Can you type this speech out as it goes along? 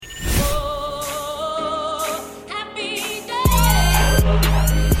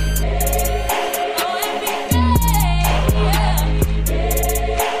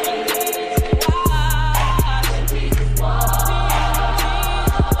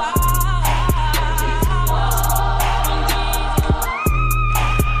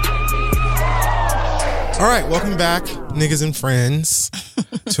All right, welcome back, niggas and friends,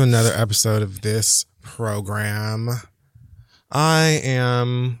 to another episode of this program. I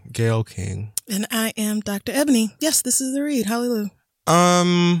am Gail King. And I am Dr. Ebony. Yes, this is The Read. Hallelujah.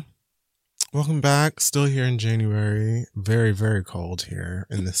 Welcome back. Still here in January. Very, very cold here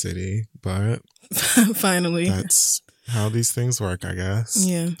in the city, but finally, that's how these things work, I guess.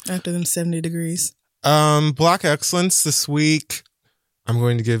 Yeah, after them 70 degrees. Black excellence this week. I'm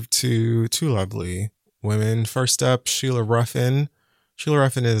going to give to two lovely women. First up, Sheila Ruffin. Sheila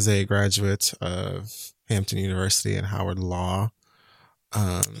Ruffin is a graduate of Hampton University and Howard Law.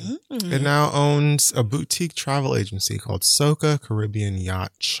 It now owns a boutique travel agency called Soka Caribbean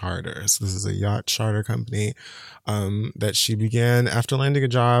Yacht Charters. This is a yacht charter company that she began after landing a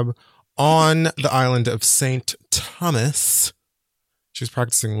job on the island of St. Thomas. She was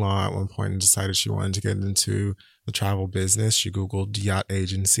practicing law at one point and decided she wanted to get into the travel business. She Googled yacht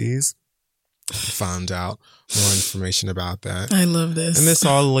agencies, found out more information about that. I love this. And this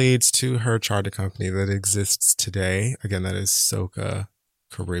all leads to her charter company that exists today. Again, that is Soka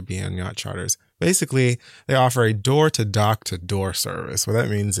Caribbean Yacht Charters. Basically, they offer a door-to-dock-to-door service. What that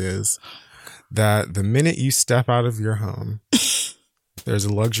means is that the minute you step out of your home, there's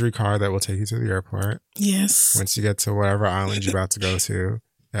a luxury car that will take you to the airport. Yes. Once you get to whatever island you're about to go to,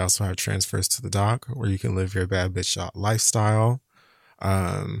 they also have transfers to the dock where you can live your bad bitch yacht lifestyle.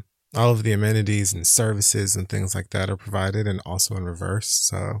 All of the amenities and services and things like that are provided, and also in reverse.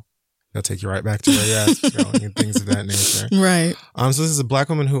 So they'll take you right back to where you're at, going and things of that nature. Right. So this is a black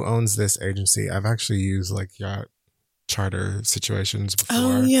woman who owns this agency. I've actually used like yacht charter situations before.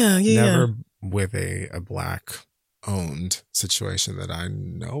 Oh, yeah. Never with a black owned situation that I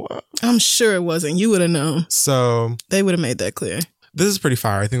know of. I'm sure it wasn't. You would have known. So they would have made that clear. This is pretty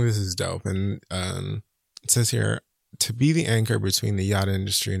fire. I think this is dope. And it says here, to be the anchor between the yacht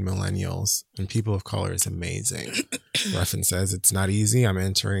industry and millennials and people of color is amazing. Ruffin says, it's not easy. I'm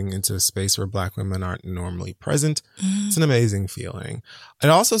entering into a space where black women aren't normally present. It's an amazing feeling. It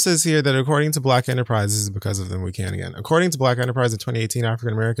also says here that according to Black Enterprise, this is because of them, we can again. According to Black Enterprise in 2018,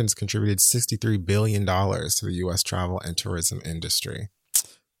 African Americans contributed $63 billion to the U.S. travel and tourism industry.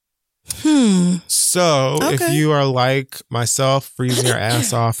 So if you are like myself, freezing your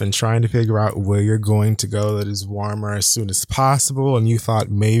ass off and trying to figure out where you're going to go that is warmer as soon as possible, and you thought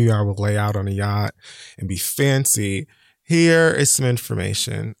maybe I would lay out on a yacht and be fancy, here is some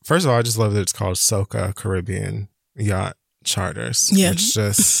information. First of all, I just love that it's called Soka Caribbean Yacht Charters. Yeah. Which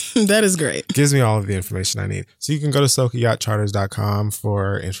just that is great. Gives me all of the information I need. So you can go to sokayachtcharters.com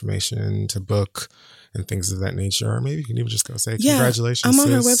for information to book and things of that nature. Or maybe you can even just go say, congratulations. I'm on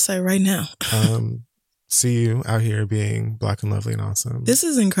her website right now. See you out here being black and lovely and awesome. This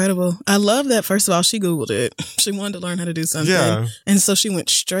is incredible. I love that, first of all, she Googled it. She wanted to learn how to do something. Yeah. And so she went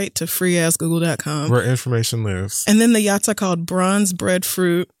straight to freeassgoogle.com. Where information lives. And then the yachts are called Bronze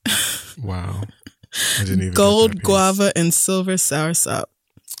Breadfruit. Wow. I didn't even Gold Guava and Silver Soursop.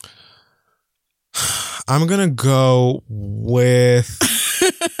 I'm going to go with...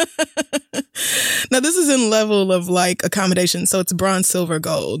 Now, this is in level of like accommodation. So it's bronze, silver,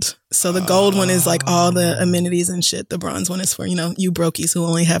 gold. So the gold one is like all the amenities and shit. The bronze one is for, you brokies who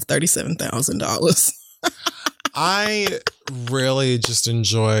only have $37,000. I really just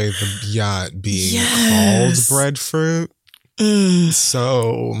enjoy the yacht being called breadfruit.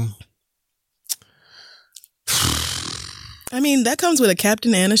 So... I mean, that comes with a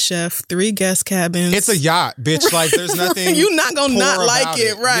captain and a chef, 3 guest cabins. It's a yacht, bitch. Like, there's nothing. You're not going to not like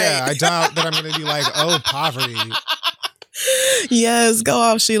it, right? Yeah, I doubt that I'm going to be like, oh, poverty. Yes, go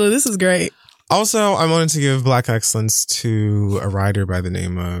off, Sheila. This is great. Also, I wanted to give Black excellence to a writer by the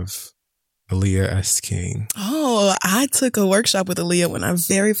name of Aaliyah S. King. Oh, I took a workshop with Aaliyah when I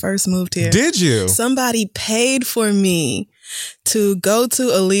very first moved here. Did you? Somebody paid for me to go to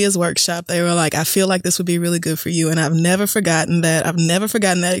Aaliyah's workshop. They were like, I feel like this would be really good for you. And I've never forgotten that. I've never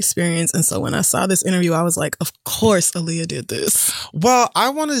forgotten that experience. And so when I saw this interview, I was like, of course Aaliyah did this. Well, I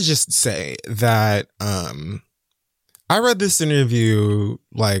want to just say that I read this interview,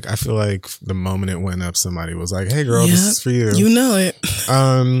 like, I feel like the moment it went up, somebody was like, hey, girl, this is for you. You know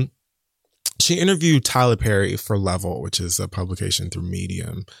it. She interviewed Tyler Perry for Level, which is a publication through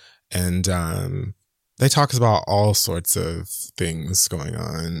Medium. And they talk about all sorts of things going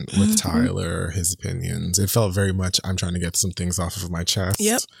on with Tyler, his opinions. It felt very much, I'm trying to get some things off of my chest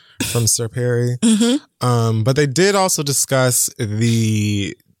from Sir Perry. But they did also discuss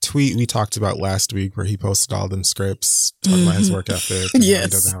the tweet we talked about last week where he posted all them scripts talking about his work ethic and how he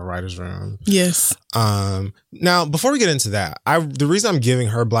doesn't have a writer's room. Yes. Now, before we get into that, the reason I'm giving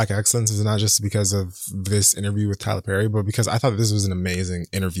her Black Excellence is not just because of this interview with Tyler Perry, but because I thought that this was an amazing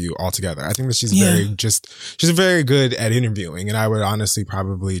interview altogether. I think that she's very good at interviewing, and I would honestly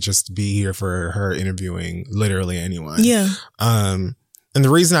probably just be here for her interviewing literally anyone. Yeah. And the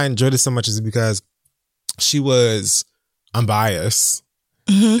reason I enjoyed it so much is because she was unbiased.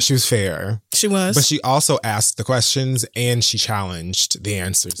 Mm-hmm. She was fair. She was. But she also asked the questions and she challenged the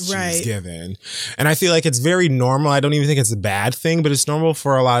answers she was given. And I feel like it's very normal. I don't even think it's a bad thing, but it's normal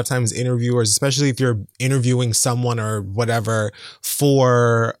for a lot of times interviewers, especially if you're interviewing someone or whatever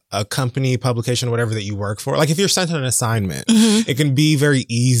for a company, publication, whatever that you work for. Like if you're sent on an assignment, it can be very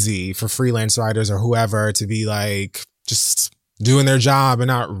easy for freelance writers or whoever to be like, just doing their job and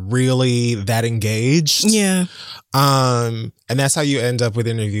not really that engaged. Yeah. And that's how you end up with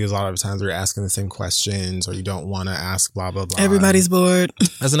interviews a lot of times where you're asking the same questions or you don't want to ask blah, blah, blah. Everybody's bored.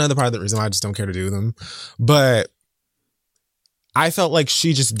 That's another part of the reason why I just don't care to do them. But I felt like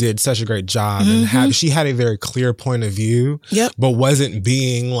she just did such a great job and she had a very clear point of view, but wasn't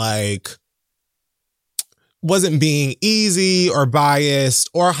being easy or biased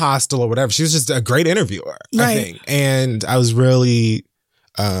or hostile or whatever. She was just a great interviewer, I think. And I was really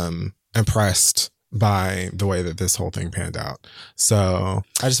impressed by the way that this whole thing panned out. So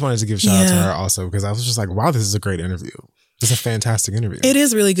I just wanted to give shout out to her also because I was just like, wow, this is a great interview. It's a fantastic interview. It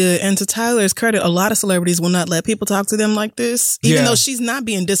is really good. And to Tyler's credit, a lot of celebrities will not let people talk to them like this, even though she's not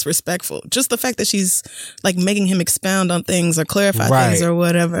being disrespectful. Just the fact that she's like making him expound on things or clarify things or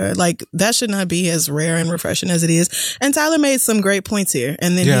whatever, like that should not be as rare and refreshing as it is. And Tyler made some great points here.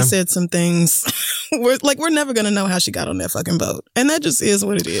 And then he said some things we're never going to know how she got on that fucking boat. And that just is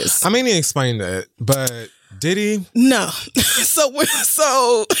what it is. I mean, he explained it, but did he? No.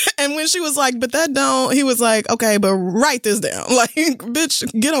 So, and when she was like, but that don't, he was like, okay, but write this down. Like,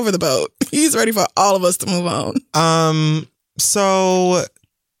 bitch, get over the boat. He's ready for all of us to move on. So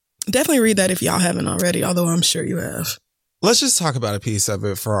definitely read that if y'all haven't already, although I'm sure you have. Let's just talk about a piece of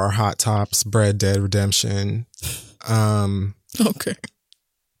it for our hot tops, Bread Dead Redemption. Okay.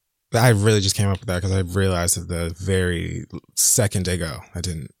 I really just came up with that because I realized that the very second they go, I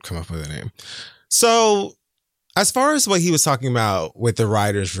didn't come up with a name. So as far as what he was talking about with the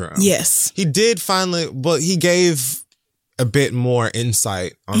writer's room. Yes. He did finally, well, he gave a bit more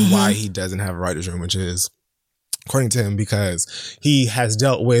insight on why he doesn't have a writer's room, which is, according to him, because he has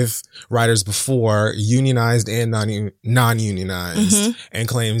dealt with writers before, unionized and non-unionized, and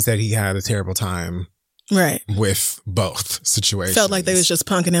claims that he had a terrible time with both situations. Felt like they was just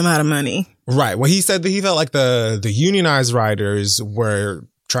punking him out of money. Right. Well, he said that he felt like the unionized writers were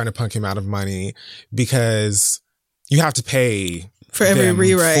trying to punk him out of money because you have to pay for every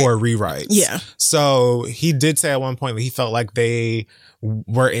rewrite. For rewrites. Yeah. So he did say at one point that he felt like they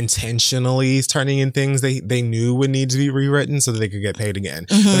were intentionally turning in things they knew would need to be rewritten so that they could get paid again.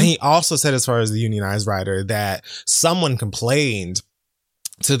 But then he also said, as far as the unionized writer, that someone complained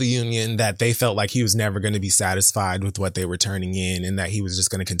to the union that they felt like he was never going to be satisfied with what they were turning in and that he was just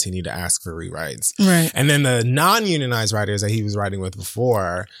going to continue to ask for rewrites. Right. And then the non-unionized writers that he was writing with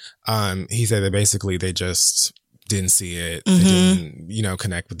before, he said that basically they just didn't see it. They didn't,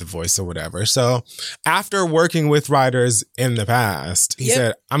 connect with the voice or whatever. So after working with writers in the past, he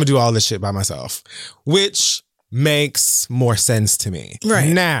said, I'm going to do all this shit by myself, which makes more sense to me. Right.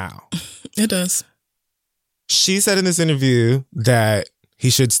 Now. It does. She said in this interview that he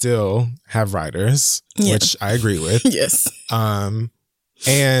should still have writers, which I agree with. Yes.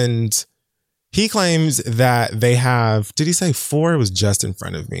 And he claims that they have, did he say 4? It was just in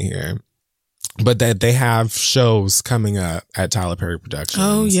front of me here. But that they have shows coming up at Tyler Perry Productions.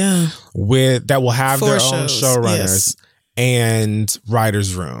 Oh, yeah. That will have 4 their shows, own showrunners and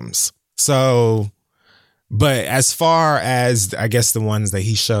writers' rooms. So, but as far as, I guess, the ones that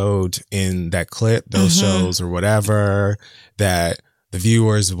he showed in that clip, those shows or whatever, that the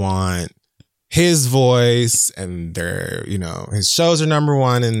viewers want his voice and their, his shows are number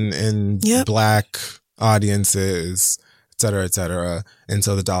one in Black audiences, et cetera, et cetera. And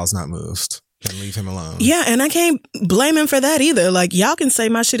so the doll's not moved. And leave him alone. Yeah, and I can't blame him for that either. Like, y'all can say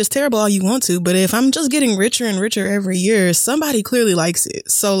my shit is terrible all you want to, but if I'm just getting richer and richer every year, somebody clearly likes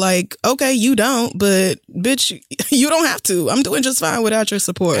it. So, like, okay, you don't, but bitch, you don't have to. I'm doing just fine without your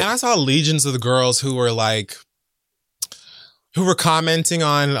support. And I saw legions of the girls who were commenting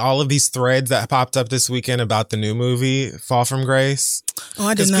on all of these threads that popped up this weekend about the new movie, Fall from Grace. Oh,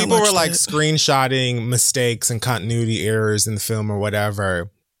 I did not watch that. Because people were like screenshotting mistakes and continuity errors in the film or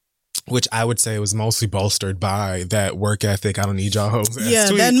whatever, which I would say was mostly bolstered by that work ethic. I don't need y'all hoes. Yeah,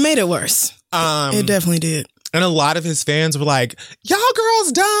 tweet. that made it worse. It definitely did. And a lot of his fans were like, y'all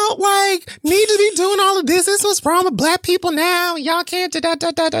girls don't need to be doing all of this. This is what's wrong with black people now. Y'all can't da da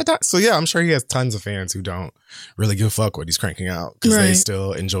da da da. So yeah, I'm sure he has tons of fans who don't really give a fuck what he's cranking out because they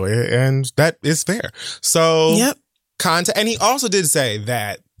still enjoy it. And that is fair. So and he also did say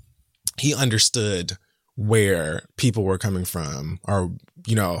that he understood where people were coming from, or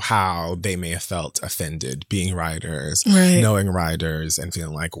how they may have felt offended being writers, knowing writers and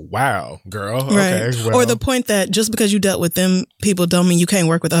feeling like, wow, girl, okay, well. Or the point that just because you dealt with them people don't mean you can't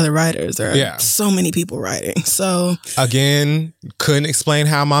work with other writers. There are so many people writing. So again, couldn't explain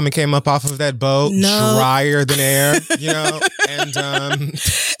how Mama came up off of that boat, drier than air,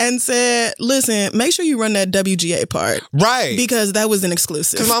 and said, listen, make sure you run that WGA part. Right. Because that was an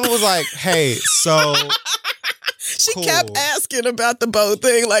exclusive. Because Mama was like, hey, so... She kept asking about the boat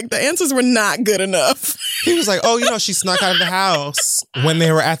thing. Like, the answers were not good enough. He was like, oh, she snuck out of the house when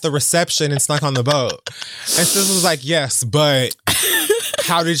they were at the reception and snuck on the boat. And Sis was like, yes, but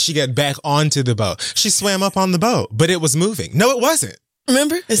how did she get back onto the boat? She swam up on the boat, but it was moving. No, it wasn't.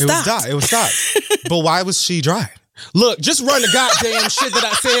 Remember? It was stopped. But why was she dry? Look, just run the goddamn shit that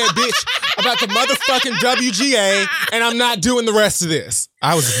I said, bitch, about the motherfucking WGA, and I'm not doing the rest of this.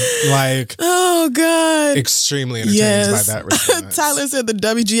 I was like, oh God, extremely entertained by that response. Tyler said the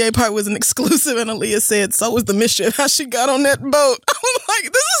WGA part was an exclusive, and Aaliyah said so was the mischief how she got on that boat. I was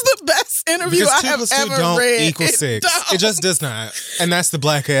like, this is the best interview I have ever don't read. Equal 6. It just does not, and that's the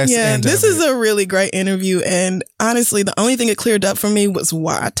black ass. End this is a really great interview, and honestly, the only thing it cleared up for me was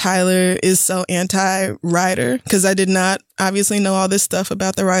why Tyler is so anti-writer, because I did not obviously know all this stuff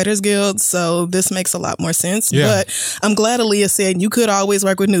about the Writers Guild, so this makes a lot more sense. Yeah. But I'm glad Aaliyah said you could always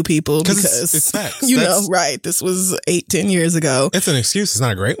work with new people because it's facts. This was 8-10 years ago. It's an excuse. It's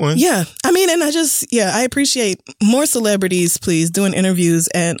not a great one. Yeah. I mean, and I appreciate more celebrities, please, doing interviews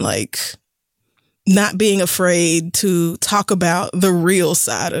and not being afraid to talk about the real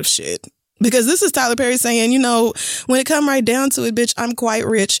side of shit. Because this is Tyler Perry saying, when it come right down to it, bitch, I'm quite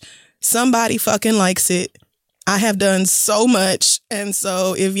rich. Somebody fucking likes it. I have done so much. And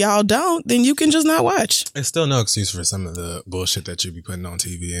so if y'all don't, then you can just not watch. It's still no excuse for some of the bullshit that you be putting on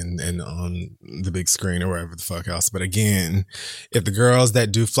TV and on the big screen or wherever the fuck else. But again, if the girls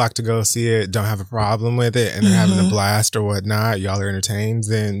that do flock to go see it don't have a problem with it and they're having a blast or whatnot, y'all are entertained,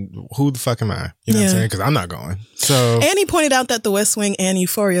 then who the fuck am I? You know what I'm saying? Because I'm not going. So, and he pointed out that The West Wing and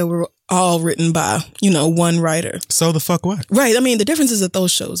Euphoria were all written by, one writer. So the fuck what? Right. I mean, the difference is that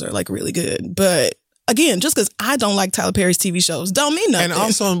those shows are really good. But again, just because I don't like Tyler Perry's TV shows don't mean nothing. And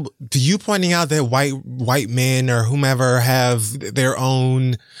also, you pointing out that white men or whomever have their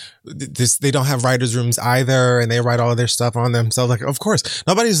own, they don't have writers' rooms either, and they write all of their stuff on themselves. Like, of course,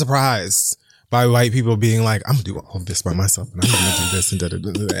 nobody's surprised by white people being like, I'm gonna do all of this by myself, and I'm gonna do this and da da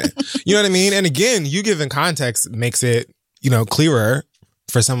da da. You know what I mean? And again, you giving context makes it, clearer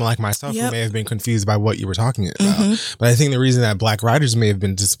for someone like myself who may have been confused by what you were talking about. But I think the reason that black writers may have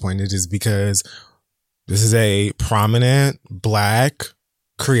been disappointed is because this is a prominent black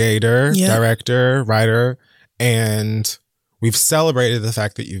creator, director, writer, and we've celebrated the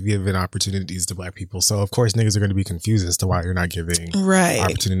fact that you've given opportunities to black people. So, of course, niggas are going to be confused as to why you're not giving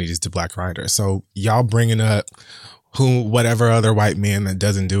opportunities to black writers. So, y'all bringing up whatever other white man that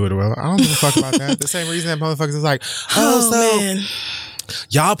doesn't do it well, I don't give a fuck about that. The same reason that motherfuckers is like, man.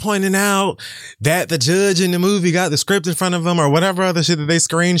 Y'all pointing out that the judge in the movie got the script in front of him or whatever other shit that they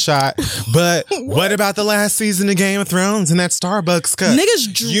screenshot. But what about the last season of Game of Thrones and that Starbucks cup?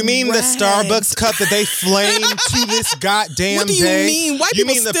 You mean the Starbucks cup that they flamed to this goddamn what do you day? Mean? White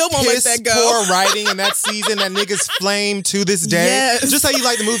people still won't let that go. Poor writing in that season that niggas flamed to this day. Yes. Just how you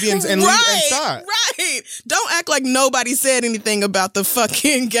like the movie and start. Right. Don't act like nobody said anything about the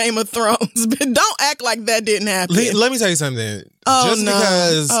fucking Game of Thrones. But don't act like that didn't happen. Let me tell you something. Just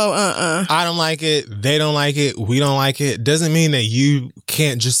because I don't like it, they don't like it, we don't like it, doesn't mean that you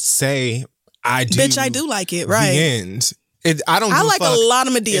can't just say, I do. Bitch, I do like it, right? The end. I like a lot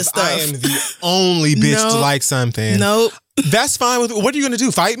of Madea stuff. I am the only bitch to like something. Nope. That's fine with what are you going to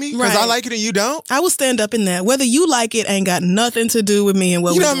do? Fight me? Because I like it and you don't? I will stand up in that. Whether you like it ain't got nothing to do with me and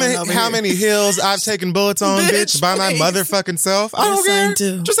what we're doing over how here. Many hills I've taken bullets on, bitch, by my motherfucking self? I don't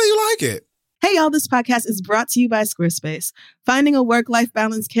care. Just say you like it. Hey, y'all, this podcast is brought to you by Squarespace. Finding a work-life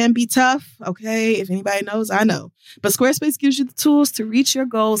balance can be tough, okay? If anybody knows, I know. But Squarespace gives you the tools to reach your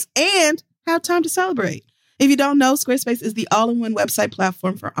goals and have time to celebrate. If you don't know, Squarespace is the all-in-one website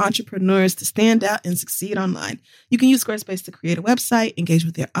platform for entrepreneurs to stand out and succeed online. You can use Squarespace to create a website, engage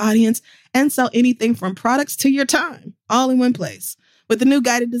with your audience, and sell anything from products to your time, all in one place. With the new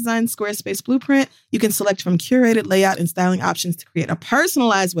guided design Squarespace blueprint, you can select from curated layout and styling options to create a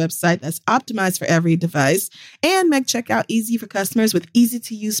personalized website that's optimized for every device and make checkout easy for customers with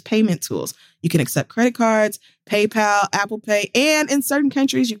easy-to-use payment tools. You can accept credit cards, PayPal, Apple Pay, and in certain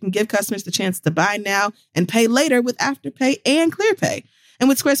countries, you can give customers the chance to buy now and pay later with Afterpay and ClearPay. And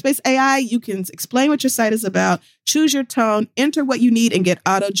with Squarespace AI, you can explain what your site is about, choose your tone, enter what you need, and get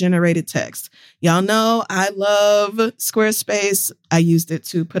auto-generated text. Y'all know I love Squarespace. I used it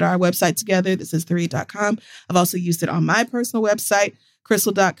to put our website together. This is theread.com. I've also used it on my personal website,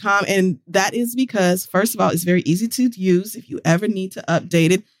 crystal.com. And that is because, first of all, it's very easy to use if you ever need to update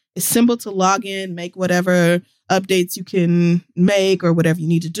it. It's simple to log in, make whatever updates you can make or whatever you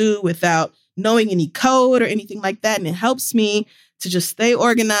need to do without knowing any code or anything like that. And it helps me to just stay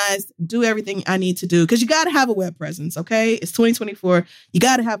organized, do everything I need to do. Because you got to have a web presence, okay? It's 2024. You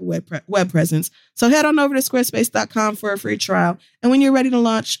got to have a web presence. So head on over to squarespace.com for a free trial. And when you're ready to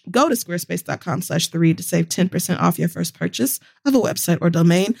launch, go to squarespace.com/theread to save 10% off your first purchase of a website or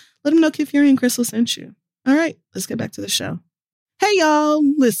domain. Let them know Kid Fury and Crystal sent you. All right, let's get back to the show. Hey, y'all,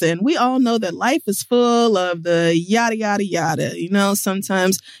 listen, we all know that life is full of the yada, yada, yada. You know,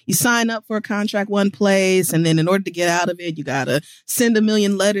 sometimes you sign up for a contract one place, and then in order to get out of it, you got to send a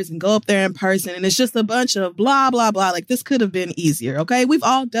million letters and go up there in person. And it's just a bunch of blah, blah, blah. Like, this could have been easier, okay? We've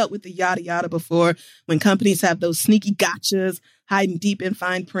all dealt with the yada, yada before when companies have those sneaky gotchas hiding deep in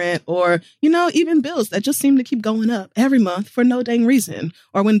fine print, or, you know, even bills that just seem to keep going up every month for no dang reason.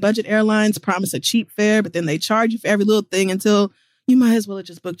 Or when budget airlines promise a cheap fare, but then they charge you for every little thing until you might as well have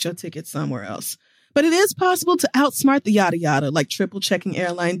just booked your ticket somewhere else. But it is possible to outsmart the yada yada, like triple checking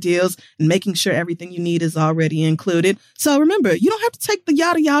airline deals and making sure everything you need is already included. So remember, you don't have to take the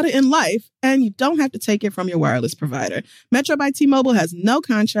yada yada in life, and you don't have to take it from your wireless provider. Metro by T-Mobile has no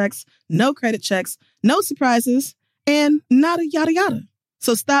contracts, no credit checks, no surprises, and not a yada yada.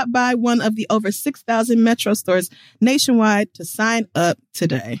 So stop by one of the over 6,000 Metro stores nationwide to sign up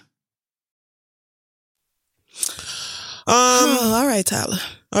today. All right, Tyler.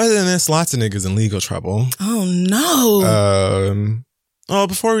 Other than this, lots of niggas in legal trouble. Oh, no.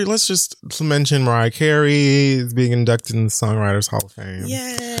 Let's just mention Mariah Carey is being inducted in the Songwriters Hall of Fame.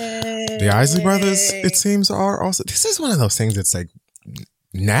 Yay. The Isley Brothers, it seems, are also. This is one of those things that's like,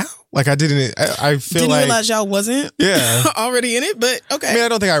 now? Like, I feel didn't like. realize y'all wasn't already in it, but okay. I mean, I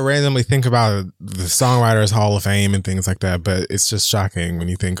don't think I randomly think about the Songwriters Hall of Fame and things like that, but it's just shocking when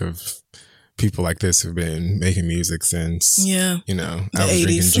you think of people like this who've been making music since, you know, I was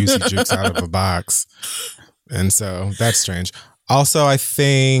 80s. drinking Juicy Jukes out of a box. And so that's strange. Also, I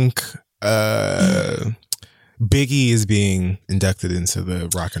think Biggie is being inducted into the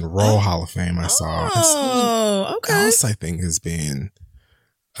Rock and Roll Hall of Fame. I saw. Oh, okay. Else I think is being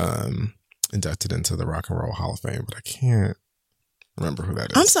inducted into the Rock and Roll Hall of Fame, but I can't remember who that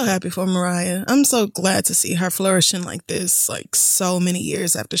is. I'm so happy for Mariah. I'm so glad to see her flourishing like this, like so many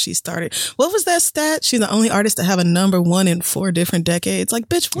years after she started. What was that stat? She's the only artist to have a number one in 4 different decades. Like,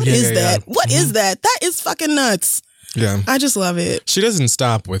 bitch, what is that? Yeah. What is that? That is fucking nuts. Yeah. I just love it. She doesn't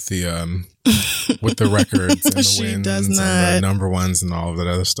stop with the records and the she wins does not. and the number ones and all of that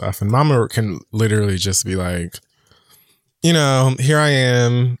other stuff. And Mama can literally just be like, you know, here I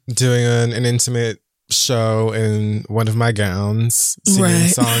am doing an intimate show in one of my gowns, singing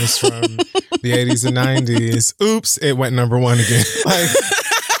songs from the 80s and 90s. Oops, it went number one again. Like,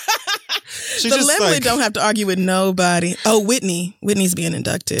 the Lemley don't have to argue with nobody. Oh, Whitney's being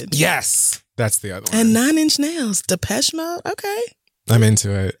inducted. Yes, that's the other one. And 9 Inch Nails, Depeche Mode. Okay, I'm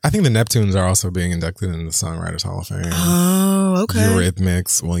into it. I think the Neptunes are also being inducted in the Songwriters Hall of Fame. Oh, okay.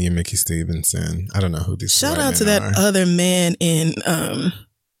 Eurythmics, William Mickey Stevenson. I don't know who these. Shout out to that other man in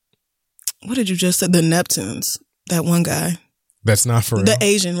what did you just say? The Neptunes. That one guy. That's not Pharrell. The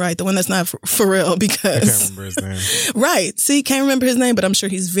Asian, right? The one that's not Pharrell, because I can't remember his name. Right. See, can't remember his name, but I'm sure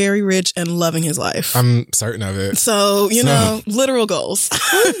he's very rich and loving his life. I'm certain of it. So, you know, literal goals.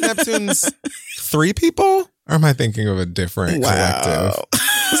 Neptune's 3 people? Or am I thinking of a different collective?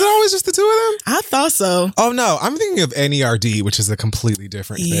 Was it always just the 2 of them? I thought so. Oh, no. I'm thinking of NERD, which is a completely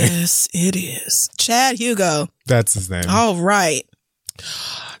different thing. Yes, it is. Chad Hugo. That's his name. All right.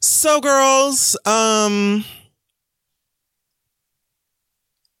 So, girls,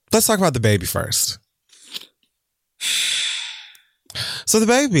 let's talk about the baby first. So the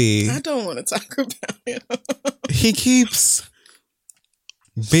baby, I don't want to talk about him. He keeps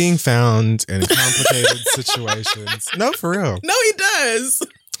being found in complicated situations. No, for real. No, he does.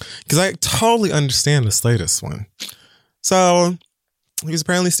 Because I totally understand this latest one. So he was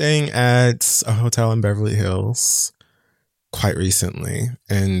apparently staying at a hotel in Beverly Hills quite recently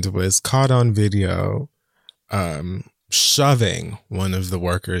and was caught on video shoving one of the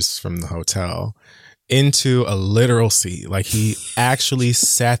workers from the hotel into a literal seat. Like, he actually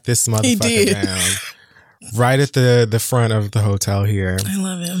sat this motherfucker down right at the front of the hotel here. I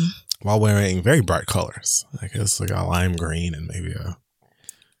love him. While wearing very bright colors. Like, it's like a lime green and maybe a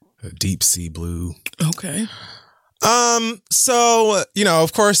deep sea blue. Okay. So,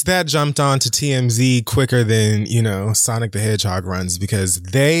 of course that jumped on to TMZ quicker than, Sonic the Hedgehog runs, because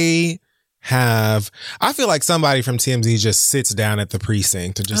I feel like somebody from TMZ just sits down at the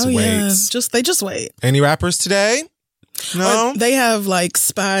precinct and just waits. Yeah. They just wait. Any rappers today? No. Or they have like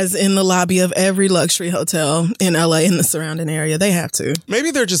spies in the lobby of every luxury hotel in LA and the surrounding area. They have to.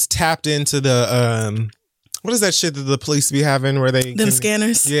 Maybe they're just tapped into the, what is that shit that the police be having where they...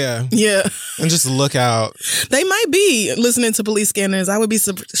 scanners? Yeah. Yeah. And just look out. They might be listening to police scanners. I would be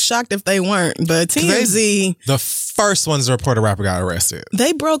shocked if they weren't. But TMZ... The first ones to report a rapper got arrested.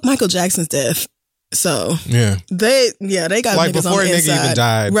 They broke Michael Jackson's death. So... Yeah. They got like niggas before on the a nigga inside. even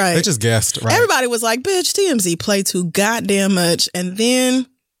died. Right. They just guessed. Right. Everybody was like, bitch, TMZ play too goddamn much. And then...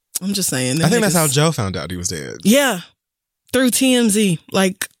 I'm just saying... I think that's how Joe found out he was dead. Yeah. Through TMZ,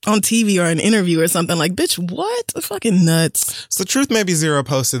 like on TV or an interview or something. Like, bitch, what? Fucking nuts. So Truth Maybe Zero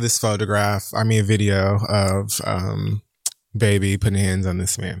posted this video of Baby putting hands on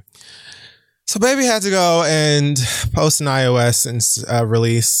this man. So Baby had to go and post an iOS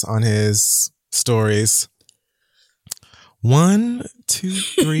release on his stories. 1, 2,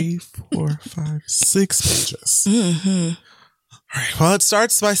 3, 4, 5, 6 pages. Mm-hmm. All right. Well, it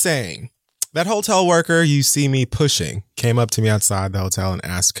starts by saying, that hotel worker you see me pushing came up to me outside the hotel and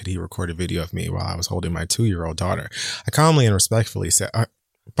asked could he record a video of me while I was holding my 2-year-old daughter. I calmly and respectfully said,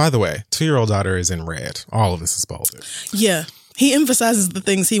 by the way, 2-year-old daughter is in red. All of this is bolded. Yeah. He emphasizes the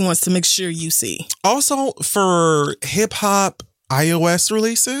things he wants to make sure you see. Also, for hip-hop iOS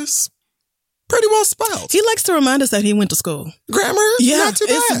releases, pretty well spelled. He likes to remind us that he went to school. Grammar? Yeah, not too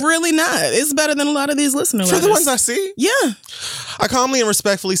bad. It's really not. It's better than a lot of these listener For letters. the ones I see? Yeah. I calmly and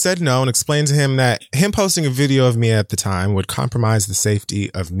respectfully said no and explained to him that him posting a video of me at the time would compromise the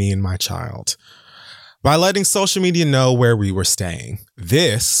safety of me and my child by letting social media know where we were staying.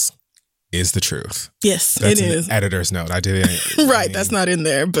 This is the truth. Yes, That's it an is. Editor's note. I did it. Right, that's not in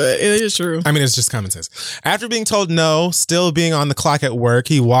there, but it is true. I mean, it's just common sense. After being told no, still being on the clock at work,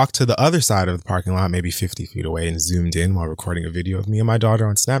 he walked to the other side of the parking lot, maybe 50 feet away, and zoomed in while recording a video of me and my daughter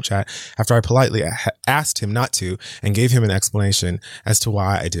on Snapchat after I politely asked him not to and gave him an explanation as to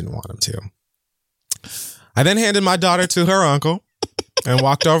why I didn't want him to. I then handed my daughter to her uncle and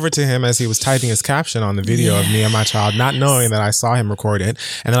walked over to him as he was typing his caption on the video of me and my child, not knowing that I saw him record it.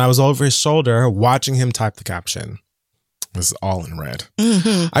 And then I was over his shoulder watching him type the caption. This is all in red.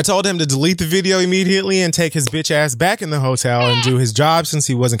 Mm-hmm. I told him to delete the video immediately and take his bitch ass back in the hotel and do his job since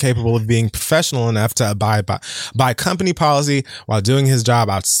he wasn't capable of being professional enough to abide by company policy while doing his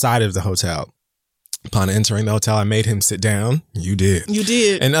job outside of the hotel. Upon entering the hotel, I made him sit down. You did. You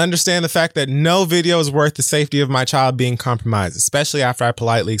did. And understand the fact that no video is worth the safety of my child being compromised, especially after I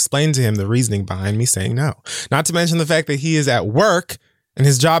politely explained to him the reasoning behind me saying no. Not to mention the fact that he is at work and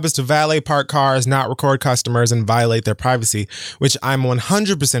his job is to valet park cars, not record customers, and violate their privacy, which I'm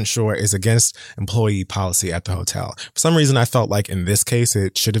 100% sure is against employee policy at the hotel. For some reason, I felt like in this case,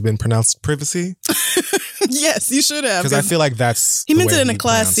 it should have been pronounced privacy. Yes, you should have. Because I feel like that's he meant it in a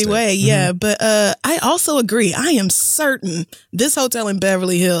classy way. Yeah. Mm-hmm. But I also agree. I am certain this hotel in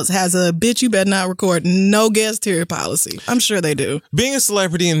Beverly Hills has a bitch you better not record no guest here policy. I'm sure they do. Being a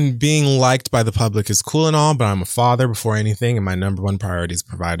celebrity and being liked by the public is cool and all, but I'm a father before anything, and my number one priority is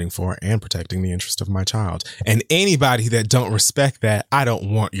providing for and protecting the interest of my child. And anybody that don't respect that, I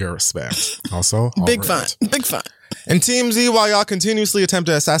don't want your respect. Also, Big fun. Big fun. And TMZ, while y'all continuously attempt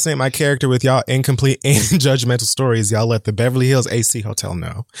to assassinate my character with y'all incomplete and judgmental stories, y'all let the Beverly Hills AC Hotel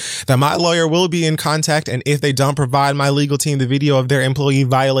know that my lawyer will be in contact, and if they don't provide my legal team the video of their employee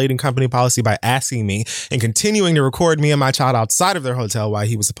violating company policy by asking me and continuing to record me and my child outside of their hotel while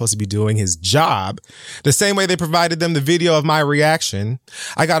he was supposed to be doing his job, the same way they provided them the video of my reaction,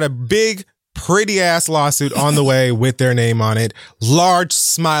 I got a big pretty ass lawsuit on the way with their name on it. Large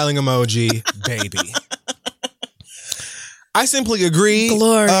smiling emoji, baby. I simply agree,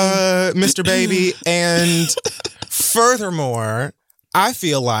 Glory. Mr. Baby. And furthermore, I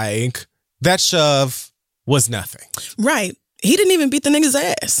feel like that shove was nothing. Right. He didn't even beat the nigga's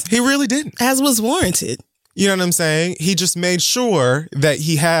ass, He really didn't. as was warranted. You know what I'm saying? He just made sure that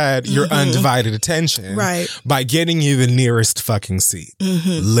he had your undivided attention, Right. by getting you the nearest fucking seat.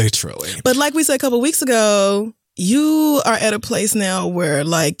 Literally. But like we said a couple weeks ago, you are at a place now where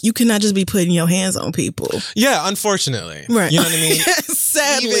like you cannot just be putting your hands on people. Yeah, unfortunately. Right. You know what I mean?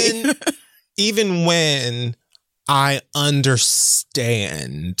 Sadly. Even when I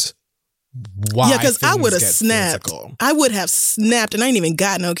understand why. Yeah, because I would have things get snapped. physical. I would have snapped, and I ain't even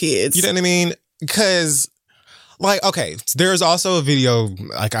got no kids. You know what I mean? Because, like, okay, there's also a video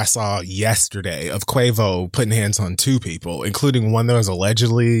like I saw yesterday of Quavo putting hands on 2 people, including one that was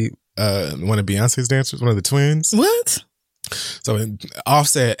allegedly one of Beyonce's dancers, one of the twins. What? So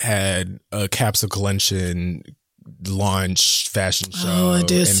Offset had a Capsule Collection launch fashion show Oh, I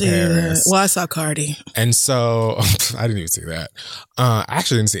did in see Paris. that. Well, I saw Cardi. And so I didn't even see that. I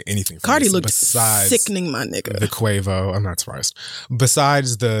actually didn't see anything from Cardi this looked besides sickening, my nigga. the Quavo. I'm not surprised.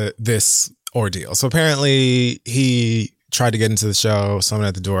 Besides this ordeal. So apparently he tried to get into the show. Someone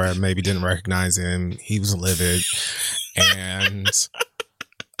at the door maybe didn't recognize him. He was livid. And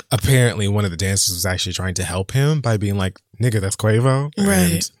apparently one of the dancers was actually trying to help him by being like, nigga, that's Quavo.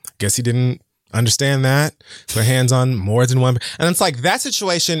 Right. And guess he didn't understand that. Put hands on more than one. And it's like, that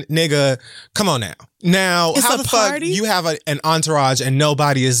situation, nigga, come on now. Now, It's how a the fuck party? you have an entourage and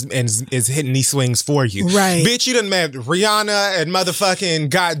nobody is hitting these swings for you? Right. Bitch, you done met Rihanna and motherfucking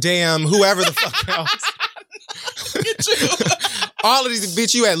goddamn whoever the fuck else. All of these,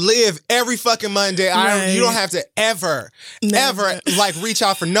 bitch, you at Live every fucking Monday. Right. You don't have to ever Never. like reach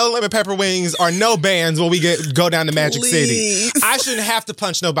out for no lemon pepper wings or no bands when we go down to Magic Please. City. I shouldn't have to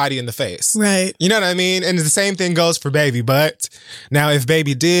punch nobody in the face. Right. You know what I mean? And the same thing goes for Baby. But now if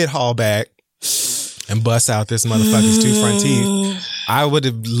Baby did haul back and bust out this motherfucker's 2 front teeth, I would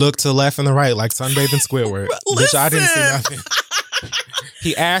have looked to the left and the right like sunbathing Squidward. Bitch, I didn't see nothing.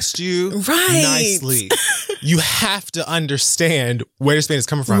 He asked you Right. nicely. You have to understand where this man is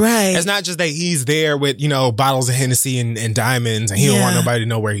coming from. Right. It's not just that he's there with, bottles of Hennessy and diamonds and he don't want Yeah. nobody to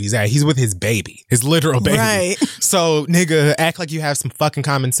know where he's at. He's with his baby, his literal baby. Right. So, nigga, act like you have some fucking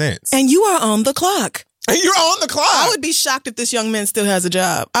common sense. And you are on the clock. And you're on the clock. I would be shocked if this young man still has a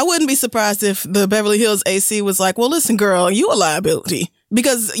job. I wouldn't be surprised if the Beverly Hills AC was like, well, listen, girl, you a liability.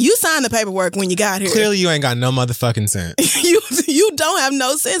 Because you signed the paperwork when you got here. Clearly, you ain't got no motherfucking sense. you don't have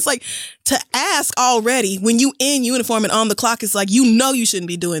no sense. Like, to ask already when you in uniform and on the clock, it's like, you shouldn't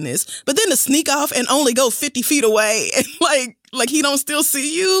be doing this. But then to sneak off and only go 50 feet away and like he don't still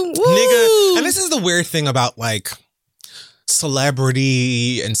see you. Woo. Nigga. And this is the weird thing about like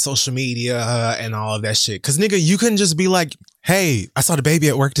celebrity and social media and all of that shit. Cause nigga, you couldn't just be like, hey, I saw the baby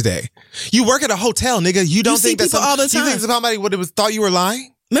at work today. You work at a hotel, nigga. You don't see think that people all the You think time. somebody would have thought you were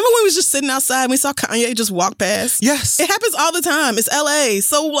lying? Remember when we was just sitting outside and we saw Kanye just walk past? Yes. It happens all the time. It's LA.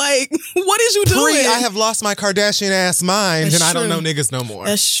 So like, what is you doing? I have lost my Kardashian ass mind That's and I don't true. know niggas no more.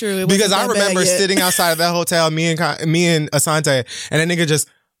 That's true. It Because wasn't I that bad remember yet. sitting outside of that hotel, me and Asante, and that nigga just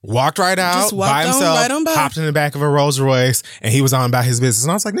walked right out Just walked by on himself, right on by. hopped in the back of a Rolls Royce, and he was on about his business.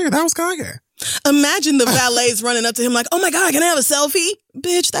 And I was like, nigga, that was Kanye. Imagine the valets running up to him like, oh my God, can I have a selfie?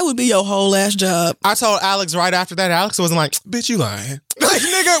 Bitch, that would be your whole ass job. I told Alex right after that, Alex wasn't like, bitch, you lying. Like,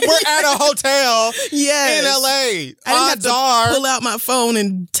 nigga, we're at a hotel Yes. in LA. I didn't have to pull out my phone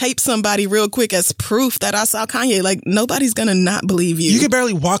and tape somebody real quick as proof that I saw Kanye. Like, nobody's gonna not believe you. You can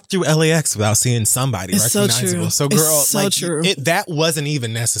barely walk through LAX without seeing somebody It's so recognizable. true. So, It's girl, so like, true. that wasn't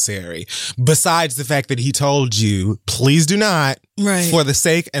even necessary. Besides the fact that he told you, please do not, Right. for the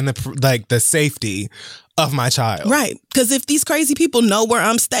sake and the safety of my child. Right. Because if these crazy people know where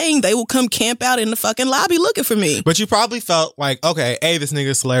I'm staying, they will come camp out in the fucking lobby looking for me. But you probably felt like, okay, A, this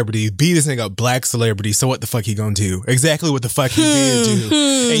nigga a celebrity, B, this nigga a black celebrity, so what the fuck he gonna do? Exactly what the fuck he did do.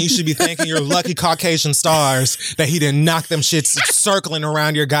 And you should be thanking your lucky Caucasian stars that he didn't knock them shits circling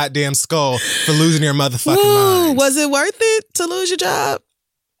around your goddamn skull for losing your motherfucking Woo, mind. was it worth it to lose your job?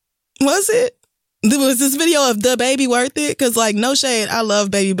 Was it? Was this video of the baby worth it? Because, like, no shade, I love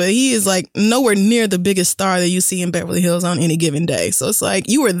Baby, but he is, like, nowhere near the biggest star that you see in Beverly Hills on any given day. So it's like,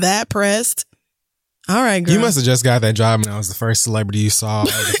 you were that pressed. All right, girl. You must have just got that job and that was the first celebrity you saw, or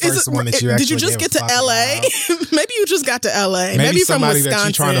the first one that you actually Did you just gave get a to fuck LA? about. Maybe you just got to LA. Maybe from somebody Wisconsin. that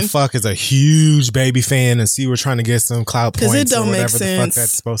you're trying to fuck is a huge Baby fan and see we're trying to get some clout Because points it don't or make whatever the fuck sense.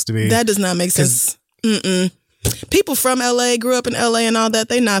 that's supposed to be. That does not make sense. Mm-mm. People from LA, grew up in LA and all that,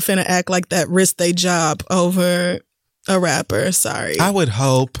 they not finna act like that, risk their job over a rapper. Sorry. I would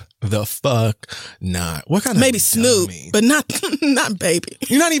hope the fuck not. What kind of Maybe Snoop, dummy? but not Baby.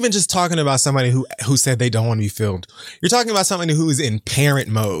 You're not even just talking about somebody who said they don't want to be filmed. You're talking about somebody who is in parent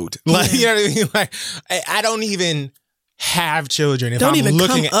mode. Like, you know what I mean? Like, I don't even have children. If Don't I'm even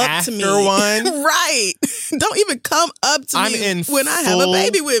looking come up after to me. one, Right. Don't even come up to I'm me in when I have a full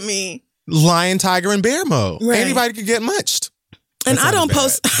baby with me. lion, tiger, and bear mode. Right. Anybody could get munched. And That I don't sounded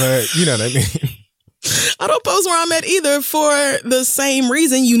post bad, but you know what I mean. I don't post where I'm at either for the same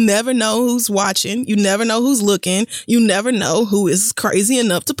reason. You never know who's watching. You never know who's looking. You never know who is crazy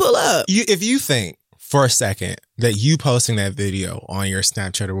enough to pull up. If you think for a second that you posting that video on your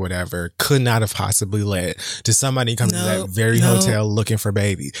Snapchat or whatever could not have possibly led to somebody coming to that very hotel looking for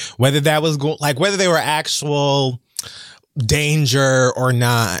baby. Whether that was whether they were actual danger or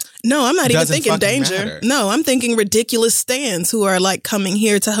not. No, I'm not even thinking danger. Matter. No, I'm thinking ridiculous stans who are like coming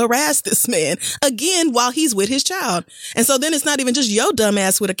here to harass this man again while he's with his child. And so then it's not even just your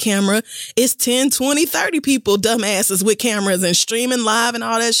dumbass with a camera. It's 10, 20, 30 people dumbasses with cameras and streaming live and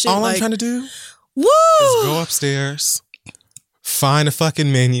all that shit. All I'm trying to do woo! is go upstairs, find a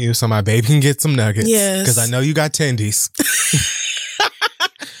fucking menu so my baby can get some nuggets. Yes. Because I know you got tendies.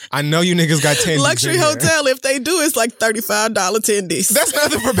 I know you niggas got tendies. Luxury hotel, if they do, it's like $35 tendies. That's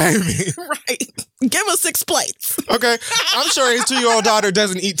nothing for baby. Right. Give us 6 plates. Okay. I'm sure his 2-year-old daughter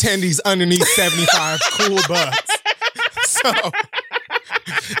doesn't eat tendies underneath 75 cool bucks. So,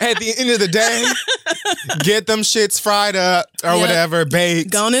 at the end of the day, get them shits fried up or whatever,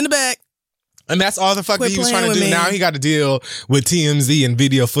 baked. Gone in the back. And that's all the fuck that he was trying to do. Me. Now he got to deal with TMZ and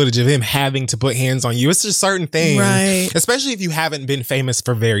video footage of him having to put hands on you. It's just certain things. Right. Especially if you haven't been famous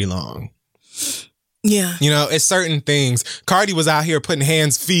for very long. Yeah. You know, it's certain things. Cardi was out here putting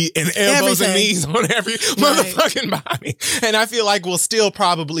hands, feet, and elbows and knees on every motherfucking body. And I feel like we'll still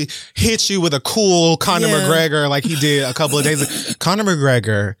probably hit you with a cool Conor McGregor like he did a couple of days ago. Conor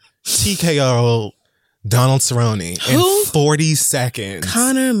McGregor, TKO Donald Cerrone in 40 seconds.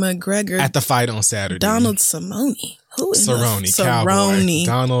 Conor McGregor at the fight on Saturday. Donald Cerrone. Who is Cerrone? Cowboy.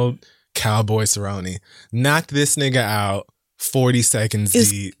 Donald Cowboy Cerrone knocked this nigga out 40 seconds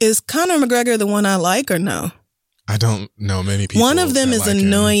deep. Is Conor McGregor the one I like or no? I don't know many people. One of them is like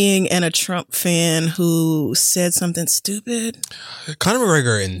annoying and a Trump fan who said something stupid. Conor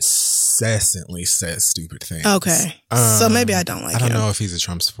McGregor incessantly says stupid things. Okay. So maybe I don't like him. I don't know if he's a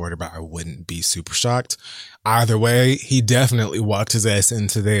Trump supporter, but I wouldn't be super shocked. Either way, he definitely walked his ass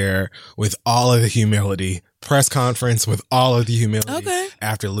into there with all of the humility. Press conference with all of the humility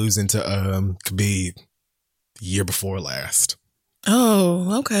after losing to Khabib the year before last.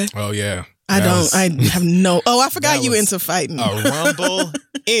 Oh, okay. Oh, yeah. I have no. Oh, I forgot you into fighting. A rumble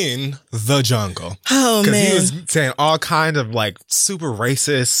in the jungle. Oh, man. Because he was saying all kind of like super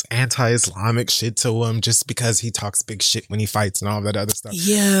racist, anti-Islamic shit to him just because he talks big shit when he fights and all that other stuff.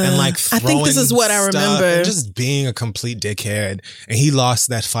 Yeah. And like I think this is what I remember. And just being a complete dickhead. And he lost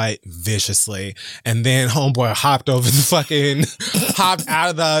that fight viciously. And then homeboy hopped over the fucking, hopped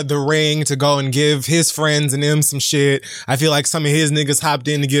out of the ring to go and give his friends and them some shit. I feel like some of his niggas hopped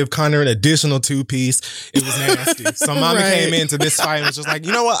in to give Conor an additional 2-piece. It was nasty. So mama came into this fight and was just like,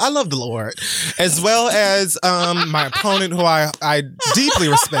 you know what? I love the Lord. As well as my opponent who I deeply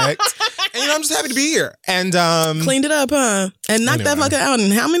respect. And you know, I'm just happy to be here. And cleaned it up, huh? And knocked that fucker out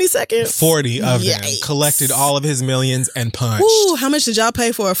in how many seconds? 40 of them. Collected all of his millions and punched. Ooh, how much did y'all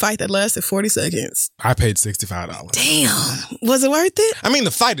pay for a fight that lasted 40 seconds? I paid $65. Damn. Was it worth it? I mean,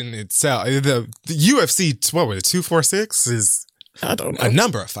 the fight in itself, the UFC, what was it, 246 is I don't know. a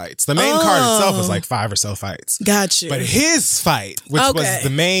number of fights. The main card itself was like 5 or so fights. Got you. But his fight, which was the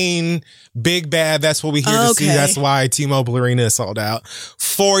main big bad, that's what we here to see. That's why T-Mobile Arena is sold out.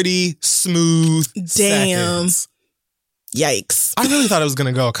 40 smooth seconds. Yikes. I really thought it was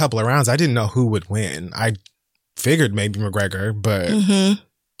going to go a couple of rounds. I didn't know who would win. I figured maybe McGregor, but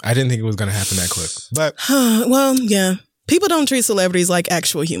I didn't think it was going to happen that quick. But well, yeah. People don't treat celebrities like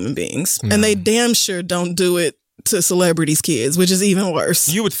actual human beings. No. And they damn sure don't do it to celebrities' kids, which is even worse.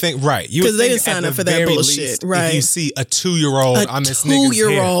 You would think, right? Because they didn't sign up for that bullshit, least, right? If you see a 2-year-old on this nigga's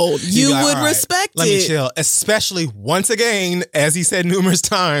head, you would respect it. Let me chill. Especially once again, as he said numerous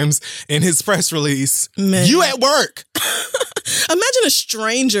times in his press release, you at work. Imagine a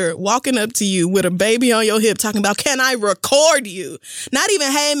stranger walking up to you with a baby on your hip talking about, can I record you? Not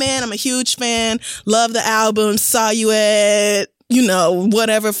even, hey man, I'm a huge fan, love the album, saw you at,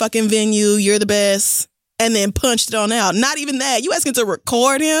 whatever fucking venue, you're the best. And then punched it on out. Not even that. You asking to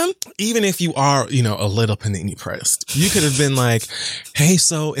record him? Even if you are, a little panini pressed, you could have been like, hey,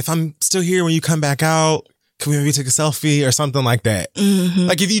 so if I'm still here when you come back out, can we maybe take a selfie or something like that? Mm-hmm.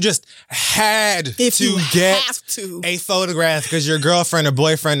 Like if you just had to get a photograph because your girlfriend or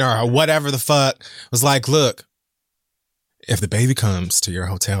boyfriend or whatever the fuck was like, look, if the baby comes to your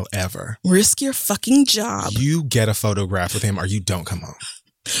hotel ever, risk your fucking job. You get a photograph with him or you don't come home.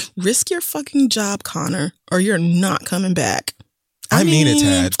 Risk your fucking job, Conor, or you're not coming back. I mean it,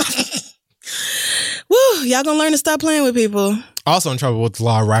 Tad. Woo, y'all gonna learn to stop playing with people. Also in trouble with the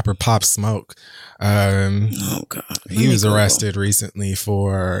law, rapper Pop Smoke. Oh, God. He was arrested recently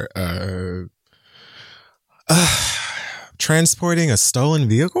for transporting a stolen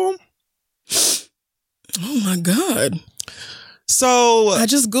vehicle. Oh, my God. So I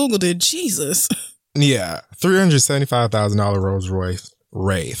just Googled it. Jesus. Yeah, $375,000 Rolls Royce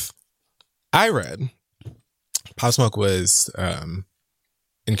Wraith. I read Pop Smoke was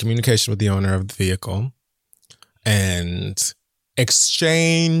in communication with the owner of the vehicle and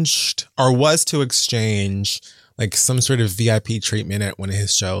exchanged, or was to exchange, like some sort of VIP treatment at one of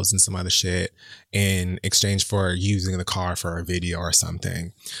his shows and some other shit in exchange for using the car for a video or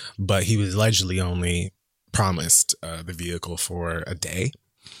something. But he was allegedly only promised the vehicle for a day.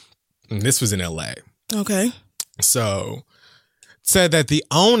 And this was in LA. Okay. So said that the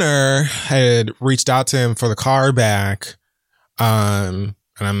owner had reached out to him for the car back. And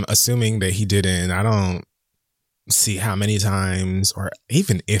I'm assuming that he didn't. I don't see how many times, or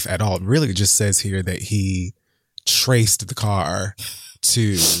even if at all. It really just says here that he traced the car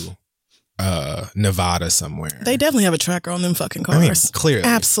to Nevada somewhere. They definitely have a tracker on them fucking cars. I mean, clearly.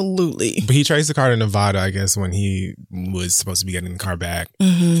 Absolutely. But he traced the car to Nevada, I guess, when he was supposed to be getting the car back.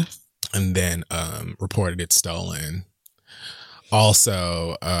 Mm-hmm. And then reported it stolen.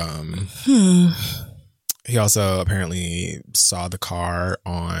 Also, he also apparently saw the car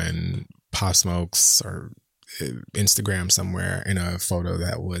on Pop Smoke's or Instagram somewhere in a photo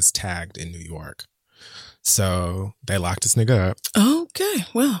that was tagged in New York. So they locked this nigga up. Okay,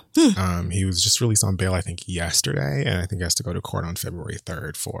 well. He was just released on bail, I think, yesterday. And I think he has to go to court on February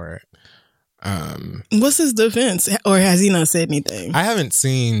 3rd for it. What's his defense? Or has he not said anything? I haven't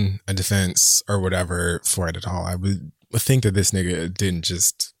seen a defense or whatever for it at all. I would think that this nigga didn't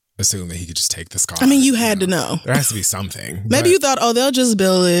just assume that he could just take this car. I mean, you had to know. There has to be something. Maybe you thought, oh, they'll just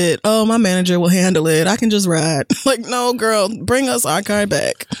bill it. Oh, my manager will handle it. I can just ride. Like, no, girl, bring us our car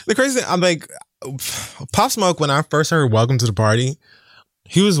back. The crazy thing, I'm like, Pop Smoke, when I first heard Welcome to the Party,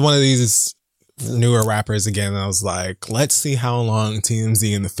 he was one of these newer rappers again. And I was like, let's see how long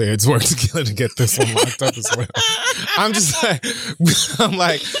TMZ and the feds work together to get this one locked up as well. I'm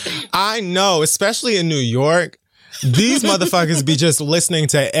like, I know, especially in New York, these motherfuckers be just listening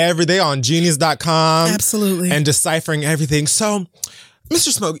to every day on genius.com. Absolutely. And deciphering everything. So, Mr.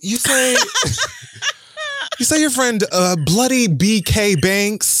 Smoke, you say your friend Bloody BK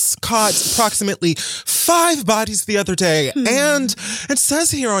Banks caught approximately 5 bodies the other day. And it says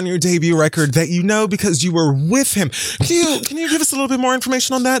here on your debut record that you know because you were with him. Can you give us a little bit more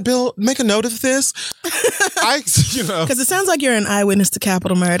information on that, Bill? Make a note of this. Because it sounds like you're an eyewitness to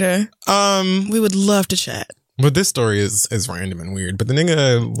capital murder. We would love to chat. But this story is random and weird. But the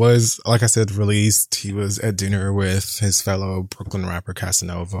nigga was, like I said, released. He was at dinner with his fellow Brooklyn rapper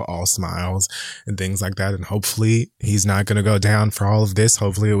Casanova, all smiles and things like that. And hopefully he's not going to go down for all of this.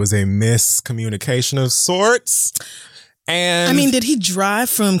 Hopefully it was a miscommunication of sorts. And I mean, did he drive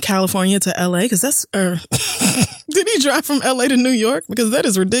from California to LA? Because that's, did he drive from LA to New York? Because that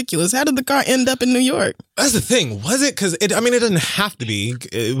is ridiculous. How did the car end up in New York? That's the thing. Was it? Because it doesn't have to be.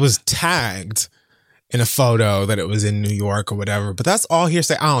 It was tagged in a photo that it was in New York or whatever, but that's all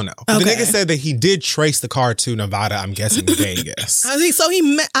hearsay. I don't know. Okay. The nigga said that he did trace the car to Nevada. I'm guessing Vegas.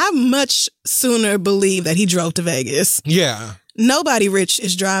 I much sooner believe that he drove to Vegas. Yeah. Nobody rich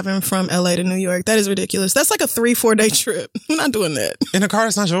is driving from LA to New York. That is ridiculous. That's like a 3-4 day trip. I'm not doing that. In a car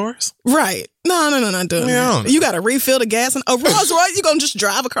that's not yours? Right. No, not doing that. You got to refill the gas and a Rolls Royce. You going to just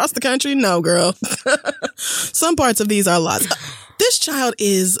drive across the country? No, girl. Some parts of these are lots. This child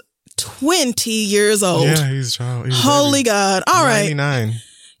is 20 years old. Yeah, he's a child. Holy God. All right. 99.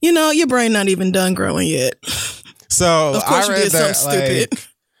 Your brain not even done growing yet. So of course I read you did that, something stupid.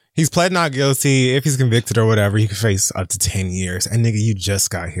 He's pled not guilty. If he's convicted or whatever, he could face up to 10 years. And nigga, you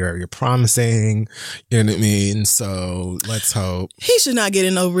just got here. You're promising. You know what I mean? So let's hope. He should not get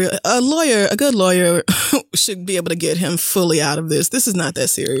in a good lawyer should be able to get him fully out of this. This is not that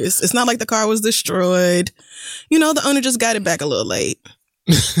serious. It's not like the car was destroyed. The owner just got it back a little late.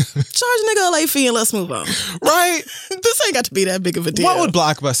 Charge a nigga a late fee and let's move on. Right? This ain't got to be that big of a deal. What would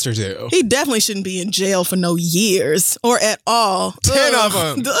Blockbuster do? He definitely shouldn't be in jail for no years or at all. 10 of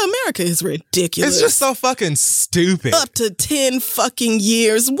them. America is ridiculous. It's just so fucking stupid. Up to 10 fucking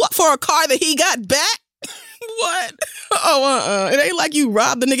years. What, for a car that he got back? What? It ain't like you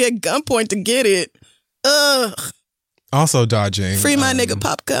robbed the nigga at gunpoint to get it. Ugh. Also dodging. Free my nigga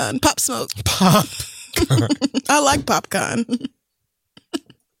Popcorn. Pop Smoke. Pop. I like Popcorn.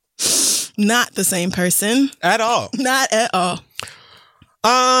 Not the same person. At all. Not at all.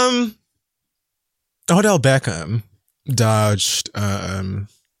 Odell Beckham dodged some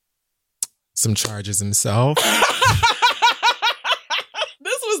charges himself.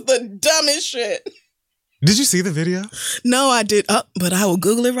 This was the dumbest shit. Did you see the video? No, I did. But I will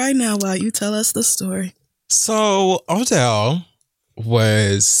Google it right now while you tell us the story. So Odell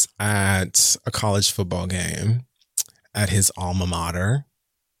was at a college football game at his alma mater.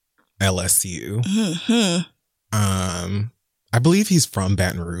 LSU. Mm-hmm. I believe he's from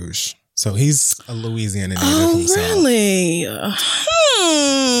Baton Rouge. So he's a Louisiana native himself. Really?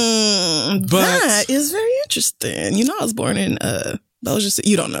 But That is very interesting. You know, I was born in Bossier City.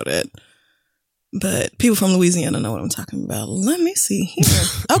 You don't know that. But people from Louisiana know what I'm talking about. Let me see here.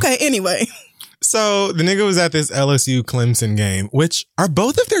 Okay, anyway. so the nigga was at this LSU Clemson game, which are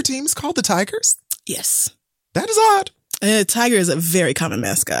both of their teams called the Tigers? Yes. That is odd. Tiger is a very common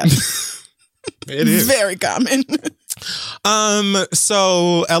mascot. It is. Very common.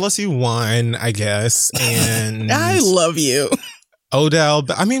 So LSU won, I guess, and I love you. Odell,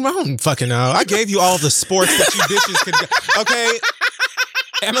 I mean, I don't fucking know. I gave you all the sports that you bitches could go. Okay?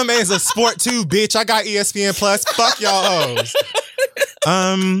 MMA is a sport too, bitch. I got ESPN Plus. Fuck y'all hoes.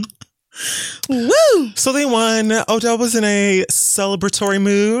 Woo! So they won. Odell was in a celebratory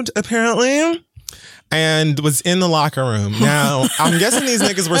mood, apparently, and was in the locker room. Now, I'm guessing these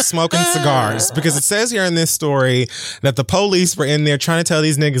niggas were smoking cigars because it says here in this story that the police were in there trying to tell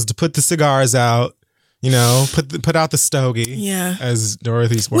these niggas to put the cigars out, you know, put out the stogie. Yeah. As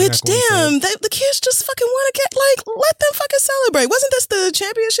Dorothy Sportnack Which, once damn, said. the kids just fucking want to get, like, let them fucking celebrate. Wasn't this the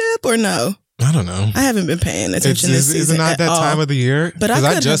championship or no? I don't know. I haven't been paying attention this Is season it not at that all. time of the year? But I Because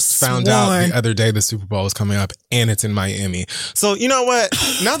I could just have found out sworn- the other day the Super Bowl is coming up and it's in Miami. So you know what?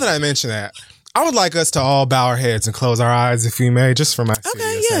 Now that I mention that, I would like us to all bow our heads and close our eyes, if we may, just for my Okay,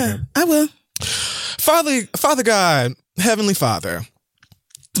 serious yeah, second. I will. Father God, Heavenly Father,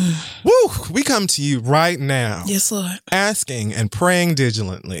 woo, we come to you right now, Yes, Lord. asking and praying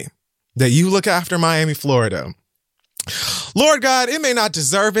diligently that you look after Miami, Florida. Lord God, it may not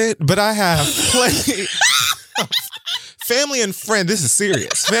deserve it, but I have plenty of family and friends. This is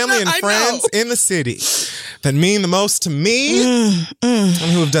serious. Family and I friends in the city that mean the most to me Mm. and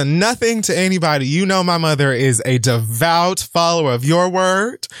who have done nothing to anybody. You know, my mother is a devout follower of your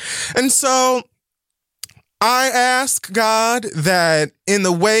word. And so I ask God that in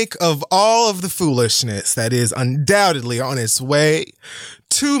the wake of all of the foolishness that is undoubtedly on its way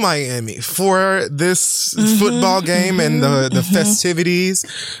to Miami for this football game and the festivities,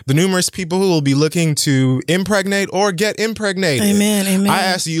 the numerous people who will be looking to impregnate or get impregnated. Amen, amen. I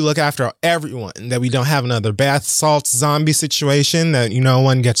ask you look after everyone, that we don't have another bath salts zombie situation, that, you know,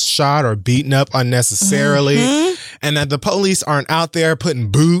 one gets shot or beaten up unnecessarily, and that the police aren't out there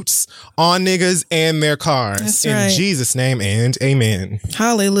putting boots on niggas and their cars. That's in right. Jesus' name and amen.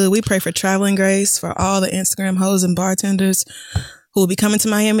 Hallelujah. We pray for traveling grace for all the Instagram hoes and bartenders who will be coming to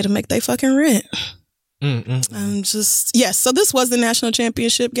Miami to make their fucking rent. I'm just, yes. So this was the national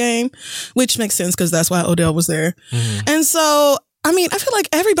championship game, which makes sense because that's why Odell was there. And so, I mean, I feel like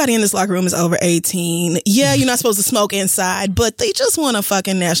everybody in this locker room is over 18. Yeah, you're not supposed to smoke inside, but they just won a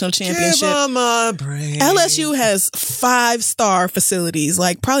fucking national championship. Give 'em a break. LSU has 5-star facilities,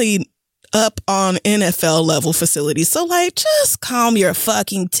 like probably up on NFL level facilities. So like, just calm your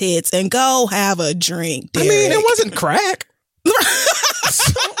fucking tits and go have a drink, I Derek. mean, it wasn't crack.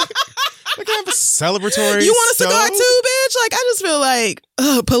 They can have a celebratory. You want a cigar stove? too, bitch? Like, I just feel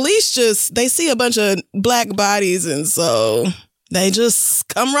like police they see a bunch of black bodies and so they just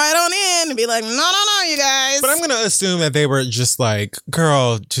come right on in and be like, no, you guys. But I'm going to assume that they were just like,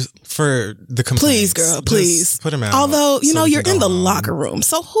 girl, just for the complaints. Please, girl, just please. put them out. Although, you so know, we you're can in go the home. locker room.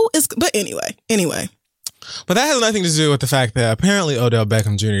 So who is, but anyway. But that has nothing to do with the fact that apparently Odell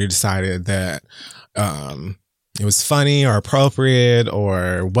Beckham Jr. decided that it was funny or appropriate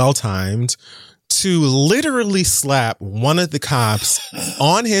or well-timed to literally slap one of the cops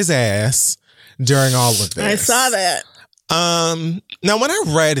on his ass during all of this. I saw that. Now, when I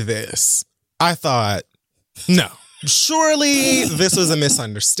read this, I thought, no, surely this was a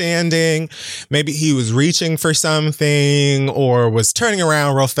misunderstanding. Maybe he was reaching for something or was turning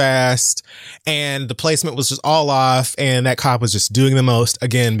around real fast and the placement was just all off and that cop was just doing the most,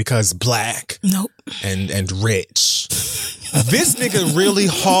 again, because black Nope. and rich. This nigga really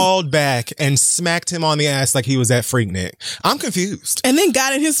hauled back and smacked him on the ass like he was at Freaknik. I'm confused. And then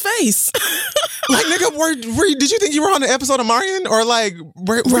got in his face. Like, nigga, did you think you were on an episode of Marion? Or like,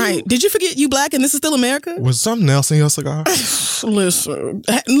 were Right. you- Did you forget you black and this is still America? was something else in your cigar? Listen,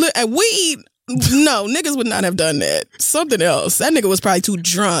 niggas would not have done that. Something else. That nigga was probably too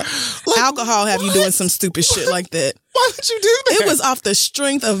drunk. Like, Alcohol have you what? doing some stupid shit like that. Why would you do that? It was off the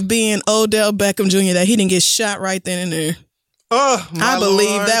strength of being Odell Beckham Jr. that he didn't get shot right then and there. Oh, I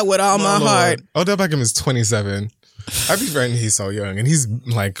believe that with all my heart. Odell Beckham is 27. I'd be frightened he's so young, and he's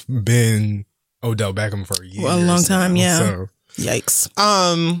like been Odell Beckham for years. Well, a long time, now, yeah. So.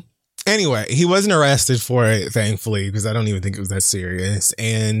 Yikes. Anyway, he wasn't arrested for it, thankfully, because I don't even think it was that serious.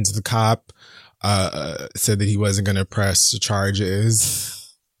 And the cop said that he wasn't going to press the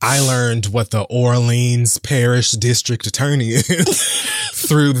charges. I learned what the Orleans Parish District Attorney is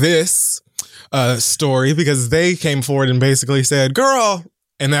through this story, because they came forward and basically said, girl,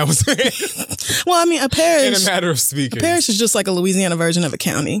 and that was it. Well, I mean, a parish. In a matter of speaking. A parish is just like a Louisiana version of a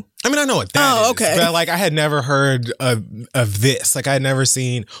county. I mean, I know what that is. Oh, okay. But like, I had never heard of this. Like, I had never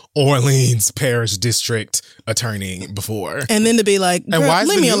seen Orleans Parish District Attorney before. And then to be like, and why is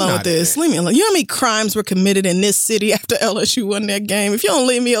leave the me news alone not with this. in it? Leave me alone. You know how many crimes were committed in this city after LSU won that game? If you don't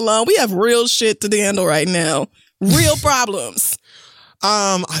leave me alone, we have real shit to handle right now. Real problems.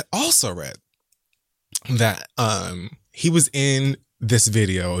 I also read that he was in this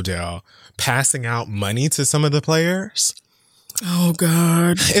video, Odell, passing out money to some of the players. Oh,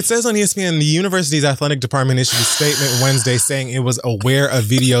 God. It says on ESPN, the university's athletic department issued a statement Wednesday saying it was aware of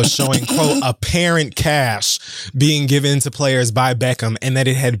videos showing, quote, apparent cash being given to players by Beckham, and that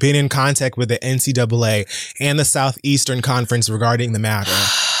it had been in contact with the NCAA and the Southeastern Conference regarding the matter.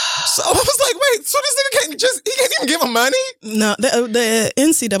 So I was like, wait, so this nigga he can't even give him money? No, the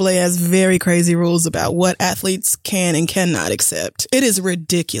NCAA has very crazy rules about what athletes can and cannot accept. It is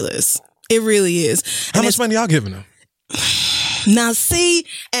ridiculous. It really is. How much money y'all giving them? Now, see,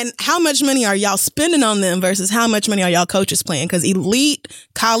 and how much money are y'all spending on them versus how much money are y'all coaches playing? Because elite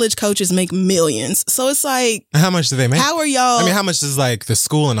college coaches make millions. So it's like, how much do they make? How are y'all? I mean, how much does like the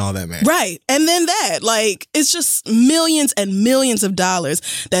school and all that make? Right. And then that, like, it's just millions and millions of dollars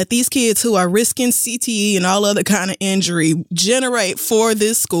that these kids who are risking CTE and all other kind of injury generate for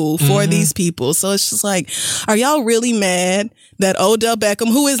this school, for these people. So it's just like, are y'all really mad that Odell Beckham,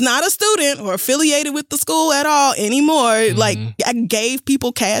 who is not a student or affiliated with the school at all anymore, like, I gave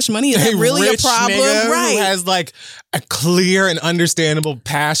people cash money? Is that really a problem? Right. Who has like a clear and understandable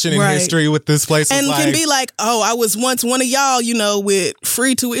passion and history with this place. And can be like, oh, I was once one of y'all, you know, with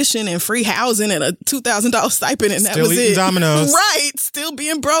free tuition and free housing and a $2,000 stipend, and that was it. Dominoes. Right. Still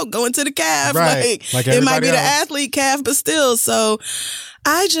being broke, going to the calf. Right. Like it might be the athlete calf, but still. So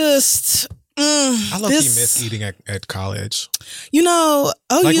I just... I love you miss eating at college. You know,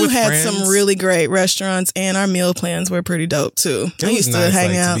 OU like had friends. some really great restaurants, and our meal plans were pretty dope too. I used to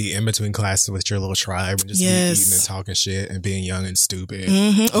hang out, to be in between classes with your little tribe and just be eating and talking shit and being young and stupid.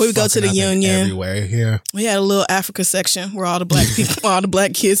 Or we would go to the Union. Everywhere, yeah. We had a little Africa section where all the black people, all the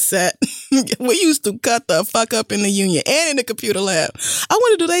black kids sat. We used to cut the fuck up in the Union and in the computer lab. I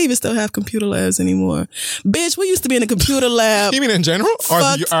wonder, do they even still have computer labs anymore? Bitch, we used to be in the computer lab. You mean in general?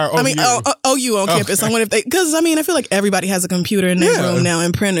 OU on campus. I wonder if they, because I mean, I feel like everybody has a computer in their room now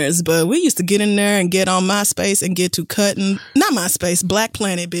and printers, but we used to get in there and get on MySpace and get to cutting, not MySpace, Black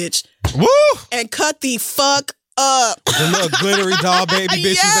Planet, bitch. Woo! And cut the fuck up. The little glittery doll baby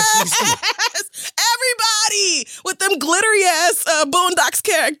bitches that everybody with them glittery ass Boondocks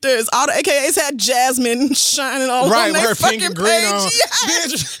characters. All the AKAs had Jasmine shining all on their fucking pink and page. green on.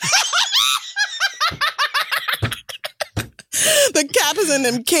 Yes. The Kappas and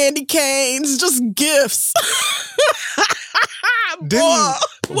them candy canes, just gifts. Boy,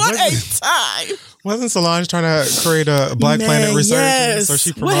 what a time. Wasn't Solange trying to create a Black Planet resurgence? So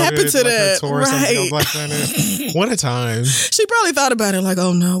she promoted what happened to that? Her tour or something on Black Planet. What a time. She probably thought about it like,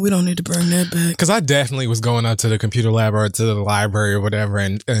 oh no, we don't need to bring that back. Because I definitely was going out to the computer lab or to the library or whatever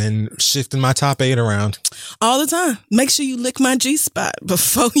and shifting my top 8 around. All the time. Make sure you lick my G-spot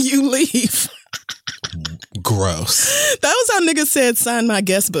before you leave. Gross. That was how niggas said sign my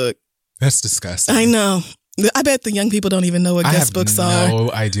guest book. That's disgusting. I know. I bet the young people don't even know what guest books are. I have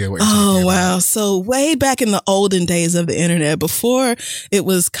no idea what you're talking wow. about. So way back in the olden days of the internet, before it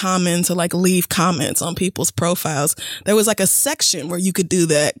was common to like leave comments on people's profiles, there was like a section where you could do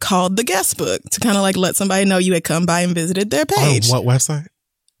that called the guest book to kind of like let somebody know you had come by and visited their page. On what website?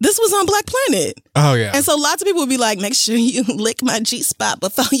 This was on Black Planet. Oh, yeah. And so lots of people would be like, make sure you lick my G-spot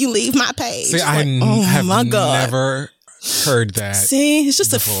before you leave my page. See, I have never heard that. See, it's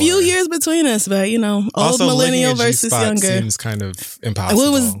just before. A few years between us, but you know, old also, millennial versus younger seems kind of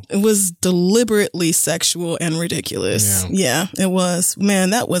impossible. It was deliberately sexual and ridiculous. Yeah, it was. Man,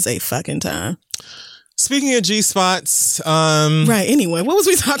 that was a fucking time. Speaking of G-spots, right. Anyway, what was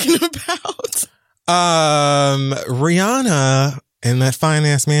we talking about? Rihanna and that fine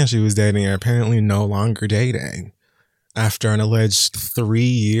ass man she was dating are apparently no longer dating after an alleged 3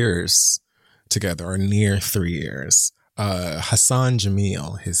 years together, or near 3 years. Hassan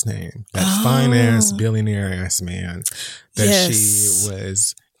Jamil, his name, that fine ass billionaire ass man that she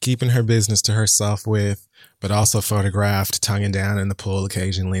was keeping her business to herself with, but also photographed tonguing down in the pool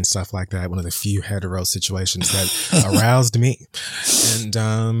occasionally and stuff like that. One of the few hetero situations that aroused me.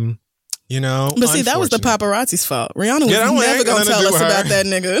 And, You know? But see, that was the Unfortunate. paparazzi's fault. Rihanna was Yeah, that one never ain't going to gonna tell do us her. about that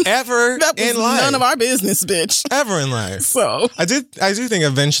nigga. Ever That was in life. none of our business, bitch. Ever in life. So, I do think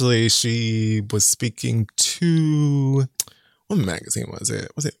eventually she was speaking to, what magazine was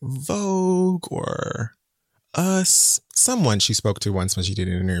it? Was it Vogue or Us? Someone she spoke to once when she did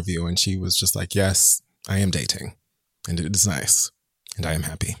an interview, and she was just like, yes, I am dating. And it is nice. And I am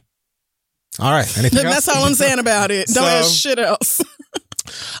happy. All right. Anything else? that's all I'm saying about it. Don't So- ask shit else.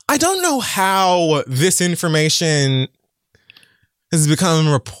 I don't know how this information has become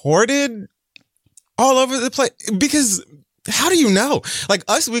reported all over the place, because how do you know? Like,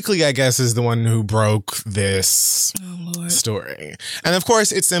 Us Weekly, I guess, is the one who broke this Oh, Lord. story. And of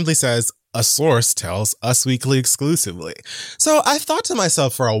course, it simply says, a source tells Us Weekly exclusively. So I've thought to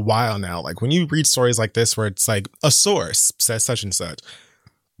myself for a while now, like when you read stories like this where it's like, a source says such and such,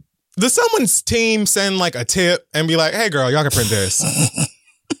 does someone's team send like a tip and be like, hey girl, y'all can print this?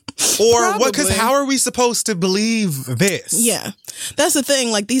 Or what? Because Probably. how are we supposed to believe this? Yeah. That's the thing.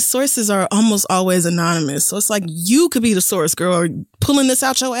 Like, these sources are almost always anonymous. So it's like, you could be the source, girl, or pulling this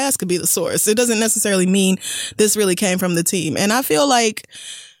out your ass could be the source. It doesn't necessarily mean this really came from the team. And I feel like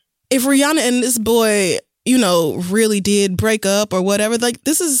if Rihanna and this boy, you know, really did break up or whatever, like,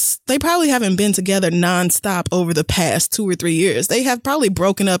 they probably haven't been together nonstop over the past 2 or 3 years. They have probably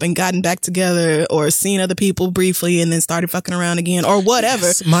broken up and gotten back together or seen other people briefly and then started fucking around again or whatever.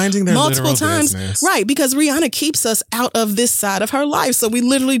 Yes, minding their Multiple literal times. business. Right. Because Rihanna keeps us out of this side of her life. So we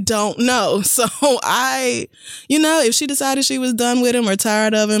literally don't know. So if she decided she was done with him or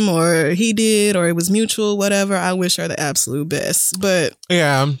tired of him or he did or it was mutual, whatever, I wish her the absolute best. But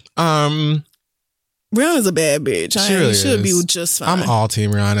Yeah. Rihanna's a bad bitch. She really should be is. just fine. I'm all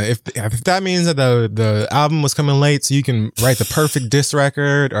team Rihanna. If that means that the album was coming late so you can write the perfect diss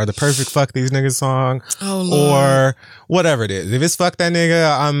record or the perfect fuck these niggas song Oh, Lord. or whatever it is. If it's fuck that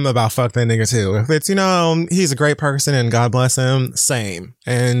nigga, I'm about fuck that nigga too. If it's, he's a great person and God bless him, same.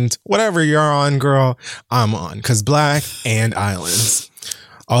 And whatever you're on, girl, I'm on. Cause Black and Islands.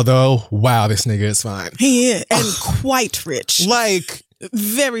 Although, wow, this nigga is fine. He is. And quite rich. Like,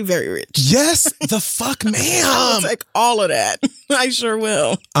 Very, very rich. yes, the fuck I will ma'am. take all of that. I sure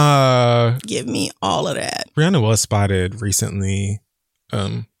will. Give me all of that. Rihanna was spotted recently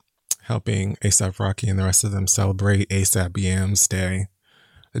helping A$AP Rocky and the rest of them celebrate A$AP Yams Day,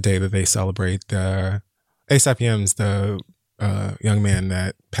 the day that they celebrate the A$AP Yams, the young man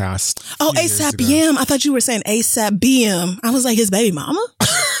that passed. Oh, a few years A$AP ago. Yam. I thought you were saying A$AP BM. I was like, his baby mama?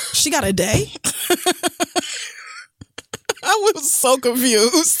 She got a day? I was so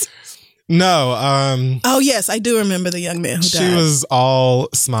confused. No, Oh, yes, I do remember the young man who she died. was all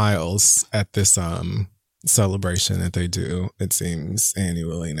smiles at this celebration that they do, it seems,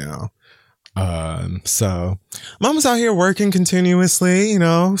 annually now. So mama's out here working continuously,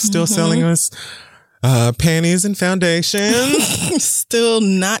 still selling us panties and foundation. Still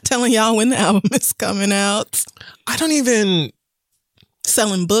not telling y'all when the album is coming out. I don't even.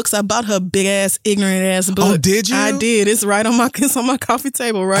 Selling books. I bought her big ass, ignorant ass book. Oh, did you? I did. It's on my coffee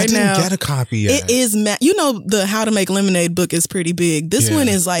table right I didn't now. get a copy yet. It is, the How to Make Lemonade book is pretty big. This Yeah. one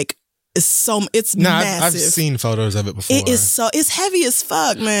is like, it's massive. I've seen photos of it before. It is it's heavy as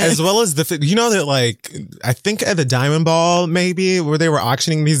fuck, man. As well as that, like, I think at the Diamond Ball, maybe, where they were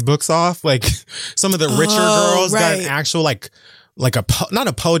auctioning these books off, like, some of the richer girls got an right. actual, like not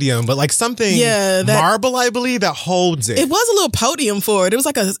a podium, but like something marble, I believe, that holds it. It was a little podium for it. It was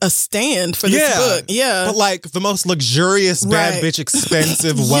like a stand for this book. Yeah. But like the most luxurious, bad Right. bitch,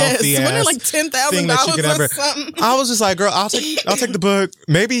 expensive, wealthy Wasn't it ass like $10,000 thing that you could or ever. something? I was just like, girl, I'll take the book.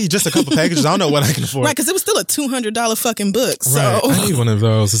 Maybe just a couple pages. I don't know what I can afford. Right, because it was still a $200 fucking book. So, Right. I need one of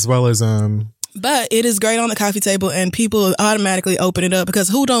those, as well as but it is great on the coffee table, and people automatically open it up because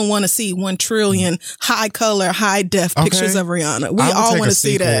who don't want to see 1 trillion high color, high def pictures of Rihanna? We I will all take want a to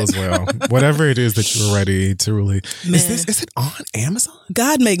see sequel that. as well. Whatever it is that you're ready to really. Man. Is it on Amazon?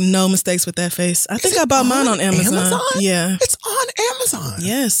 God make no mistakes with that face. I think I bought mine on Amazon. Yeah. It's on Amazon.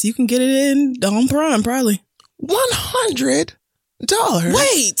 Yes, you can get it on Prime probably. $100.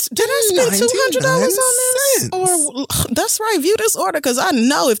 Wait, did I spend $200 on this? Or that's right, view this order because I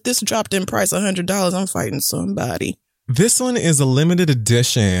know if this dropped in price $100, I'm fighting somebody. This one is a limited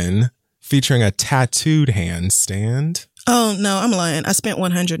edition featuring a tattooed handstand. Oh no, I'm lying. I spent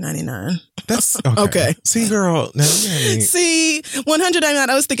 $199. That's okay. Okay. See, girl, now you got me. See, $199.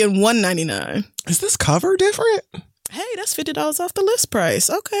 I was thinking $199. Is this cover different? Hey, that's $50 off the list price.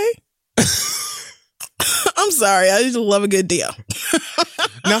 Okay. I'm sorry. I just love a good deal.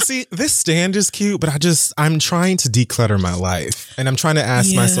 Now, see, this stand is cute, but I'm trying to declutter my life. And I'm trying to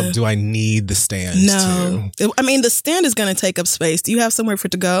ask myself, do I need the stand No. too? I mean, the stand is going to take up space. Do you have somewhere for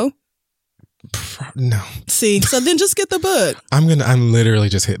it to go? No. See, so then just get the book. I'm literally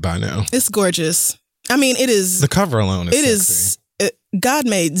just hit by now. It's gorgeous. I mean, it is. The cover alone is sexy. God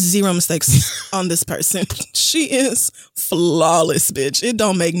made zero mistakes on this person. She is flawless, bitch. It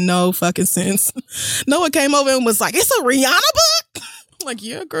don't make no fucking sense. Noah came over and was like, it's a Rihanna book? I'm like,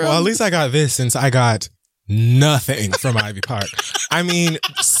 yeah, girl. Well, at least I got this since I got nothing from Ivy Park. I mean,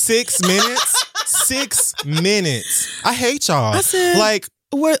 6 minutes? 6 minutes. I hate y'all. I said, like,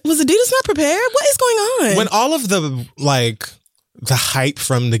 was Adidas not prepared? What is going on? When all of the, like, the hype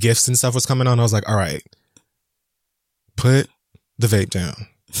from the gifts and stuff was coming on, I was like, all right, put the vape down.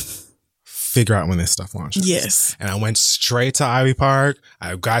 Figure out when this stuff launches. Yes. And I went straight to Ivy Park.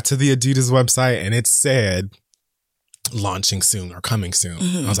 I got to the Adidas website and it said launching soon or coming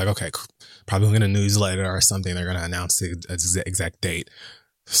soon. I was like, okay, cool. Probably in a newsletter or something. They're going to announce the exact date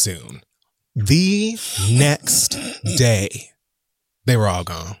soon. The next day, they were all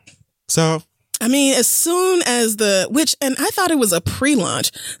gone. So, I mean, as soon as and I thought it was a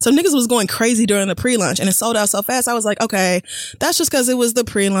pre-launch. So niggas was going crazy during the pre-launch and it sold out so fast. I was like, okay, that's just because it was the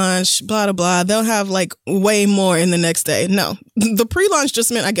pre-launch, blah, blah, blah. They'll have like way more in the next day. No, the pre-launch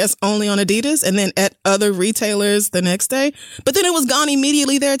just meant, I guess, only on Adidas and then at other retailers the next day. But then it was gone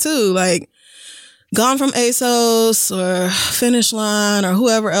immediately there too. Like, gone from ASOS or Finish Line or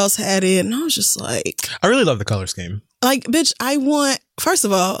whoever else had it. And I was just like, I really love the color scheme. Like, bitch, first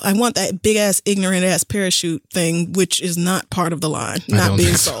of all, I want that big ass, ignorant ass parachute thing, which is not part of the line, not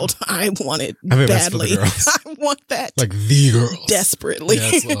being sold. I want it badly. I want that. Like the girls. Desperately. Yeah,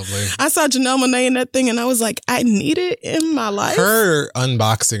 it's lovely. I saw Janelle Monáe in that thing and I was like, I need it in my life. Her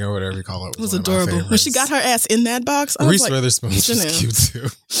unboxing or whatever you call it was adorable. When she got her ass in that box, I was Reese like, Witherspoon was cute too.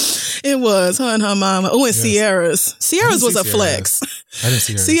 It was, her and her mama. Oh, and Sierra's. Sierra's was a flex. I didn't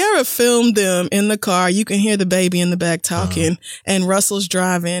see her. Sierra filmed them in the car. You can hear the baby in the back talking and Russell's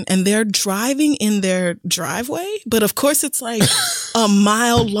driving and they're driving in their driveway. But of course it's like a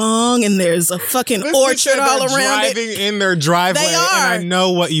mile long and there's a fucking orchard all around it. Driving in their driveway. They are. And I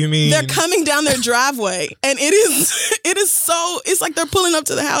know what you mean. They're coming down their driveway and it's like they're pulling up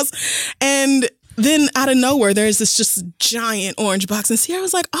to the house and then out of nowhere, there's this just giant orange box. And Sierra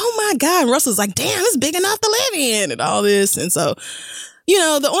was like, oh my God. And Russell's like, damn, it's big enough to live in and all this. And so, you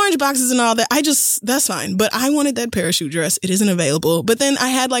know, the orange boxes and all that, that's fine. But I wanted that parachute dress. It isn't available. But then I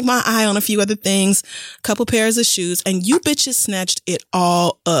had like my eye on a few other things, a couple pairs of shoes, and you bitches snatched it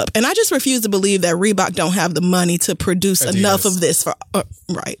all up. And I just refuse to believe that Reebok don't have the money to produce enough of this for,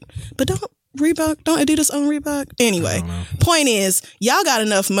 right. But don't Adidas own Reebok? Anyway, point is, y'all got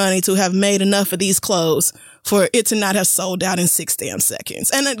enough money to have made enough of these clothes for it to not have sold out in 6 damn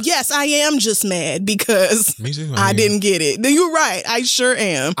seconds. And yes, I am just mad because Me too, I didn't get it. You're right. I sure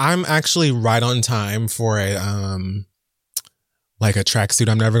am. I'm actually right on time for a tracksuit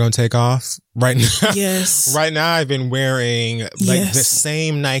I'm never going to take off right now. Yes. Right now I've been wearing the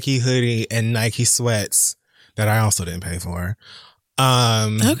same Nike hoodie and Nike sweats that I also didn't pay for.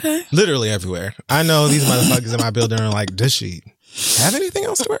 Okay. Literally everywhere. I know these motherfuckers in my building are like, does she have anything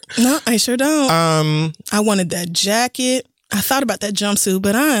else to wear? No, I sure don't. I wanted that jacket. I thought about that jumpsuit,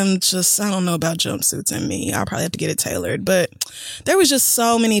 but I don't know about jumpsuits and me. I'll probably have to get it tailored. But there was just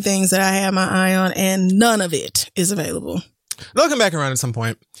so many things that I had my eye on and none of it is available. They'll come back around at some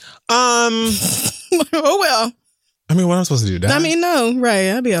point. Oh, well. I mean, what am I supposed to do? Die? I mean, no, right.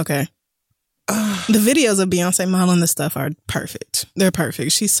 I'll be okay. The videos of Beyonce modeling this stuff are perfect. They're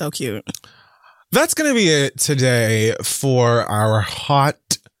perfect. She's so cute. That's going to be it today for our hot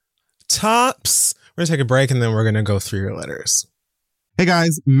tops. We're going to take a break and then we're going to go through your letters. Hey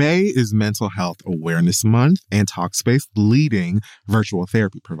guys, May is Mental Health Awareness Month, and Talkspace, the leading virtual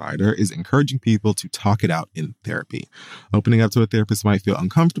therapy provider, is encouraging people to talk it out in therapy. Opening up to a therapist might feel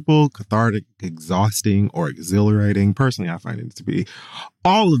uncomfortable, cathartic, exhausting, or exhilarating. Personally, I find it to be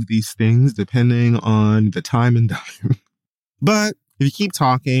all of these things depending on the time and dime. But if you keep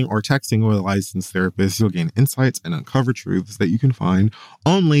talking or texting with a licensed therapist, you'll gain insights and uncover truths that you can find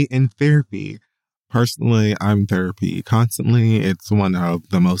only in therapy. Personally, I'm in therapy constantly. It's one of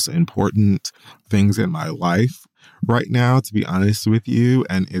the most important things in my life right now, to be honest with you.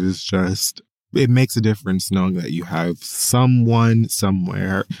 And it makes a difference knowing that you have someone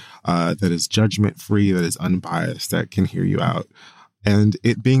somewhere that is judgment-free, that is unbiased, that can hear you out. And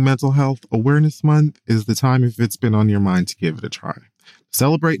it being Mental Health Awareness Month is the time, if it's been on your mind, to give it a try.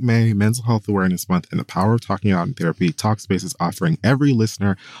 Celebrate May, Mental Health Awareness Month, and the power of talking out in therapy. Talkspace is offering every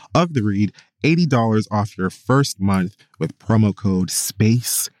listener of The Read $80 off your first month with promo code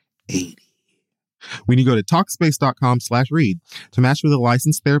SPACE80. When you go to Talkspace.com/read to match with a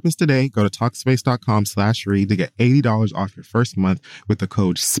licensed therapist today, go to Talkspace.com/read to get $80 off your first month with the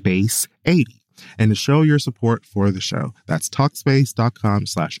code SPACE80. And to show your support for the show, that's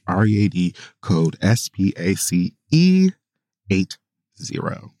Talkspace.com/READ, code SPACE80.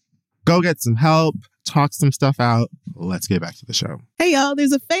 Go get some help, talk some stuff out. Let's get back to the show. Hey, y'all,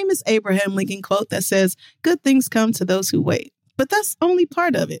 there's a famous Abraham Lincoln quote that says, "Good things come to those who wait." But that's only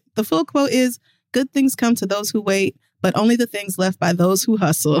part of it. The full quote is, "Good things come to those who wait, but only the things left by those who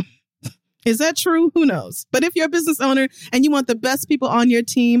hustle." Is that true? Who knows? But if you're a business owner and you want the best people on your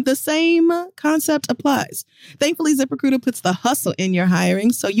team, the same concept applies. Thankfully, ZipRecruiter puts the hustle in your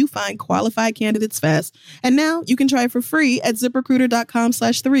hiring so you find qualified candidates fast. And now you can try it for free at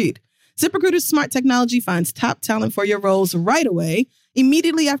ZipRecruiter.com/theread. ZipRecruiter's smart technology finds top talent for your roles right away.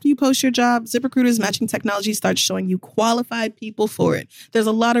 Immediately after you post your job, ZipRecruiter's matching technology starts showing you qualified people for it. There's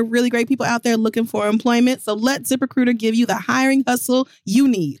a lot of really great people out there looking for employment, so let ZipRecruiter give you the hiring hustle you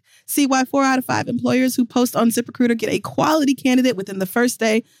need. See why 4 out of 5 employers who post on ZipRecruiter get a quality candidate within the first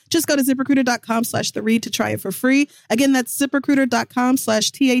day. Just go to ZipRecruiter.com/theread to try it for free. Again, that's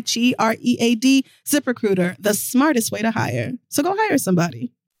ZipRecruiter.com/THEREAD. ZipRecruiter, the smartest way to hire. So go hire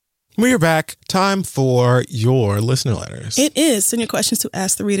somebody. We are back. Time for your listener letters. It is. Send your questions to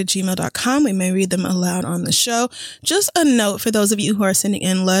asktheread@gmail.com. We may read them aloud on the show. Just a note for those of you who are sending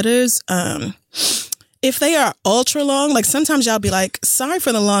in letters. If they are ultra long, like sometimes y'all be like, sorry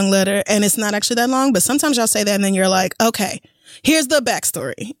for the long letter, and it's not actually that long, but sometimes y'all say that and then you're like, okay, here's the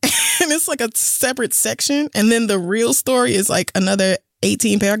backstory. And it's like a separate section. And then the real story is like another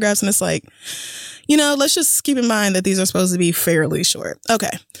 18 paragraphs. And it's like, you know, let's just keep in mind that these are supposed to be fairly short. Okay.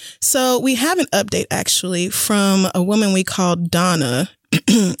 So we have an update actually from a woman we called Donna.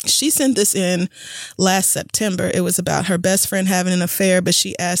 She sent this in last September. It was about her best friend having an affair, but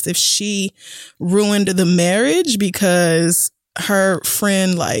she asked if she ruined the marriage because her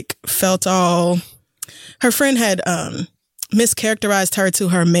friend her friend had mischaracterized her to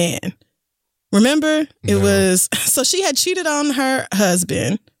her man. Remember? It was, so she had cheated on her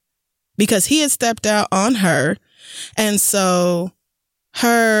husband because he had stepped out on her. And so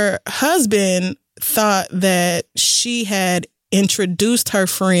her husband thought that she had introduced her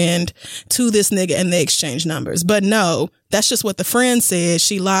friend to this nigga and they exchanged numbers. But no, that's just what the friend said.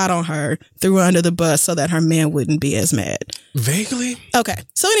 She lied on her, threw her under the bus so that her man wouldn't be as mad. Vaguely? Okay.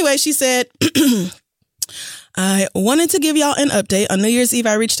 So anyway, she said, I wanted to give y'all an update. On New Year's Eve,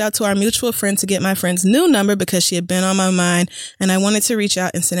 I reached out to our mutual friend to get my friend's new number because she had been on my mind, and I wanted to reach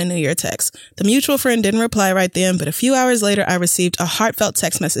out and send a New Year text. The mutual friend didn't reply right then, but a few hours later, I received a heartfelt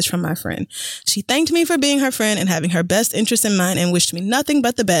text message from my friend. She thanked me for being her friend and having her best interest in mind and wished me nothing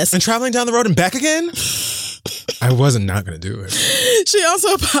but the best. And traveling down the road and back again? I wasn't not going to do it. She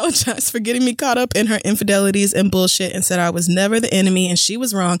also apologized for getting me caught up in her infidelities and bullshit and said I was never the enemy and she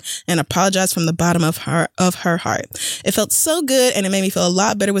was wrong, and apologized from the bottom of her heart. It felt so good and it made me feel a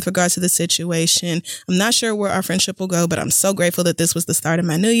lot better with regards to the situation. I'm not sure where our friendship will go, but I'm so grateful that this was the start of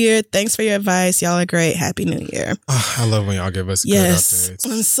my new year. Thanks for your advice. Y'all are great. Happy New Year. Oh, I love when y'all give us good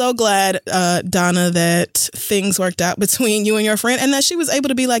updates. I'm so glad, Donna, that things worked out between you and your friend and that she was able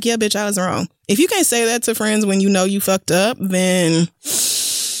to be like, yeah, bitch, I was wrong. If you can't say that to friends when you know you fucked up, then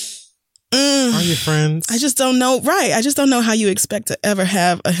are you friends? I just don't know. Right. I just don't know how you expect to ever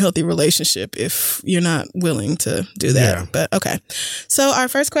have a healthy relationship if you're not willing to do that. Yeah. But okay. So our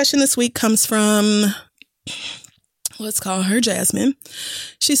first question this week comes from, let's call her Jasmine.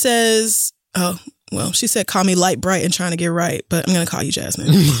 She says, she said, call me light, bright, and trying to get right, but I'm going to call you Jasmine.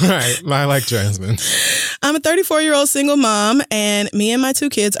 Right. I like Jasmine. I'm a 34-year-old single mom, and me and my 2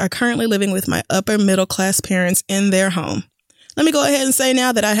 kids are currently living with my upper middle class parents in their home. Let me go ahead and say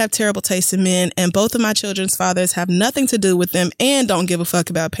now that I have terrible taste in men, and both of my children's fathers have nothing to do with them and don't give a fuck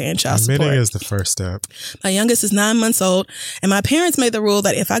about paying child support. Admitting is the first step. My youngest is 9 months old, and my parents made the rule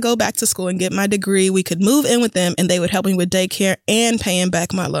that if I go back to school and get my degree, we could move in with them and they would help me with daycare and paying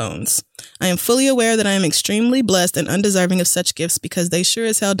back my loans. I am fully aware that I am extremely blessed and undeserving of such gifts because they sure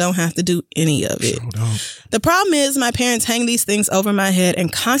as hell don't have to do any of it. The problem is my parents hang these things over my head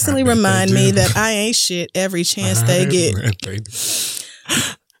and constantly remind me that I ain't shit every chance they get.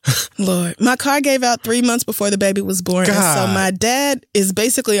 Lord, my car gave out 3 months before the baby was born. And so my dad is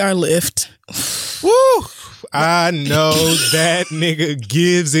basically our lift. Woo! I know that nigga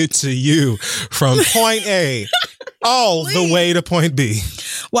gives it to you from point A all the way to point B.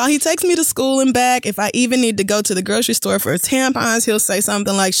 While he takes me to school and back, if I even need to go to the grocery store for tampons, he'll say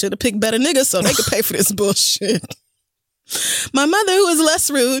something like, should have picked better niggas so they could pay for this bullshit. My mother, who is less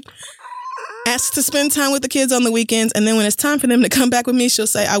rude, asks to spend time with the kids on the weekends, and then when it's time for them to come back with me, she'll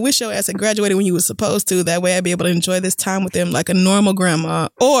say, I wish your ass had graduated when you were supposed to. That way I'd be able to enjoy this time with them like a normal grandma.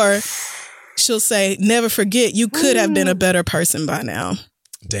 Or she'll say, never forget, you could have been a better person by now.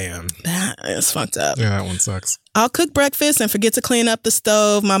 Damn. That is fucked up. Yeah, that one sucks. I'll cook breakfast and forget to clean up the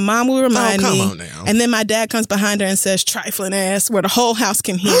stove. My mom will remind come me. on now. And then my dad comes behind her and says, trifling ass, where the whole house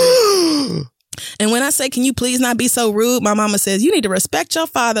can hear it. And when I say, can you please not be so rude? My mama says, you need to respect your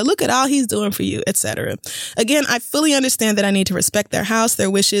father. Look at all he's doing for you, etc. Again, I fully understand that I need to respect their house, their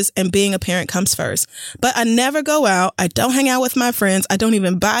wishes, and being a parent comes first. But I never go out. I don't hang out with my friends. I don't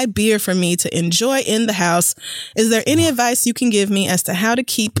even buy beer for me to enjoy in the house. Is there any advice you can give me as to how to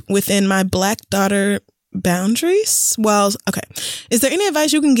keep within my Black daughter boundaries? Is there any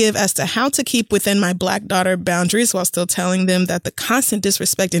advice you can give as to how to keep within my Black daughter boundaries while still telling them that the constant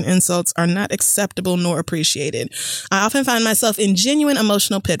disrespect and insults are not acceptable nor appreciated? I often find myself in genuine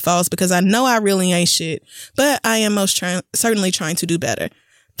emotional pitfalls because I know I really ain't shit, but I am certainly trying to do better.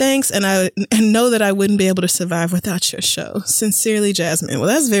 Thanks, and know that I wouldn't be able to survive without your show. Sincerely, Jasmine. Well,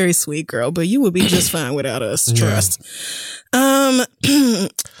 that's very sweet, girl, but you would be just fine without us. Trust.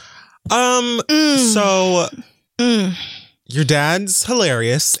 So your dad's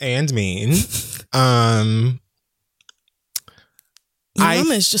hilarious and mean. Your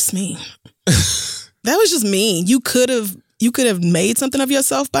mama is just mean. That was just mean. You could have made something of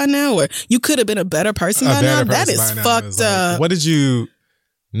yourself by now, or you could have been a better person by now. That is fucked up. What did you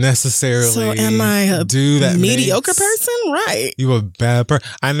necessarily so am I a do that mediocre person? Right. You a bad person.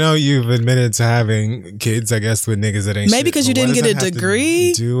 I know you've admitted to having kids, I guess, with niggas that ain't maybe because you didn't get a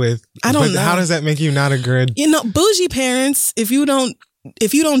degree. Do with I don't know. How does that make you not a good? Bougie parents, if you don't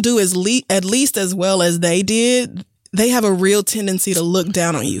do at least as well as they did, they have a real tendency to look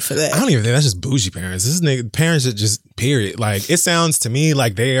down on you for that. I don't even think that's just bougie parents. This is parents that just period. Like, it sounds to me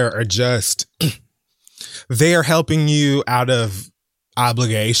like they are just they are helping you out of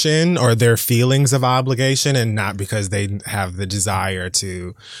obligation or their feelings of obligation, and not because they have the desire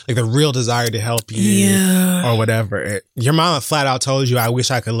to, like, the real desire to help you or whatever. Your mama flat out told you, I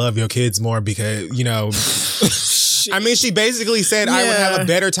wish I could love your kids more because, I mean, she basically said I would have a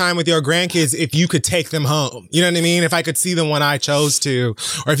better time with your grandkids if you could take them home. You know what I mean? If I could see them when I chose to,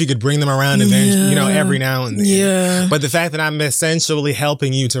 or if you could bring them around every now and then. Yeah. But the fact that I'm essentially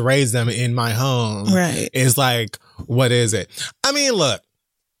helping you to raise them in my home is like, what is it? I mean, look,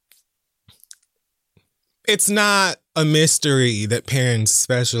 it's not a mystery that parents,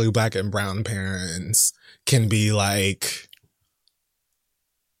 especially Black and brown parents, can be like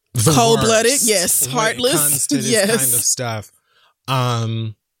cold-blooded, yes, heartless, when it comes to this kind of stuff.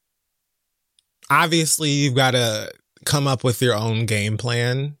 Obviously, you've got to come up with your own game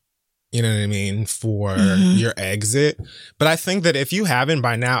plan. You know what I mean? For your exit. But I think that if you haven't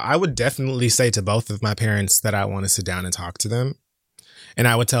by now, I would definitely say to both of my parents that I want to sit down and talk to them. And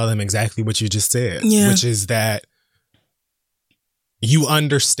I would tell them exactly what you just said, which is that you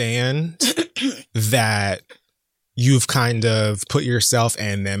understand that you've kind of put yourself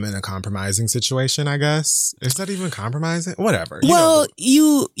and them in a compromising situation, I guess. Is that even compromising? Whatever.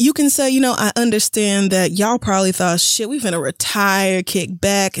 You can say, I understand that y'all probably thought, shit, we're going to retire, kick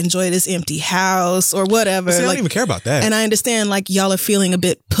back, enjoy this empty house or whatever. See, I don't even care about that. And I understand, like, y'all are feeling a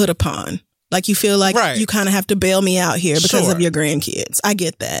bit put upon. Like, you feel like you kind of have to bail me out here because of your grandkids. I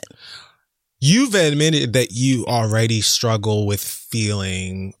get that. You've admitted that you already struggle with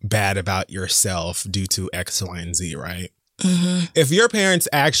feeling bad about yourself due to X, Y, and Z, right? Mm-hmm. If your parents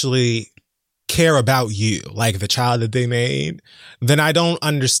actually care about you, like the child that they made, then I don't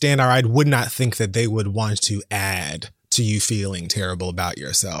understand, or I would not think that they would want to add to you feeling terrible about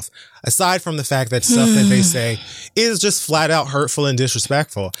yourself. Aside from the fact that stuff that they say is just flat out hurtful and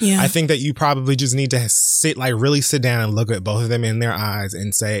disrespectful. Yeah. I think that you probably just need to really sit down and look at both of them in their eyes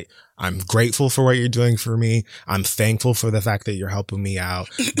and say, I'm grateful for what you're doing for me. I'm thankful for the fact that you're helping me out.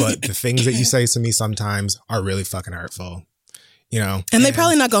 But the things that you say to me sometimes are really fucking hurtful, And they're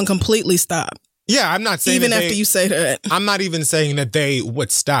probably not going to completely stop. Yeah, I'm not saying even after you say that. I'm not even saying that they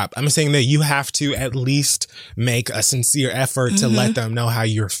would stop. I'm saying that you have to at least make a sincere effort to let them know how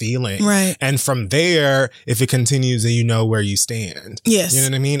you're feeling. Right. And from there, if it continues, then you know where you stand. Yes. You know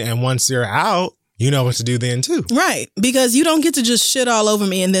what I mean? And once you're out, you know what to do then too. Right. Because you don't get to just shit all over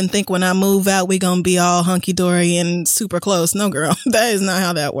me and then think when I move out, we're going to be all hunky-dory and super close. No, girl. That is not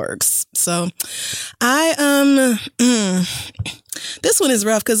how that works. So this one is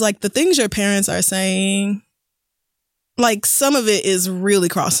rough because, like, the things your parents are saying, like, some of it is really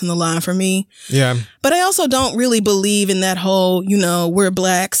crossing the line for me. Yeah. But I also don't really believe in that whole, we're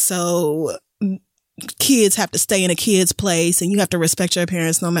Black, so kids have to stay in a kid's place and you have to respect your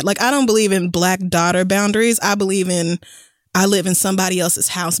parents no matter. Like, I don't believe in black daughter boundaries. I believe in I live in somebody else's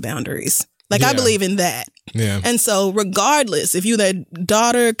house boundaries. Like, I believe in that. Yeah. And so regardless, if you that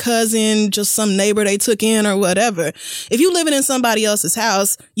daughter, cousin, just some neighbor they took in or whatever, if you living in somebody else's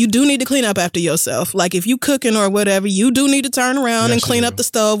house, you do need to clean up after yourself. Like, if you cooking or whatever, you do need to turn around and clean up the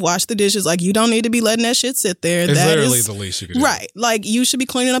stove, wash the dishes. Like, you don't need to be letting that shit sit there. It's literally the least you could do. Right. Like, you should be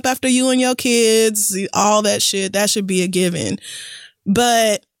cleaning up after you and your kids, all that shit. That should be a given.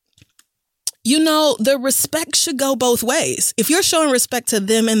 But you know, the respect should go both ways. If you're showing respect to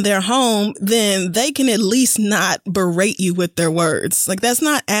them in their home, then they can at least not berate you with their words. Like, that's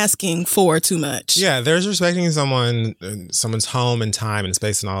not asking for too much. Yeah, there's respecting someone's home and time and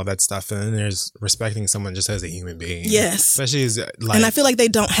space and all of that stuff. And then there's respecting someone just as a human being. Yes. Especially as, like, and I feel like they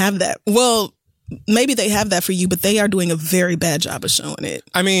don't have that. Well, maybe they have that for you, but they are doing a very bad job of showing it.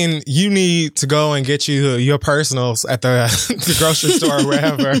 I mean, you need to go and get you your personals at the grocery store or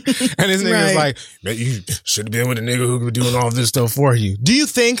wherever. And this nigga's like, man, you should have been with a nigga who was doing all this stuff for you. Do you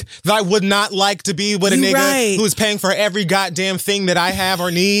think that I would not like to be with a nigga who is paying for every goddamn thing that I have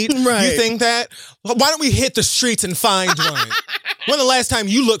or need? Right. You think that? Why don't we hit the streets and find one? When the last time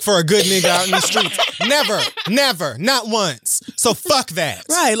you looked for a good nigga out in the streets? Never, not once. So fuck that.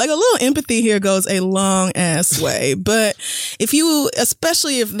 Right. Like, a little empathy here goes a long ass way. But if you,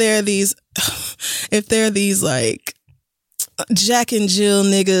 especially if they're these like Jack and Jill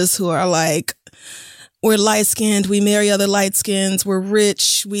niggas who are like, we're light skinned, we marry other light skins, we're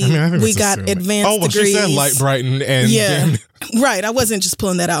rich, we got advanced degrees. She said light, brighten, and yeah. Right. I wasn't just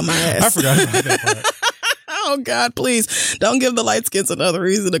pulling that out my ass. I forgot about that part. Oh God, please don't give the light skins another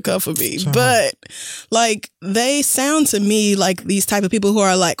reason to come for me. But like, they sound to me like these type of people who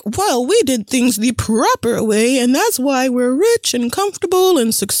are like, well, we did things the proper way and that's why we're rich and comfortable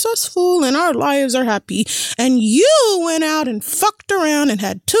and successful and our lives are happy. And you went out and fucked around and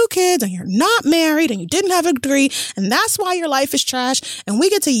had 2 kids and you're not married and you didn't have a degree and that's why your life is trash and we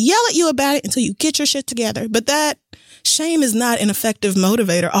get to yell at you about it until you get your shit together. But that shame is not an effective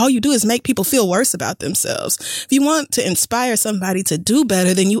motivator. All you do is make people feel worse about themselves. If you want to inspire somebody to do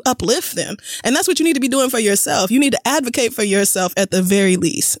better, then you uplift them. And that's what you need to be doing for yourself. You need to advocate for yourself at the very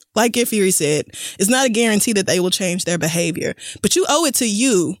least. Like Ifiri said, it's not a guarantee that they will change their behavior, but you owe it to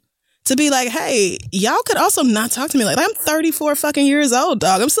you to be like, hey, y'all could also not talk to me like that. I'm 34 fucking years old,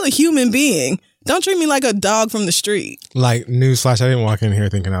 dog. I'm still a human being. Don't treat me like a dog from the street. Like, newsflash, I didn't walk in here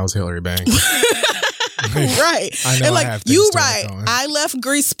thinking I was Hillary Banks. Right. I know. And like, I have you right. I left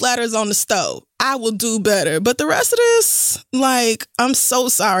grease splatters on the stove. I will do better. But the rest of this, like, I'm so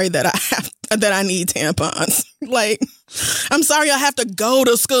sorry that I need tampons. Like, I'm sorry I have to go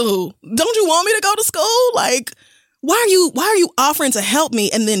to school. Don't you want me to go to school? Like, why are you offering to help me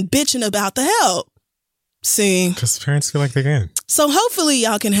and then bitching about the help? See? Because parents feel like they can. So hopefully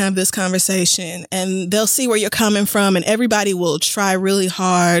y'all can have this conversation and they'll see where you're coming from and everybody will try really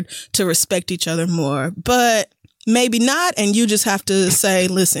hard to respect each other more. But maybe not. And you just have to say,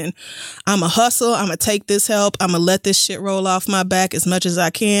 listen, I'm a hustle. I'm going to take this help. I'm going to let this shit roll off my back as much as I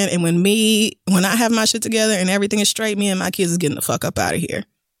can. And when I have my shit together and everything is straight, me and my kids is getting the fuck up out of here.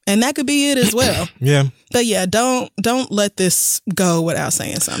 And that could be it as well. Yeah. But yeah, don't let this go without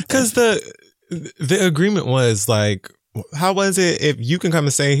saying something. Because the agreement was like, how was it? If you can come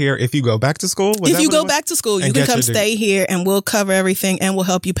and stay here, if you go back to school? If you go back to school, you can come stay here and we'll cover everything and we'll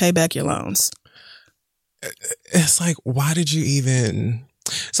help you pay back your loans. It's like, why did you even?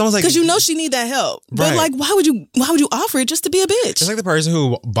 Someone's like, because you know she need that help. Right. But like, why would you offer it just to be a bitch? It's like the person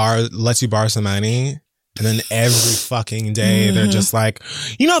who lets you borrow some money. And then every fucking day, they're just like,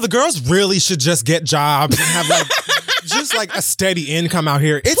 the girls really should just get jobs and have like, just like a steady income out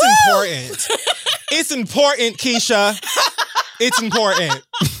here. It's important. It's important, Keisha. It's important.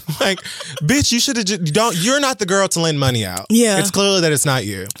 Like, bitch, you should have you're not the girl to lend money out. Yeah. It's clear that it's not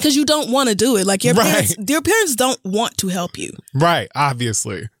you. Because you don't want to do it. Like, your parents don't want to help you. Right.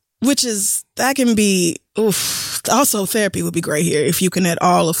 Obviously. Which is, that can be, oof. Also, therapy would be great here if you can at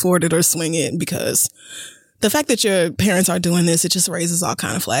all afford it or swing it, because the fact that your parents are doing this, it just raises all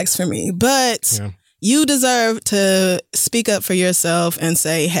kind of flags for me. But you deserve to speak up for yourself and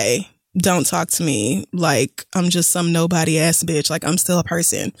say, hey, don't talk to me like I'm just some nobody ass bitch. Like, I'm still a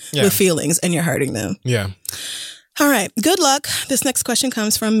person with feelings and you're hurting them. Yeah. All right. Good luck. This next question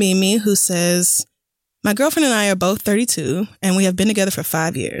comes from Mimi, who says, my girlfriend and I are both 32 and we have been together for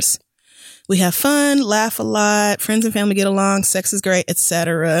 5 years. We have fun, laugh a lot, friends and family get along, sex is great,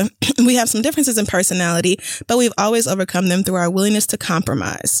 etc. We have some differences in personality, but we've always overcome them through our willingness to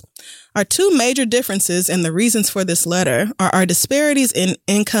compromise. Our two major differences and the reasons for this letter are our disparities in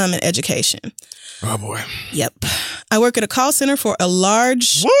income and education. Oh boy. Yep. I work at a call center for a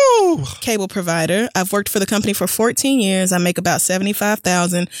large Woo! cable provider. I've worked for the company for 14 years. I make about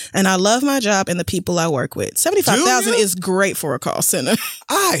 $75,000 and I love my job and the people I work with. $75,000 is great for a call center.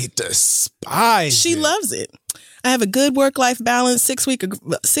 I despise She it. loves it. I have a good work-life balance, 6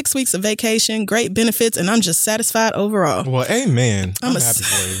 weeks of vacation, great benefits, and I'm just satisfied overall. Well, amen. I'm a- happy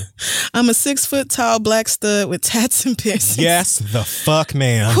for you. I'm a 6-foot-tall black stud with tats and piercings. Yes, the fuck,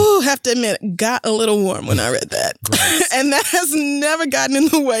 ma'am. Whew, have to admit, it got a little warm when I read that. And that has never gotten in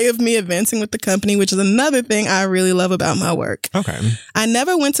the way of me advancing with the company, which is another thing I really love about my work. Okay. I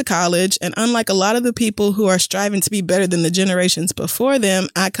never went to college, and unlike a lot of the people who are striving to be better than the generations before them,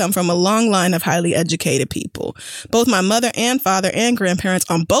 I come from a long line of highly educated people. Both my mother and father and grandparents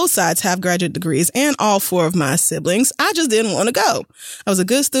on both sides have graduate degrees, and all 4 of my siblings. I just didn't want to go. I was a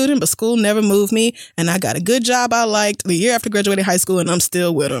good student, but school never moved me, and I got a good job I liked the year after graduating high school, and I'm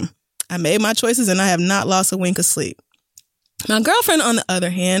still with them. I made my choices, and I have not lost a wink of sleep. My girlfriend, on the other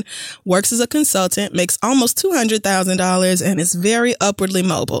hand, works as a consultant, makes almost $200,000, and is very upwardly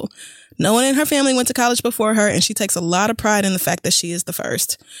mobile. No one in her family went to college before her, and she takes a lot of pride in the fact that she is the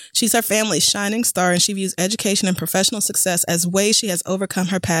first. She's her family's shining star, and she views education and professional success as ways she has overcome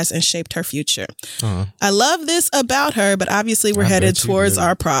her past and shaped her future. I love this about her, but obviously we're headed towards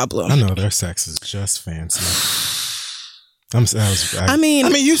our problem. I know their sex is just fancy. I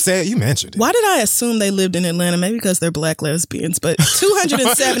mean, you mentioned it. Why did I assume they lived in Atlanta? Maybe because they're black lesbians, but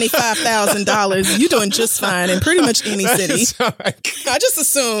 $275,000, you're doing just fine in pretty much any city. I just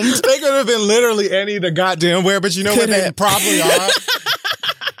assumed. They could have been literally any the goddamn where, but you know what they probably are?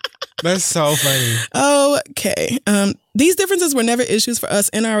 That's so funny. Okay. These differences were never issues for us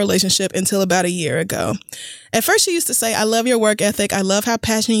in our relationship until about a year ago. At first, she used to say, I love your work ethic. I love how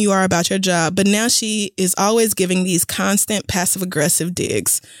passionate you are about your job. But now she is always giving these constant passive-aggressive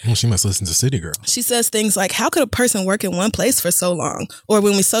digs. Well, she must listen to City Girl. She says things like, how could a person work in one place for so long? Or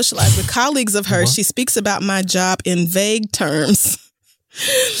when we socialize with colleagues of hers, she speaks about my job in vague terms.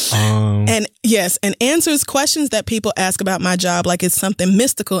 And answers questions that people ask about my job like it's something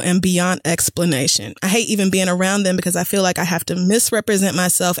mystical and beyond explanation. I hate even being around them because I feel like I have to misrepresent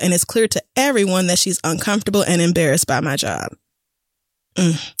myself, and it's clear to everyone that she's uncomfortable and embarrassed by my job.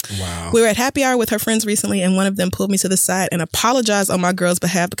 Wow. We were at happy hour with her friends recently, and one of them pulled me to the side and apologized on my girl's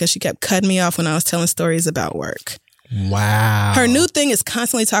behalf because she kept cutting me off when I was telling stories about work. Wow. Her new thing is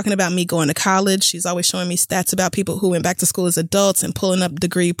constantly talking about me going to college. She's always showing me stats about people who went back to school as adults and pulling up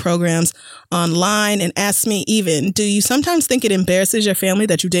degree programs online, and asks me even, do you sometimes think it embarrasses your family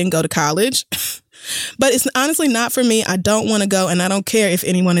that you didn't go to college? But it's honestly not for me. I don't want to go, and I don't care if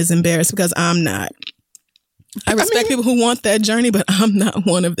anyone is embarrassed because I'm not. I respect people who want that journey, but I'm not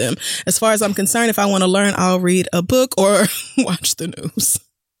one of them. As far as I'm concerned, if I want to learn, I'll read a book or watch the news.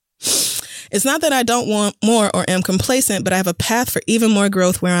 It's not that I don't want more or am complacent, but I have a path for even more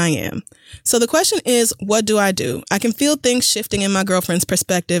growth where I am. So the question is, what do? I can feel things shifting in my girlfriend's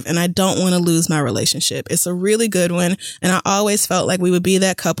perspective, and I don't want to lose my relationship. It's a really good one, and I always felt like we would be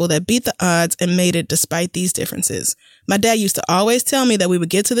that couple that beat the odds and made it despite these differences. My dad used to always tell me that we would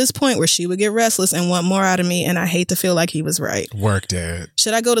get to this point where she would get restless and want more out of me, and I hate to feel like he was right. Work, Dad.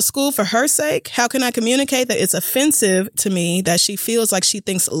 Should I go to school for her sake? How can I communicate that it's offensive to me that she feels like she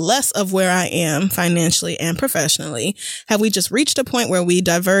thinks less of where I am financially and professionally? Have we just reached a point where we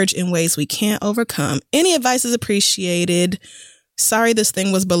diverge in ways we can't overcome? Any advice is appreciated. Sorry, this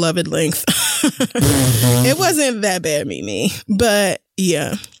thing was beloved length. It wasn't that bad, Mimi. But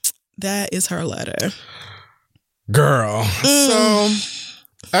yeah, that is her letter. Girl. So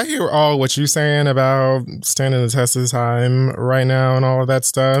I hear all what you're saying about standing the test of time right now and all of that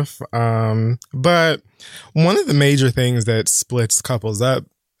stuff. But one of the major things that splits couples up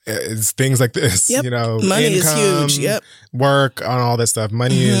is things like this. Yep. You know, money income, is huge. Yep. Work, and all that stuff.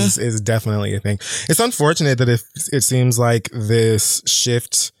 Money is definitely a thing. It's unfortunate that it seems like this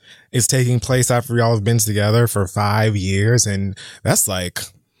shift is taking place after y'all have been together for 5 years, and that's like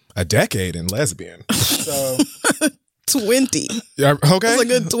a decade in lesbian. So 20. Yeah, okay. It's a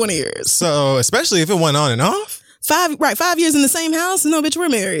good 20 years. So especially if it went on and off. 5 years in the same house? No, bitch, we're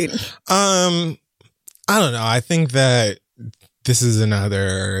married. I don't know. I think that this is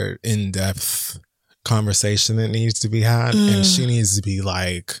another in-depth conversation that needs to be had, and she needs to be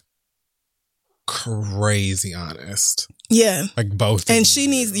like crazy honest. Yeah. Like both. And she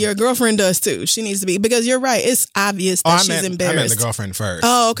needs, your girlfriend does too. She needs to be, because you're right. It's obvious that she's embarrassed. I meant the girlfriend first.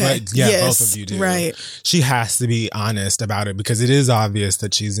 Oh, okay. But yeah, yes, both of you do. Right. She has to be honest about it because it is obvious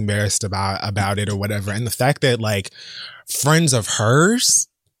that she's embarrassed about it or whatever. And the fact that like friends of hers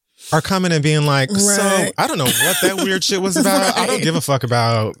are coming and being like, so Right. I don't know what that weird shit was about. I don't Right. give a fuck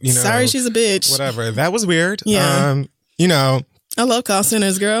about, Sorry, she's a bitch. whatever. That was weird. Yeah. I love call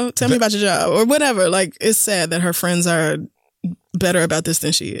centers, girl. Tell me about your job or whatever. Like, it's sad that her friends are better about this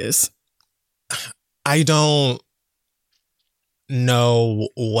than she is. I don't know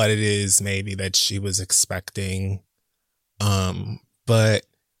what it is maybe that she was expecting. But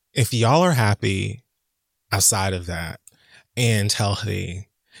if y'all are happy outside of that and healthy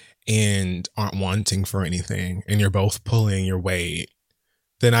and aren't wanting for anything and you're both pulling your weight,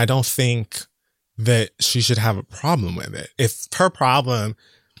 then I don't think that she should have a problem with it. If her problem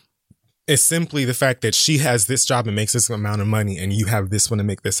is simply the fact that she has this job and makes this amount of money and you have this one to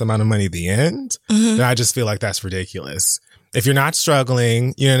make this amount of money at the end, then I just feel like that's ridiculous. If you're not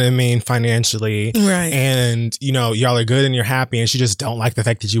struggling, you know what I mean, financially, Right. and, y'all are good and you're happy and she just don't like the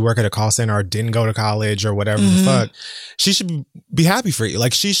fact that you work at a call center or didn't go to college or whatever the fuck, she should be happy for you.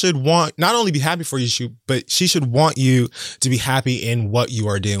 Like, she should not only be happy for you, but she should want you to be happy in what you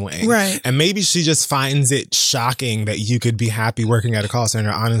are doing. Right. And maybe she just finds it shocking that you could be happy working at a call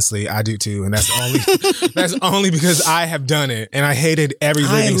center. Honestly, I do too. And that's only because I have done it and I hated every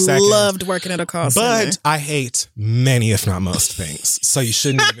living second. I loved working at a call center. But I hate many, if not most things. So you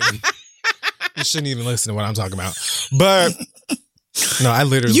shouldn't even listen to what I'm talking about. But no, I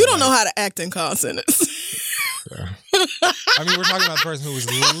literally. You don't know how to act in call centers. Yeah. I mean, we're talking about the person who was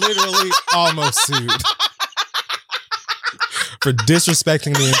literally almost sued for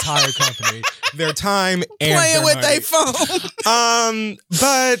disrespecting the entire company, their time, and Playing their with money. their phone.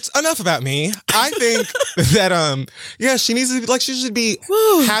 But enough about me. I think that she needs to be like, she should be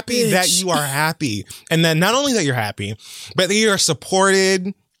Woo, happy bitch. that you are happy, and then not only that you're happy, but that you are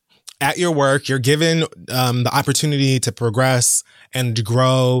supported at your work. You're given the opportunity to progress and to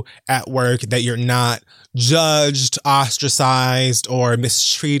grow at work, that you're not judged, ostracized, or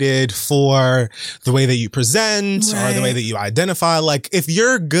mistreated for the way that you present or the way that you identify. Like, if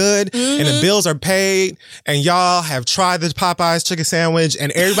you're good and the bills are paid and y'all have tried the Popeyes chicken sandwich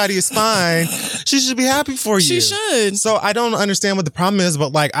and everybody is fine, she should be happy for you. She should. So I don't understand what the problem is,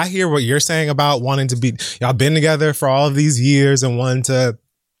 but like, I hear what you're saying about wanting to be, y'all been together for all of these years and wanting to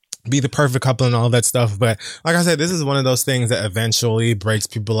be the perfect couple and all that stuff. But like I said, this is one of those things that eventually breaks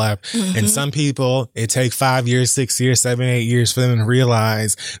people up. And some people, it takes 5 years, 6 years, 7, 8 years for them to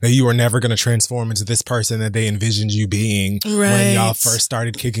realize that you are never going to transform into this person that they envisioned you being when y'all first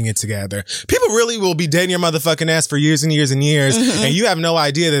started kicking it together. People really will be dating your motherfucking ass for years and years and years. And you have no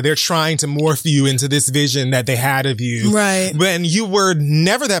idea that they're trying to morph you into this vision that they had of you. Right. When you were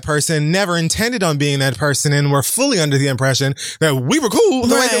never that person, never intended on being that person, and were fully under the impression that we were cool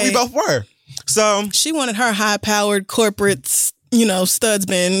the way that we both were. So she wanted her high-powered corporate,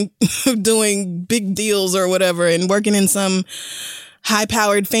 studsman doing big deals or whatever and working in some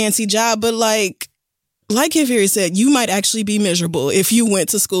high-powered fancy job. But like Kid Fury said, you might actually be miserable if you went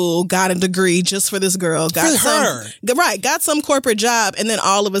to school, got a degree just for this girl, got some corporate job, and then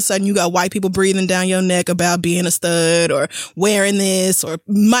all of a sudden you got white people breathing down your neck about being a stud or wearing this or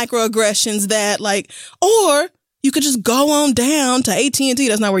microaggressions that, like, or you could just go on down to AT&T.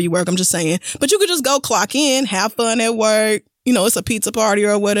 That's not where you work, I'm just saying. But you could just go clock in, have fun at work. It's a pizza party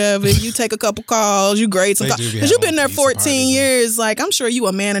or whatever. You take a couple calls, you grade some calls. Because you've been there 14 years. Like, I'm sure you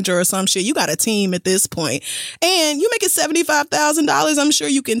a manager or some shit. You got a team at this point. And you make it $75,000. I'm sure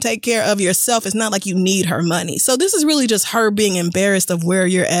you can take care of yourself. It's not like you need her money. So this is really just her being embarrassed of where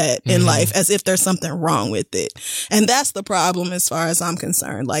you're at in life, as if there's something wrong with it. And that's the problem as far as I'm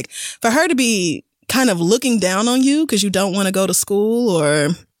concerned. Like, for her to be kind of looking down on you because you don't want to go to school or...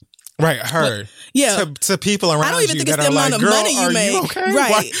 Right, her. Yeah. To people around you. I don't even think it's the amount amount of money you make. You okay?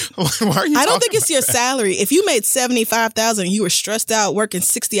 Right. Why are you I don't think talking it's your about that? salary. If you made $75,000 and you were stressed out working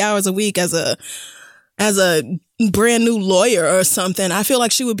 60 hours a week as a brand new lawyer or something, I feel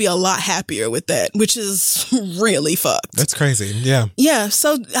like she would be a lot happier with that, which is really fucked. That's crazy. Yeah. Yeah.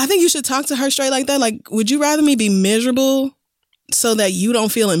 So I think you should talk to her straight like that. Like, would you rather me be miserable so that you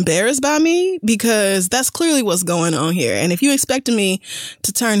don't feel embarrassed by me? Because that's clearly what's going on here. And if you expected me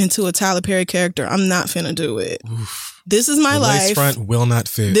to turn into a Tyler Perry character, I'm not finna do it. Oof. This is my life. Lace front will not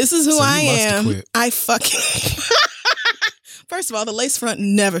fit. This is who so I you must am. quit. I fucking... First of all, the lace front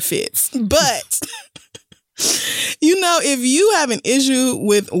never fits. But, if you have an issue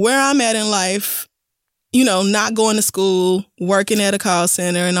with where I'm at in life, not going to school, working at a call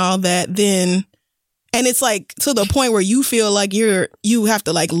center and all that, then... And it's like to the point where you feel like you have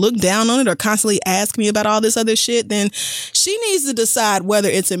to like look down on it or constantly ask me about all this other shit, then she needs to decide whether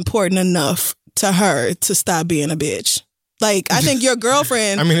it's important enough to her to stop being a bitch. Like, I think your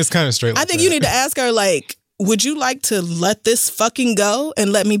girlfriend... I mean, it's kind of straight like I think that. you need to ask her, like, would you like to let this fucking go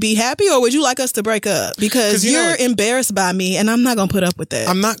and let me be happy, or would you like us to break up? Because you're embarrassed by me and I'm not going to put up with that.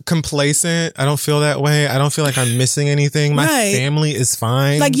 I'm not complacent. I don't feel that way. I don't feel like I'm missing anything. My family is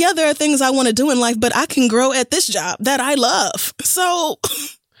fine. Like, yeah, there are things I want to do in life, but I can grow at this job that I love. So.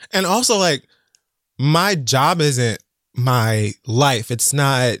 And also, like, my job isn't my life. It's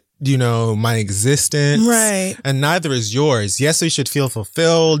not, you know, my existence. Right. And neither is yours. Yes, we should feel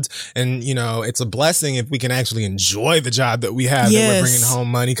fulfilled. And, you know, it's a blessing if we can actually enjoy the job that we have, that we're bringing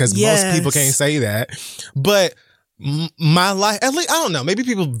home money, because most people can't say that. But my life, at least, I don't know, maybe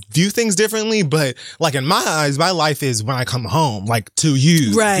people view things differently, but like in my eyes, my life is when I come home, like to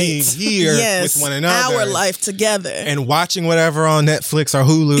you, being here with one another. Our life together. And watching whatever on Netflix or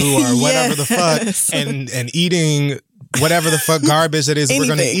Hulu or whatever the fuck, and eating whatever the fuck garbage it is we're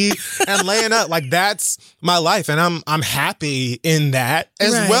going to eat, and laying up. Like, that's my life. And I'm happy in that,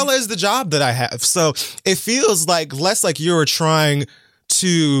 as well as the job that I have. So it feels like less like you're trying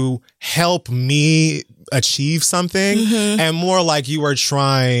to help me achieve something, and more like you are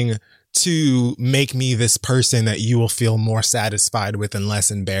trying to make me this person that you will feel more satisfied with and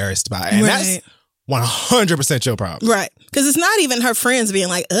less embarrassed by. And that's 100% your problem. Right. Because it's not even her friends being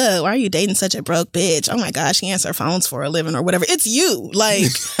like, why are you dating such a broke bitch? Oh my gosh, she answers phones for a living or whatever. It's you. Like,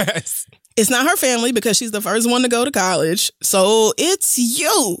 it's not her family because she's the first one to go to college. So it's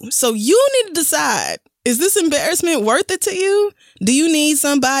you. So you need to decide, is this embarrassment worth it to you? Do you need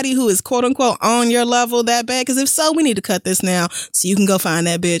somebody who is quote unquote on your level that bad? Because if so, we need to cut this now so you can go find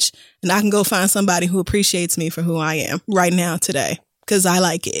that bitch and I can go find somebody who appreciates me for who I am right now today. Because I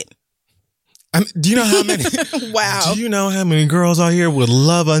like it. Do you know how many? Wow. Do you know how many girls out here would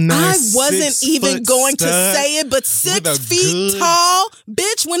love a nice? I wasn't even going to say it, but 6 feet tall,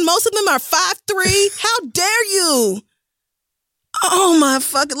 bitch. When most of them are 5'3", how dare you? Oh my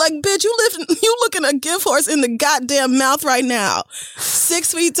fucking, like, bitch, you looking a gift horse in the goddamn mouth right now.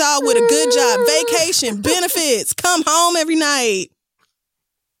 6 feet tall with a good job, vacation, benefits, come home every night.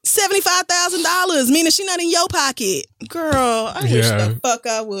 $75,000, meaning she not in your pocket. Girl, I wish the fuck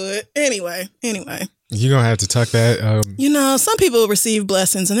I would. Anyway. You're going to have to tuck that. You know, some people receive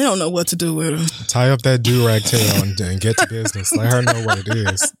blessings and they don't know what to do with them. Tie up that do-rag tail and get to business. Let her know what it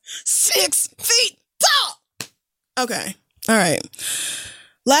is. 6 feet tall. Okay. All right.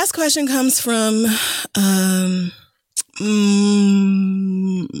 Last question comes from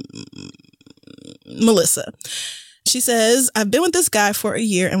Melissa. She says, I've been with this guy for a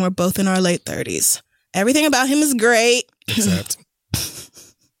year and we're both in our late 30s. Everything about him is great. Except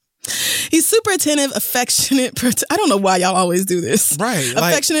he's super attentive, affectionate. I don't know why y'all always do this. Right.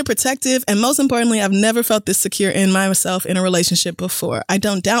 Affectionate, protective, and most importantly, I've never felt this secure in myself in a relationship before. I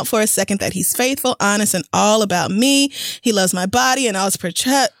don't doubt for a second that he's faithful, honest, and all about me. He loves my body and all its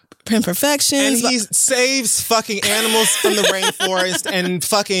imperfections. And he saves fucking animals from the rainforest and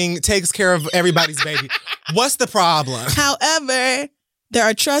fucking takes care of everybody's baby. What's the problem? However, there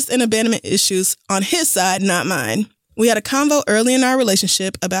are trust and abandonment issues on his side, not mine. We had a convo early in our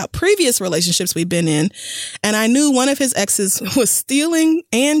relationship about previous relationships we've been in, and I knew one of his exes was stealing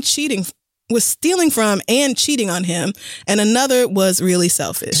from and cheating on him, and another was really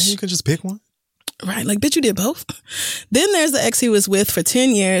selfish. You could just pick one. Right, like, bitch, you did both. Then there's the ex he was with for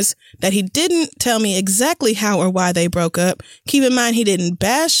 10 years that he didn't tell me exactly how or why they broke up. Keep in mind, he didn't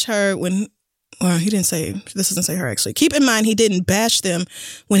bash her he didn't say, this doesn't say her actually. Keep in mind, he didn't bash them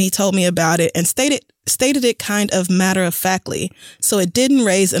when he told me about it and stated it kind of matter-of-factly, so it didn't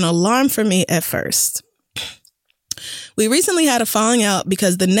raise an alarm for me at first. We recently had a falling out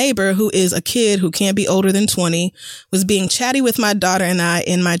because the neighbor, who is a kid who can't be older than 20, was being chatty with my daughter and I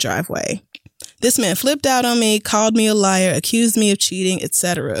in my driveway. This man flipped out on me, called me a liar, accused me of cheating,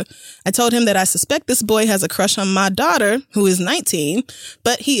 etc. I told him that I suspect this boy has a crush on my daughter, who is 19,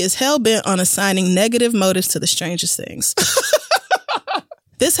 but he is hell-bent on assigning negative motives to the strangest things.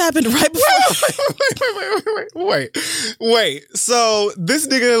 This happened right before... Wait. So this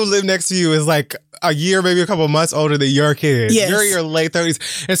nigga who lived next to you is like a year, maybe a couple of months older than your kid. Yes. You're in your late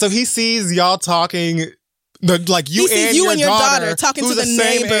 30s. And so he sees y'all talking... you and your daughter talking to the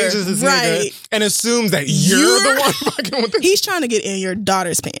same neighbor, age as this right? Nigga, and assumes that you're the one fucking with this. He's trying to get in your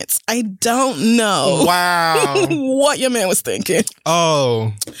daughter's pants. I don't know. Wow. What your man was thinking.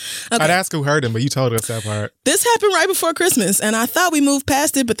 Oh. Okay. I'd ask who heard him, but you told us that part. This happened right before Christmas, and I thought we moved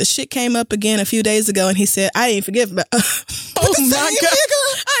past it, but the shit came up again a few days ago, and he said, I ain't forget about... oh my God.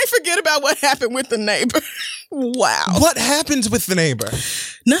 I ain't forget about what happened with the neighbor. Wow. What happens with the neighbor?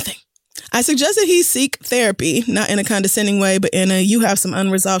 Nothing. I suggested he seek therapy, not in a condescending way, but in a, you have some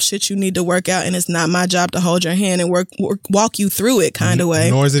unresolved shit you need to work out, and it's not my job to hold your hand and walk you through it kind of way.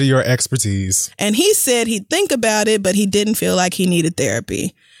 Nor is it your expertise. And he said he'd think about it, but he didn't feel like he needed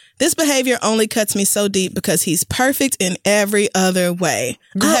therapy. This behavior only cuts me so deep because he's perfect in every other way.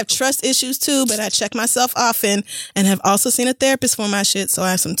 I have trust issues too, but I check myself often and have also seen a therapist for my shit, so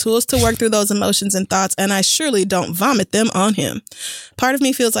I have some tools to work through those emotions and thoughts, and I surely don't vomit them on him. Part of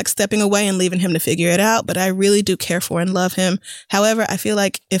me feels like stepping away and leaving him to figure it out, but I really do care for and love him. However, I feel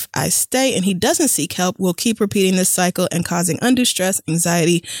like if I stay and he doesn't seek help, we'll keep repeating this cycle and causing undue stress,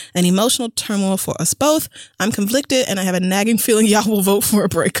 anxiety, and emotional turmoil for us both. I'm conflicted and I have a nagging feeling y'all will vote for a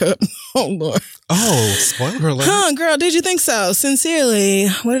breakup. Oh, Lord. Oh, spoiler alert. Huh, girl, did you think so? Sincerely.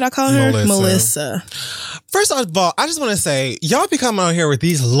 What did I call her? Melissa. First of all, I just want to say, y'all be coming out here with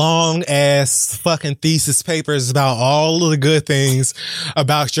these long ass fucking thesis papers about all of the good things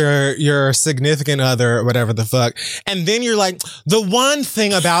about your significant other or whatever the fuck. And then you're like, the one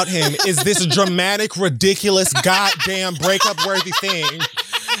thing about him is this dramatic, ridiculous, goddamn breakup worthy thing.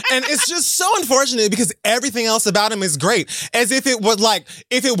 And it's just so unfortunate because everything else about him is great. As if it was like,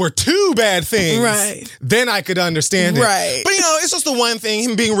 if it were two bad things, right, then I could understand it. Right. But you know, it's just the one thing,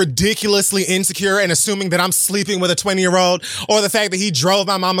 him being ridiculously insecure and assuming that I'm sleeping with a 20-year-old, or the fact that he drove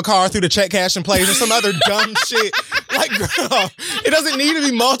my mama car through the check cashing place or some other dumb shit. Like, girl, it doesn't need to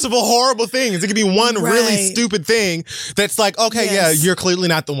be multiple horrible things. It could be one really stupid thing that's like, okay, yeah, you're clearly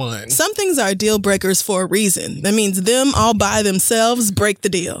not the one. Some things are deal breakers for a reason. That means them all by themselves break the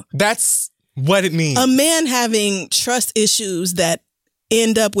deal. That's what it means. A man having trust issues that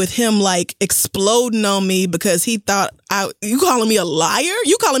end up with him like exploding on me because he thought you calling me a liar?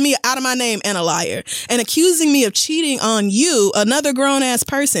 You calling me out of my name and a liar and accusing me of cheating on you, another grown ass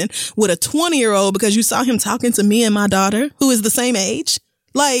person, with a 20-year-old because you saw him talking to me and my daughter who is the same age.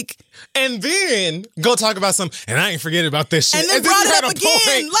 Like, and then go talk about and I ain't forget about this shit. And then brought it up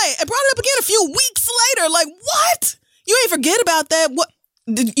again. Like, I brought it up again a few weeks later. Like, what? You ain't forget about that? What?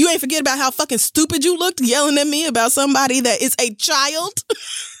 You ain't forget about how fucking stupid you looked yelling at me about somebody that is a child?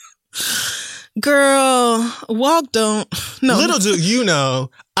 Girl, walk don't. No. Little do you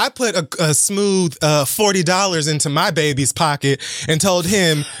know, I put a smooth $40 into my baby's pocket and told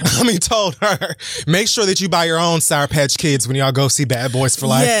her, make sure that you buy your own Sour Patch Kids when y'all go see Bad Boys for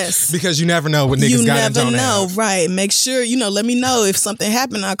Life. Yes. Because you never know what niggas got in You never know, right. Make sure, let me know if something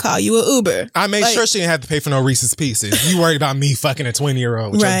happened, I'll call you an Uber. I made sure she didn't have to pay for no Reese's Pieces. You worried about me fucking a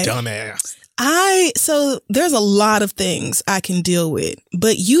 20-year-old, right. your dumb ass. So there's a lot of things I can deal with,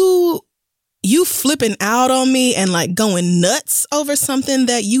 but you flipping out on me and like going nuts over something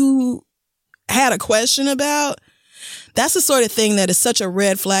that you had a question about, that's the sort of thing that is such a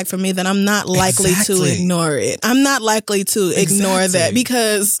red flag for me that I'm not likely to ignore it. I'm not likely to ignore that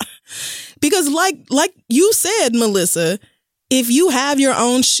because like you said, Melissa, if you have your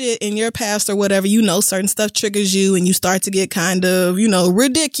own shit in your past or whatever, certain stuff triggers you and you start to get kind of,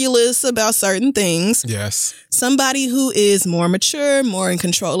 ridiculous about certain things. Yes. Somebody who is more mature, more in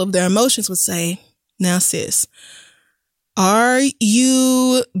control of their emotions would say, now sis, are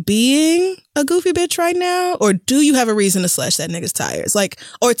you being a goofy bitch right now? Or do you have a reason to slash that nigga's tires? Like,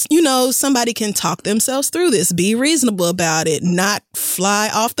 or, somebody can talk themselves through this. Be reasonable about it. Not fly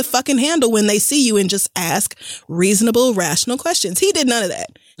off the fucking handle when they see you and just ask reasonable, rational questions. He did none of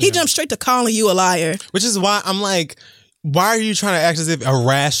that. He jumped straight to calling you a liar. Which is why I'm like, why are you trying to act as if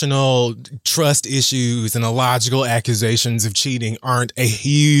irrational trust issues and illogical accusations of cheating aren't a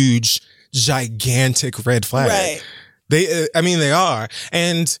huge, gigantic red flag? Right. They are.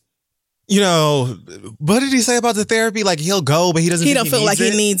 And, what did he say about the therapy? Like, he'll go, but he doesn't feel like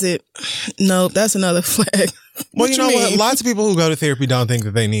he needs it. No, that's another flag. Well, you know what? Lots of people who go to therapy don't think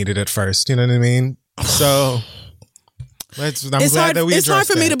that they need it at first. You know what I mean? So it's hard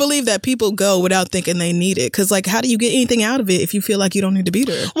for me to believe that people go without thinking they need it. Because, like, how do you get anything out of it if you feel like you don't need to be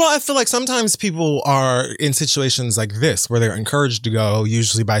there? Well, I feel like sometimes people are in situations like this where they're encouraged to go,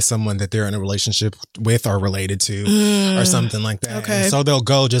 usually by someone that they're in a relationship with or related to or something like that. Okay. And so they'll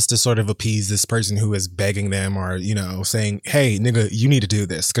go just to sort of appease this person who is begging them or, saying, hey, nigga, you need to do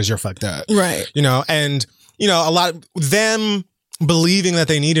this because you're fucked up. Right. And, a lot of them believing that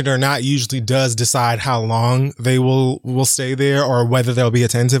they need it or not usually does decide how long they will stay there or whether they'll be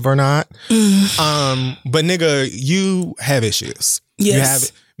attentive or not. But nigga, you have issues. Yes. You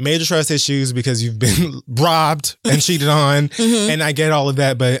have major trust issues because you've been robbed and cheated on. And I get all of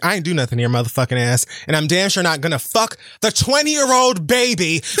that, but I ain't do nothing to your motherfucking ass. And I'm damn sure not gonna fuck the 20-year-old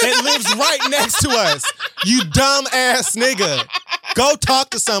baby that lives right next to us. You dumb ass nigga. Go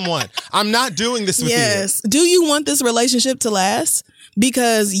talk to someone. I'm not doing this with you. Yes. Do you want this relationship to last?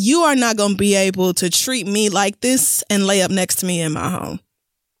 because you are not going to be able to treat me like this and lay up next to me in my home.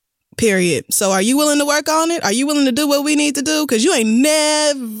 Period. So are you willing to work on it? Are you willing to do what we need to do? Because you ain't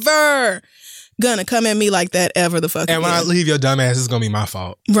never gonna come at me like that ever the fuck And when again. I leave your dumb ass, it's gonna be my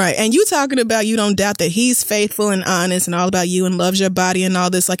fault. Right. And you talking about you don't doubt that he's faithful and honest and all about you and loves your body and all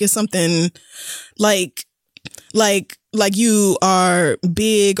this. Like it's something like you are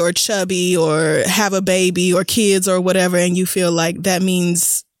big or chubby or have a baby or kids or whatever, and you feel like that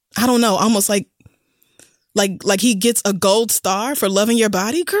means, I don't know, almost like he gets a gold star for loving your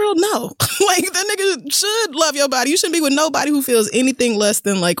body. Girl, no. Like that nigga should love your body. You shouldn't be with nobody who feels anything less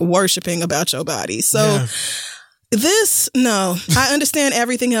than like worshiping about your body. So no. I understand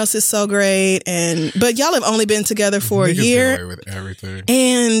everything else is so great, but y'all have only been together for a year. Get away with everything.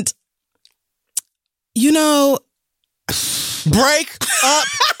 And you know, break up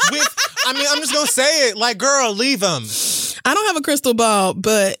with, I mean, I'm just gonna say it, like, girl, leave him. I don't have a crystal ball,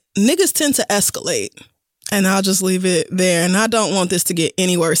 but niggas tend to escalate. And I'll just leave it there. And I don't want this to get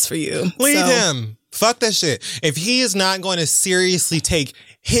any worse for you. Leave him. Fuck that shit. If he is not going to seriously take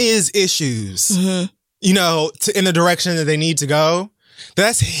his issues, you know, in the direction that they need to go,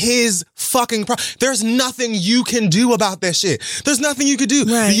 that's his fucking problem. There's nothing you can do about that shit. There's nothing you could do.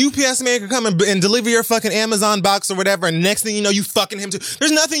 Right. The UPS man can come and deliver your fucking Amazon box or whatever, and next thing you know, you fucking him too.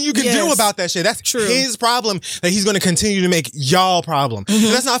 There's nothing you can do about that shit. That's true. His problem that he's going to continue to make y'all problem. And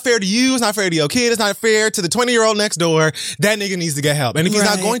that's not fair to you. It's not fair to your kid. It's not fair to the 20-year-old next door. That nigga needs to get help. And if he's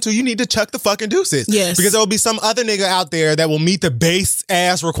not going to, you need to chuck the fucking deuces. Yes. Because there will be some other nigga out there that will meet the base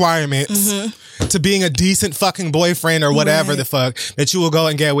ass requirements to being a decent fucking boyfriend or whatever the fuck that you will go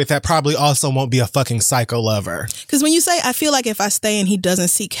and get with that probably also won't be a fucking psycho lover. Because when you say, I feel like if I stay and he doesn't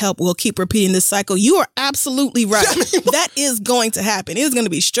seek help, we'll keep repeating this cycle, you are absolutely right. I mean, that is going to happen. It is going to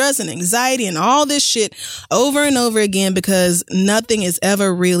be stress and anxiety and all this shit over and over again because nothing is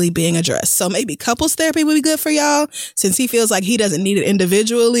ever really being addressed. So maybe couples therapy would be good for y'all. Since he feels like he doesn't need it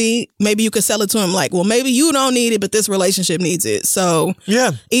individually, maybe you could sell it to him like, well, maybe you don't need it, but this relationship needs it. So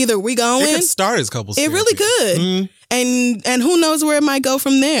either we going. It could start as couples therapy. It really could. And who knows where it might go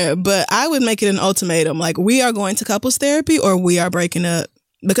from there. But I would make it an ultimatum. Like, we are going to couples therapy or we are breaking up.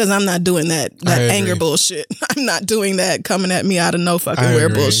 Because I'm not doing that anger bullshit. I'm not doing that coming at me out of no fucking where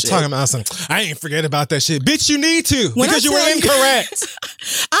bullshit. Talking about something. I ain't forget about that shit. Bitch, you need to. Because you were incorrect.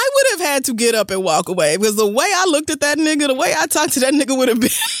 I would have had to get up and walk away. Because the way I looked at that nigga, the way I talked to that nigga would have been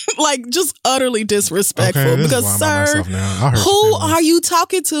like just utterly disrespectful. Okay, because, sir, who are you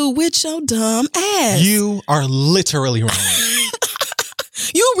talking to with your dumb ass? You are literally wrong.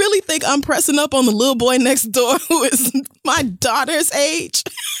 You really think I'm pressing up on the little boy next door who is my daughter's age?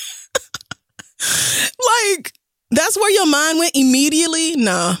 Like, that's where your mind went immediately?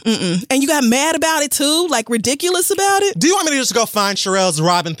 Nah. And you got mad about it too? Like, ridiculous about it? Do you want me to just go find Sherelle's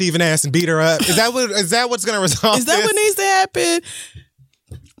robbing, thieving ass and beat her up? Is that what's going to resolve Is that this? what needs to happen?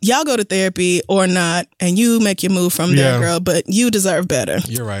 Y'all go to therapy or not, and you make your move from there, girl, but you deserve better.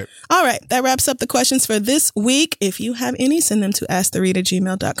 You're right. All right. That wraps up the questions for this week. If you have any, send them to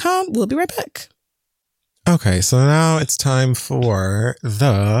asktheread@gmail.com. We'll be right back. Okay, so now it's time for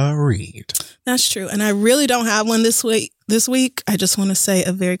the read. That's true. And I really don't have one this week. I just want to say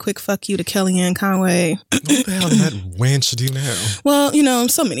a very quick fuck you to Kellyanne Conway. What the hell did that wench do now? Well, you know,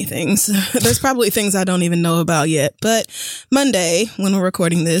 so many things. There's probably things I don't even know about yet. But Monday, when we're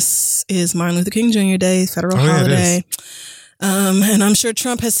recording this, is Martin Luther King Jr. Day, federal holiday. And I'm sure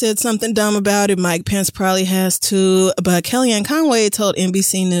Trump has said something dumb about it. Mike Pence probably has too. But Kellyanne Conway told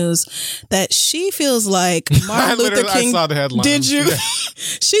NBC News that she feels like Martin Luther King. I saw the headline. Did you? Yeah.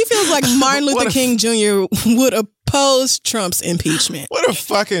 She feels like Martin Luther King Jr. would oppose Trump's impeachment. What a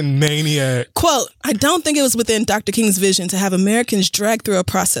fucking maniac. Quote, I don't think it was within Dr. King's vision to have Americans drag through a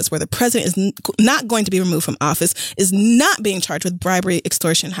process where the president is not going to be removed from office, is not being charged with bribery,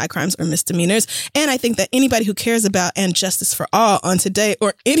 extortion, high crimes, or misdemeanors. And I think that anybody who cares about and justice for all on today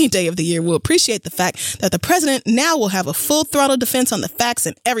or any day of the year will appreciate the fact that the president now will have a full throttle defense on the facts,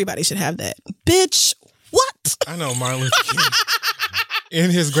 and everybody should have that. Bitch, what? I know Martin Luther King in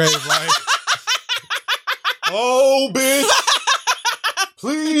his grave, like, oh, bitch,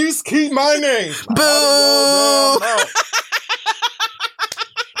 please keep my name. Boo.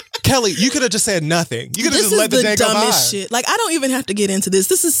 Kelly, you could have just said nothing. You could have just let the day go by. This is the dumbest shit. Like, I don't even have to get into this.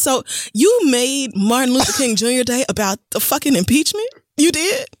 This is so... You made Martin Luther King Jr. Day about the fucking impeachment? You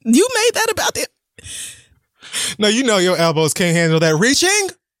did? You made that about the... No, you know your elbows can't handle that reaching.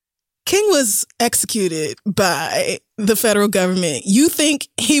 King was executed by the federal government. You think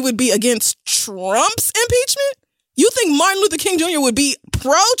he would be against Trump's impeachment? You think Martin Luther King Jr. would be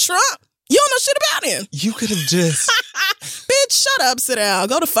pro-Trump? You don't know shit about him. You could have just... Bitch, bitch, shut up, sit down,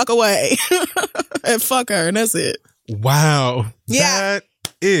 go the fuck away. And fuck her, and that's it. Wow. Yeah. That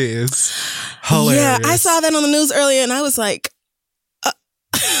is hilarious. Yeah, I saw that on the news earlier, and I was like,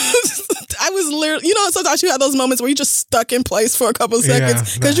 I was literally, you know, sometimes you have those moments where you just stuck in place for a couple of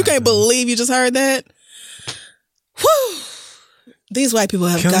seconds because you can't believe you just heard that. Whew. These white people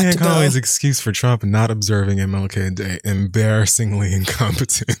have got to go. Kellyanne Conway's excuse for Trump not observing MLK Day, embarrassingly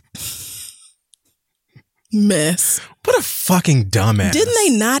incompetent. Mess. What a fucking dumbass. Didn't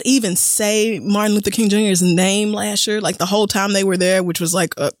they not even say Martin Luther King Jr.'s name last year? Like the whole time they were there, which was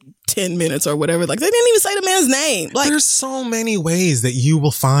like 10 minutes or whatever. Like they didn't even say the man's name. Like there's so many ways that you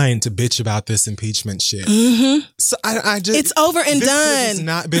will find to bitch about this impeachment shit. Mm-hmm. So I just, it's over and this done. has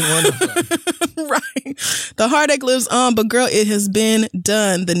not been one of them. Right. The heartache lives on, but girl, it has been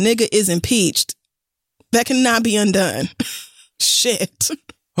done. The nigga is impeached. That cannot be undone. Shit.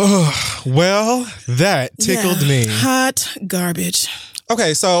 Oh, well, that tickled me. Hot garbage.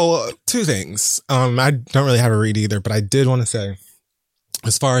 Okay, so two things. I don't really have a read either, but I did want to say,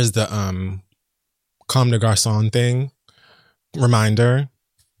 as far as the Comme des Garçons thing, reminder,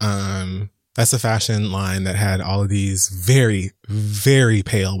 that's a fashion line that had all of these very, very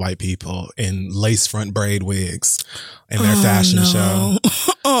pale white people in lace front braid wigs in their fashion show.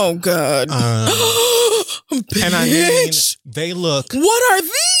 Oh, God. And I mean, they look what are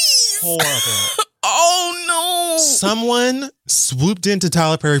these? horrible. Oh, no. Someone swooped into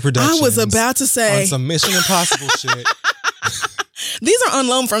Tyler Perry Productions. I was about to say. On some Mission Impossible shit. These are on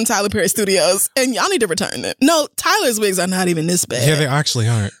loan from Tyler Perry Studios, and y'all need to return it. No, Tyler's wigs are not even this bad. Yeah, they actually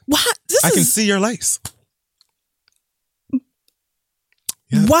aren't. What? I can see your lace.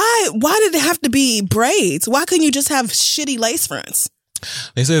 Yeah. Why did it have to be braids? Why couldn't you just have shitty lace fronts?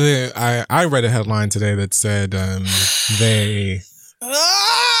 They say I read a headline today that said they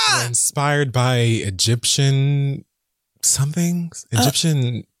were inspired by Egyptian. Oh,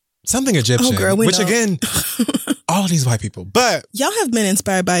 girl, we which know. Again, all of these white people. But y'all have been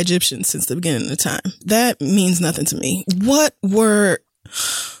inspired by Egyptians since the beginning of the time. That means nothing to me. What were...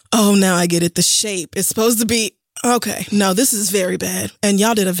 Oh, now I get it. The shape is supposed to be... Okay. No, this is very bad. And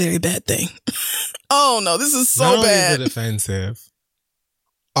y'all did a very bad thing. Oh, no, this is so not bad. only is it offensive,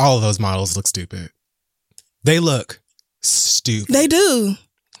 all of those models look stupid. They look stupid. They do.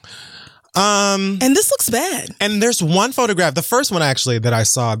 And this looks bad. And there's one photograph, the first one actually that I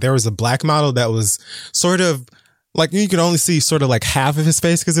saw, there was a black model that was sort of like, you could only see sort of like half of his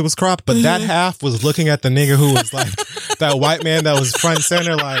face because it was cropped, but that half was looking at the nigga who was like that white man that was front and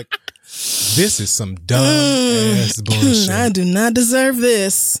center, like, this is some dumb ass bullshit. I do not deserve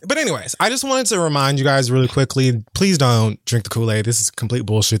this. But anyways, I just wanted to remind you guys really quickly, please don't drink the Kool-Aid. This is complete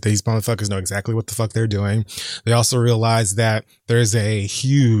bullshit. These motherfuckers know exactly what the fuck they're doing. They also realize that there's a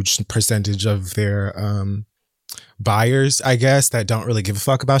huge percentage of their buyers, I guess, that don't really give a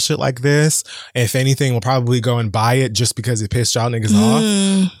fuck about shit like this. If anything, will probably go and buy it just because it pissed y'all niggas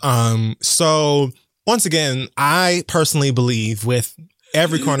off. So once again, I personally believe with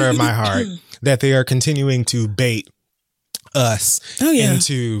every corner of my heart that they are continuing to bait us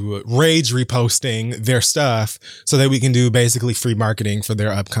into rage reposting their stuff so that we can do basically free marketing for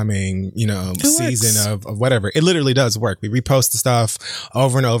their upcoming, season of whatever. It literally does work. We repost the stuff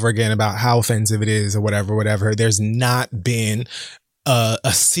over and over again about how offensive it is or whatever. There's not been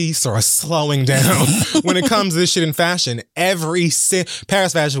a cease or a slowing down when it comes to this shit in fashion.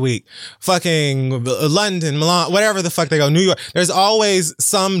 Paris Fashion Week, fucking London, Milan, whatever the fuck they go, New York. There's always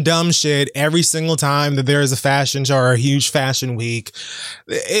some dumb shit every single time that there is a fashion show or a huge fashion week.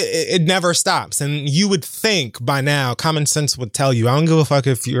 It never stops. And you would think by now, common sense would tell you, I don't give a fuck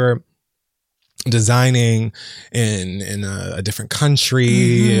if you're designing in a different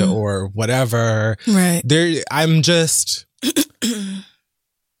country or whatever. Right. I'm just...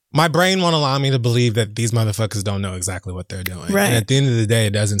 My brain won't allow me to believe that these motherfuckers don't know exactly what they're doing. Right. And at the end of the day,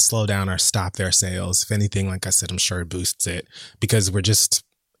 it doesn't slow down or stop their sales. If anything, like I said, I'm sure it boosts it because we're just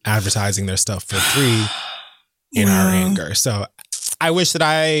advertising their stuff for free in our anger. So I wish that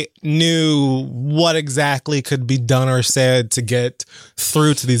I knew what exactly could be done or said to get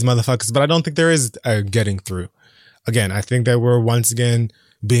through to these motherfuckers, but I don't think there is a getting through. Again, I think that we're once again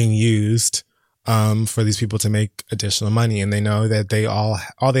being used for these people to make additional money, and they know that they all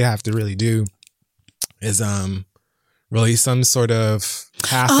they have to really do is release some sort of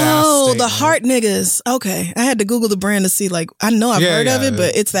half-assed statement. The heart niggas. Okay, I had to Google the brand to see. Like, I know I've heard of it,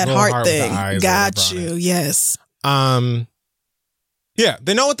 but it's that heart thing. Got you. Yes. Yeah,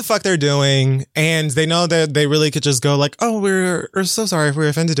 they know what the fuck they're doing, and they know that they really could just go like, "Oh, we're so sorry if we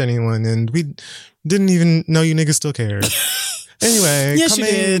offended anyone, and we didn't even know you niggas still cared." Anyway, Yes, you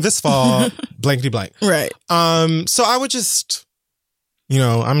coming did. this fall, blankety blank. Right. So I would just,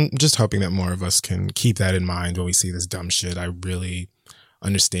 I'm just hoping that more of us can keep that in mind when we see this dumb shit. I really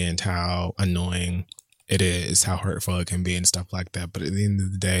understand how annoying it is, how hurtful it can be and stuff like that. But at the end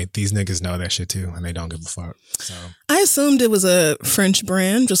of the day, these niggas know that shit too, and they don't give a fuck. So I assumed it was a French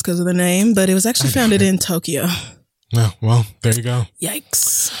brand just because of the name, but it was actually founded in Tokyo. oh, well, there you go.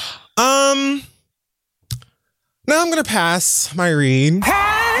 Yikes. Now I'm gonna pass my read.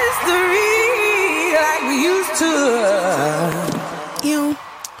 Pass the read like we used to. Ew.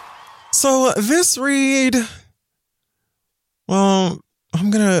 So this read, well, I'm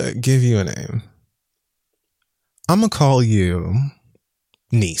gonna give you a name. I'm gonna call you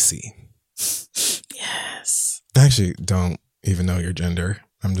Niecy. Yes. I actually don't even know your gender.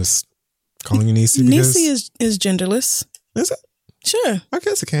 I'm just calling you Niecy because... Niecy is genderless. Is it? Sure. I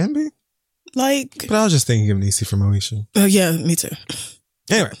guess it can be. Like, But I was just thinking of Niecy from Moesha. oh yeah, me too.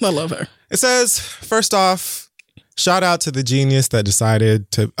 Anyway, I love her. it says, first off, shout out to the genius that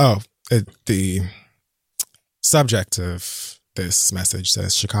decided to... the subject of this message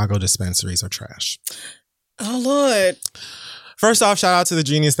says Chicago dispensaries are trash. Oh Lord. First off, shout out to the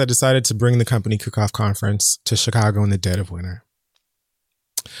genius that decided to bring the company Cook-Off Conference to Chicago in the dead of winter.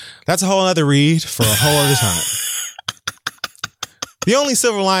 That's a whole other read for a whole other time. The only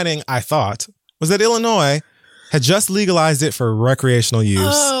silver lining, I thought, was that Illinois had just legalized it for recreational use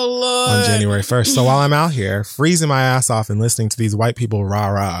Oh Lord. on January 1st. So while I'm out here freezing my ass off and listening to these white people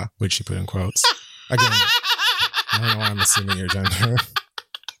rah-rah, which she put in quotes. Again, I don't know why I'm assuming your gender.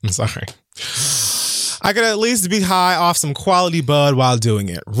 I'm sorry. I could at least be high off some quality bud while doing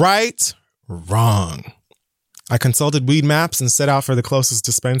it. Right? Wrong. I consulted Weed Maps and set out for the closest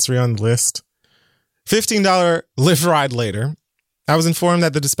dispensary on the list. $15 Lyft ride later, I was informed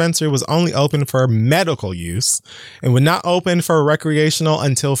that the dispensary was only open for medical use and would not open for recreational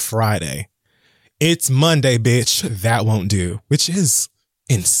until Friday. It's Monday, bitch. That won't do. Which is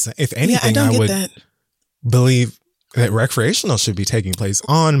insane. If anything, I don't get would that. believe that recreational should be taking place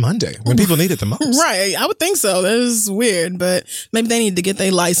on Monday when people need it the most. Right. I would think so. That is weird, but maybe they need to get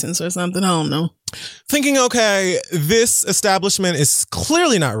their license or something. I don't know. Thinking, okay, this establishment is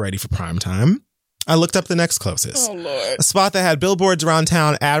clearly not ready for prime time. I looked up the next closest. Oh Lord. A spot that had billboards around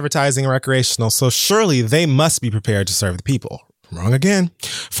town advertising recreational, so surely they must be prepared to serve the people. Wrong again.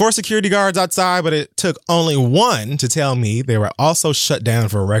 4 security guards outside, but it took only one to tell me they were also shut down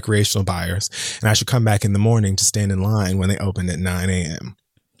for recreational buyers, and I should come back in the morning to stand in line when they opened at 9 a.m.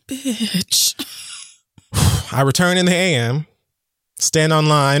 Bitch. I return in the a.m., stand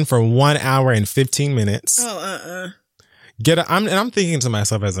online for 1 hour and 15 minutes. Oh, I'm thinking to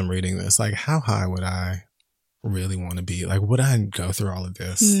myself as I'm reading this, like, how high would I really want to be? Like, would I go through all of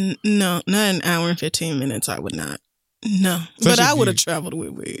this? No, not an hour and 15 minutes. I would not. No, Especially but I if would have you- traveled with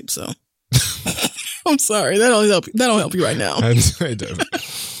weed. So I'm sorry. That don't help. That don't help you right now. It doesn't.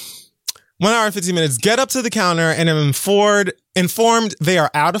 1 hour and 15 minutes. Get up to the counter and am informed they are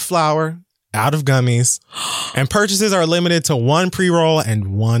out of flour, out of gummies, and purchases are limited to 1 pre-roll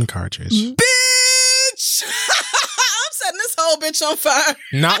and 1 cartridge. Bitch! I'm setting this whole bitch on fire.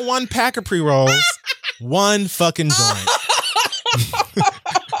 Not 1 pack of pre-rolls, 1 fucking joint.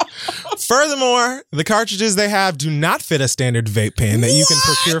 Furthermore, the cartridges they have do not fit a standard vape pen that you can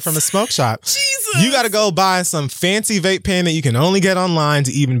procure from a smoke shop. Jesus. You got to go buy some fancy vape pen that you can only get online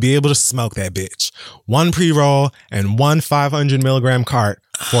to even be able to smoke that bitch. 1 pre-roll and 1 500 milligram cart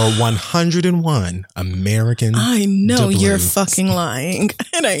for 101 American I know you're doubloons. fucking lying.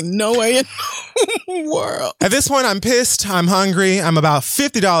 It ain't no way in the world. At this point, I'm pissed. I'm hungry. I'm about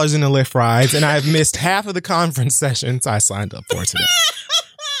 $50 in the Lyft rides, and I've missed half of the conference sessions I signed up for today.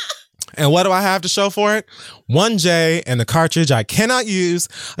 And what do I have to show for it? 1J and the cartridge I cannot use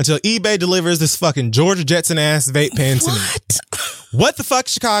until eBay delivers this fucking Georgia Jetson ass vape pen to me. What the fuck,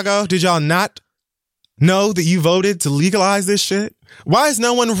 Chicago? Did y'all not know that you voted to legalize this shit? Why is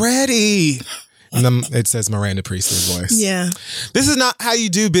no one ready? And then it says Miranda Priestley's voice. Yeah. This is not how you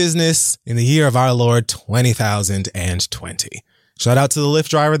do business in the year of our Lord 20,020. Shout out to the Lyft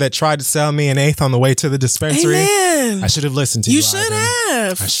driver that tried to sell me an eighth on the way to the dispensary. Amen. I should have listened to you. You should Ivan.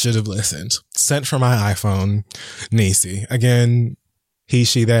 have. I should have listened. Sent from my iPhone, Niecy. Again, he,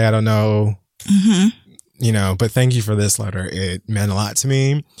 she, they, I don't know. Mm-hmm. But thank you for this letter. It meant a lot to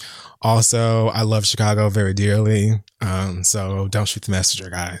me. Also, I love Chicago very dearly. So don't shoot the messenger,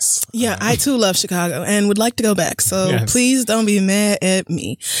 guys. Yeah, I too love Chicago and would like to go back. So Yes. please don't be mad at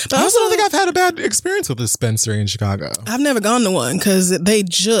me. But I also don't think I've had a bad experience with the dispensary in Chicago. I've never gone to one because they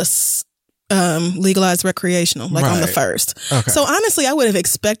just legalized recreational, like on the Right. 1st. Okay. So honestly, I would have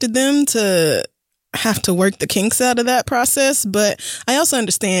expected them to have to work the kinks out of that process, but I also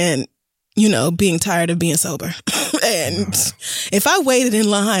understand, you know, being tired of being sober. And if I waited in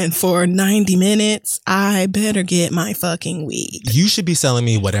line for 90 minutes, I better get my fucking weed. You should be selling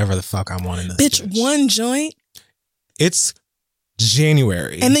me whatever the fuck I want in this. Bitch, one joint. It's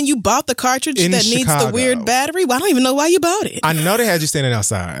January. And then you bought the cartridge in that needs the Chicago. weird battery? Well, I don't even know why you bought it. I know they had you standing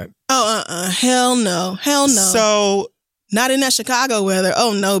outside. Oh, hell no. Hell no. So, not in that Chicago weather.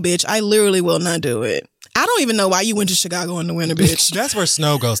 Oh, no, bitch. I literally will not do it. I don't even know why you went to Chicago in the winter, bitch. that's where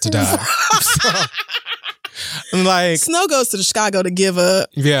Snow goes to die. So, I'm like, Snow goes to Chicago to give up.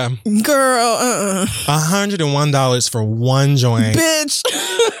 yeah. Girl, $101 for one joint bitch.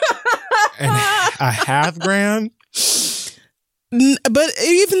 and a half gram. But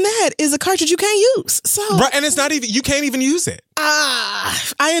even that is a cartridge you can't use. So, Right, and it's not even, you can't even use it.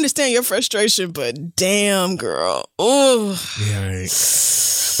 I understand your frustration, but damn, girl. Oh, Yeah.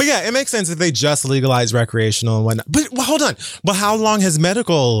 But yeah, it makes sense if they just legalize recreational and whatnot. But well, hold on. But how long has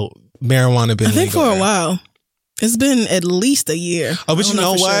medical marijuana been I think legal for a there? while. It's been at least a year. Oh, but I you don't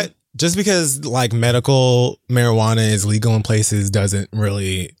know for what? sure. Just because like medical marijuana is legal in places doesn't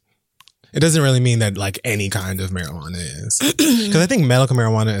really mean that like any kind of marijuana is. Because I think medical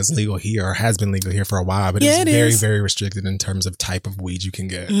marijuana is legal here or has been legal here for a while, but Yeah, it's it very, is. very restricted in terms of type of weed you can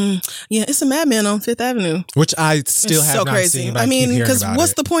get. Yeah, it's a madman on Fifth Avenue. Which I still It's have so not crazy. seen. But I mean, because because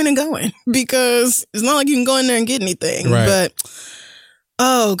what's the point in going? Because it's not like you can go in there and get anything. Right. But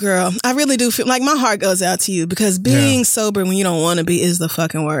oh, girl, I really do feel like my heart goes out to you because being sober when you don't want to be is the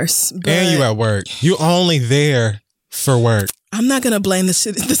fucking worst. But And you at work. You only there for work. I'm not gonna blame the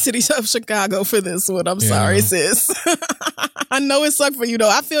city of Chicago for this one. I'm sorry, sis. I know it sucked for you though.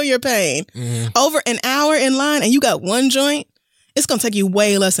 I feel your pain. Over an hour in line and you got one joint. It's gonna take you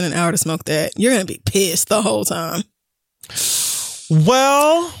way less than an hour to smoke that. You're gonna be pissed the whole time.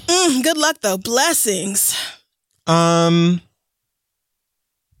 Well, Good luck though. Blessings. I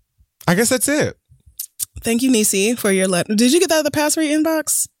guess that's it. Thank you, Nisi, for your letter. Did you get that at the Pass Read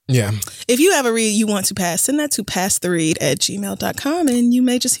inbox? Yeah. If you have a read you want to pass, send that to passtheread@gmail.com and you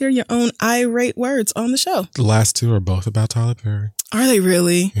may just hear your own irate words on the show. The last two are both about Tyler Perry. Are they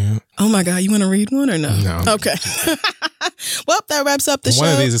really? Yeah. Oh my God, you want to read one or no? No. Okay. Well, that wraps up the show.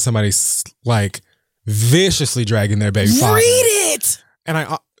 One of these is somebody like viciously dragging their baby father. Read it. And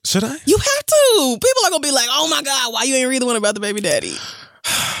I should I? You have to. People are going to be like, oh my God, why you ain't read the one about the baby daddy?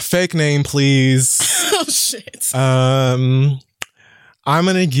 Fake name, please. Oh shit. I'm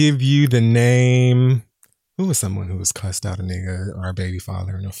gonna give you the name. Who was someone who was cussed out a nigga or a baby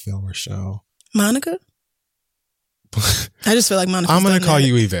father in a film or show? Monica? I just feel like Monica. I'm gonna call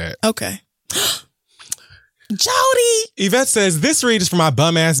you Yvette. Okay. Jody. Yvette says, this read is for my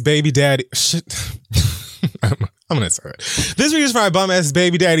bum ass baby daddy. Shit. I'm gonna say it. This read is for my bum ass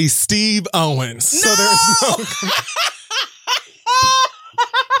baby daddy, Steve Owens. So there's no.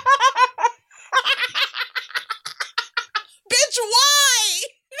 Bitch, why?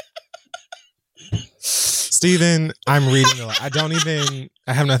 Steven, I'm reading a lot. I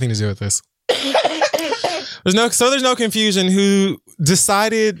have nothing to do with this. There's no confusion who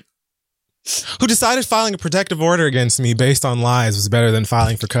decided filing a protective order against me based on lies was better than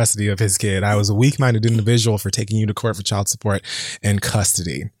filing for custody of his kid. I was a weak-minded individual for taking you to court for child support and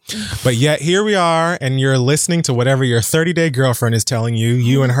custody. But yet here we are, and you're listening to whatever your 30-day girlfriend is telling you.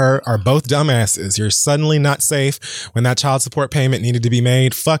 You and her are both dumbasses. You're suddenly not safe when that child support payment needed to be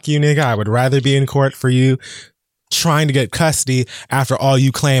made. Fuck you, nigga. I would rather be in court for you trying to get custody after all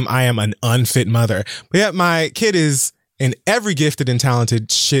you claim I am an unfit mother. But yet my kid is in every gifted and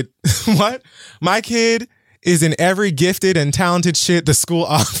talented shit. What? My kid is in every gifted and talented shit the school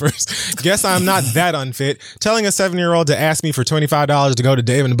offers. Guess I'm not that unfit. Telling a 7-year-old to ask me for $25 to go to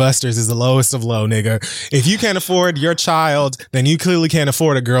Dave & Buster's is the lowest of low, nigga. If you can't afford your child, then you clearly can't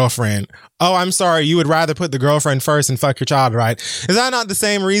afford a girlfriend. Oh, I'm sorry. You would rather put the girlfriend first and fuck your child, right? Is that not the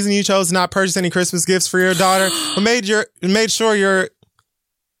same reason you chose to not purchase any Christmas gifts for your daughter? But made sure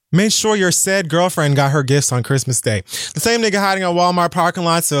your said girlfriend got her gifts on Christmas Day. The same nigga hiding on Walmart parking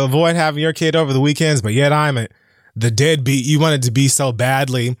lots to avoid having your kid over the weekends, but yet I'm the deadbeat you wanted to be so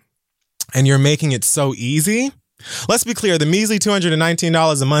badly, and you're making it so easy. Let's be clear, the measly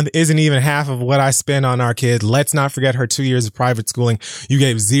 $219 a month isn't even half of what I spend on our kid. Let's not forget her 2 years of private schooling. You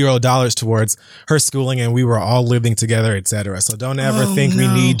gave $0 towards her schooling, and we were all living together, etc. So don't ever think we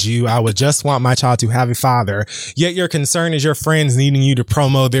need you. I would just want my child to have a father. Yet your concern is your friends needing you to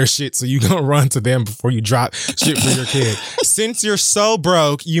promo their shit, so you gonna run to them before you drop shit for your kid. Since you're so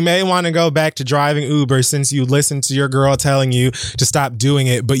broke, you may want to go back to driving Uber since you listened to your girl telling you to stop doing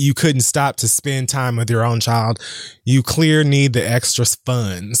it, but you couldn't stop to spend time with your own child. You clear need the extra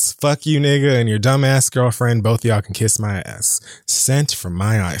funds. Fuck you, nigga, and your dumbass girlfriend. Both of y'all can kiss my ass. Sent from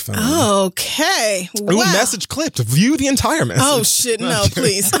my iPhone. Okay. Ooh, Wow. message clipped. View the entire message. Oh shit, no,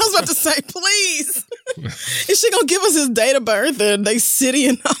 please. I was about to say, please. Is she gonna give us his date of birth and they city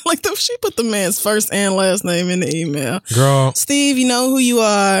and all like that? She put the man's first and last name in the email. Girl, Steve, you know who you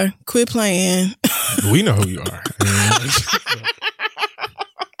are. Quit playing. we know who you are.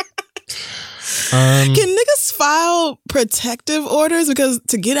 Can niggas file protective orders because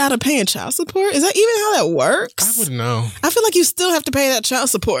to get out of paying child support? Is that even how that works? I wouldn't know. I feel like you still have to pay that child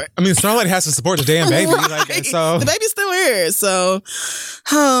support. I mean, Starlight has to support the damn baby. Right. Like, so The baby's still here. So,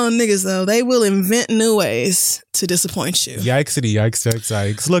 niggas though, they will invent new ways to disappoint you. yikesity,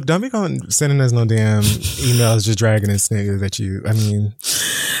 yikes. Look, don't be going sending us no damn emails just dragging this nigga that you, I mean,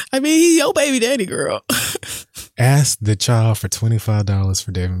 he your baby daddy, girl. ask the child for $25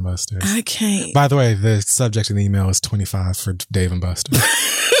 for Dave and Buster. I can't. By the way, the subject of the email is 25 for Dave and Buster.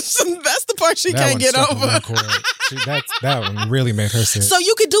 That's the part she can't one get struck a over. real chord. That one really made her sick. So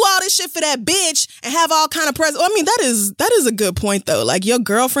you could do all this shit for that bitch and have all kind of presents. Well, I mean, that is a good point though. Like your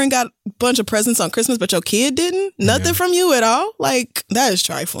girlfriend got a bunch of presents on Christmas, but your kid didn't. Nothing from you at all. Like that is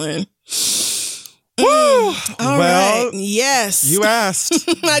trifling. Woo! All Well, right. Yes. You asked.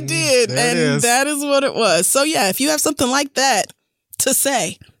 I did. There it And is. that is what it was. So yeah, if you have something like that to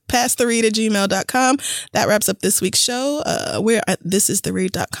say, passtheread@gmail.com. That wraps up this week's show. We're at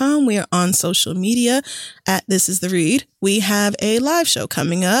thisistheread.com. We are on social media at This Is The Read. We have a live show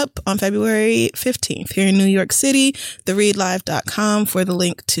coming up on February 15th here in New York City. TheReadLive.com for the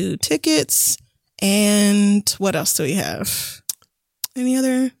link to tickets. And what else do we have? Any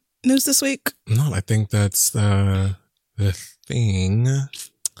other news this week? No, I think that's the thing.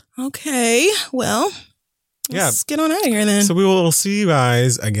 Okay. Well, let's get on out of here then. So we will see you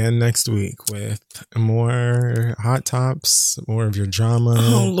guys again next week with more hot tops, more of your drama.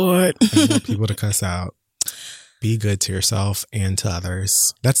 Oh, Lord. And more people to cuss out. Be good to yourself and to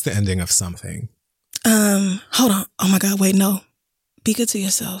others. That's the ending of something. Hold on. Oh my God. Wait, no. Be good to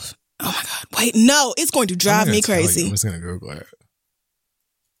yourself. Oh my God. Wait, no. It's going to drive me crazy. I'm just going to Google it.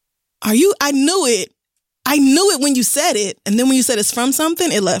 Are you? I knew it. I knew it when you said it. And then when you said it's from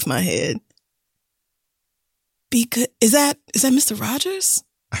something, it left my head. Be good. Is that Mr. Rogers?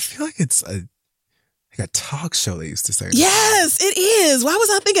 I feel like it's like a talk show they used to say that. Yes, it is. Why was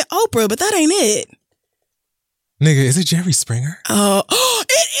I thinking Oprah? But that ain't it. Nigga, is it Jerry Springer? Oh,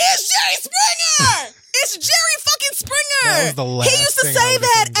 it is Jerry Springer. It's Jerry fucking Springer. That was the last He used to thing say I would've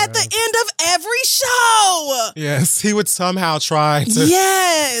that think at of. the end of every show. Yes, he would somehow try to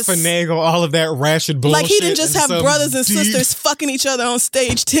Yes. finagle all of that ratchet bullshit. Like he didn't just in have some brothers and deep- sisters fucking each other on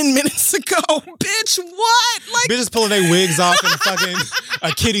stage 10 minutes ago. Bitch, what? Like, Bitches pulling their wigs off in fucking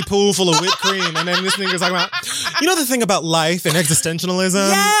a kiddie pool full of whipped cream. And then this nigga's talking about, you know the thing about life and existentialism?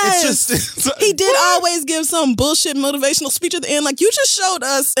 yes. It's just... He did always give some bullshit motivational speech at the end. Like, you just showed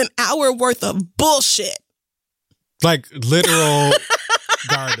us an hour worth of bullshit. Like literal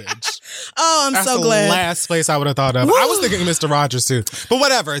garbage. Oh, I'm That's so the glad. last place I would have thought of. Woo. I was thinking Mr. Rogers too. But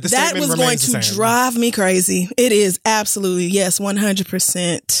whatever. The That statement was going remains to the same. drive me crazy. It is absolutely, yes,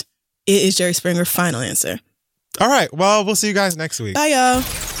 100%. It is Jerry Springer. Final answer. All right. Well, we'll see you guys next week. Bye, y'all.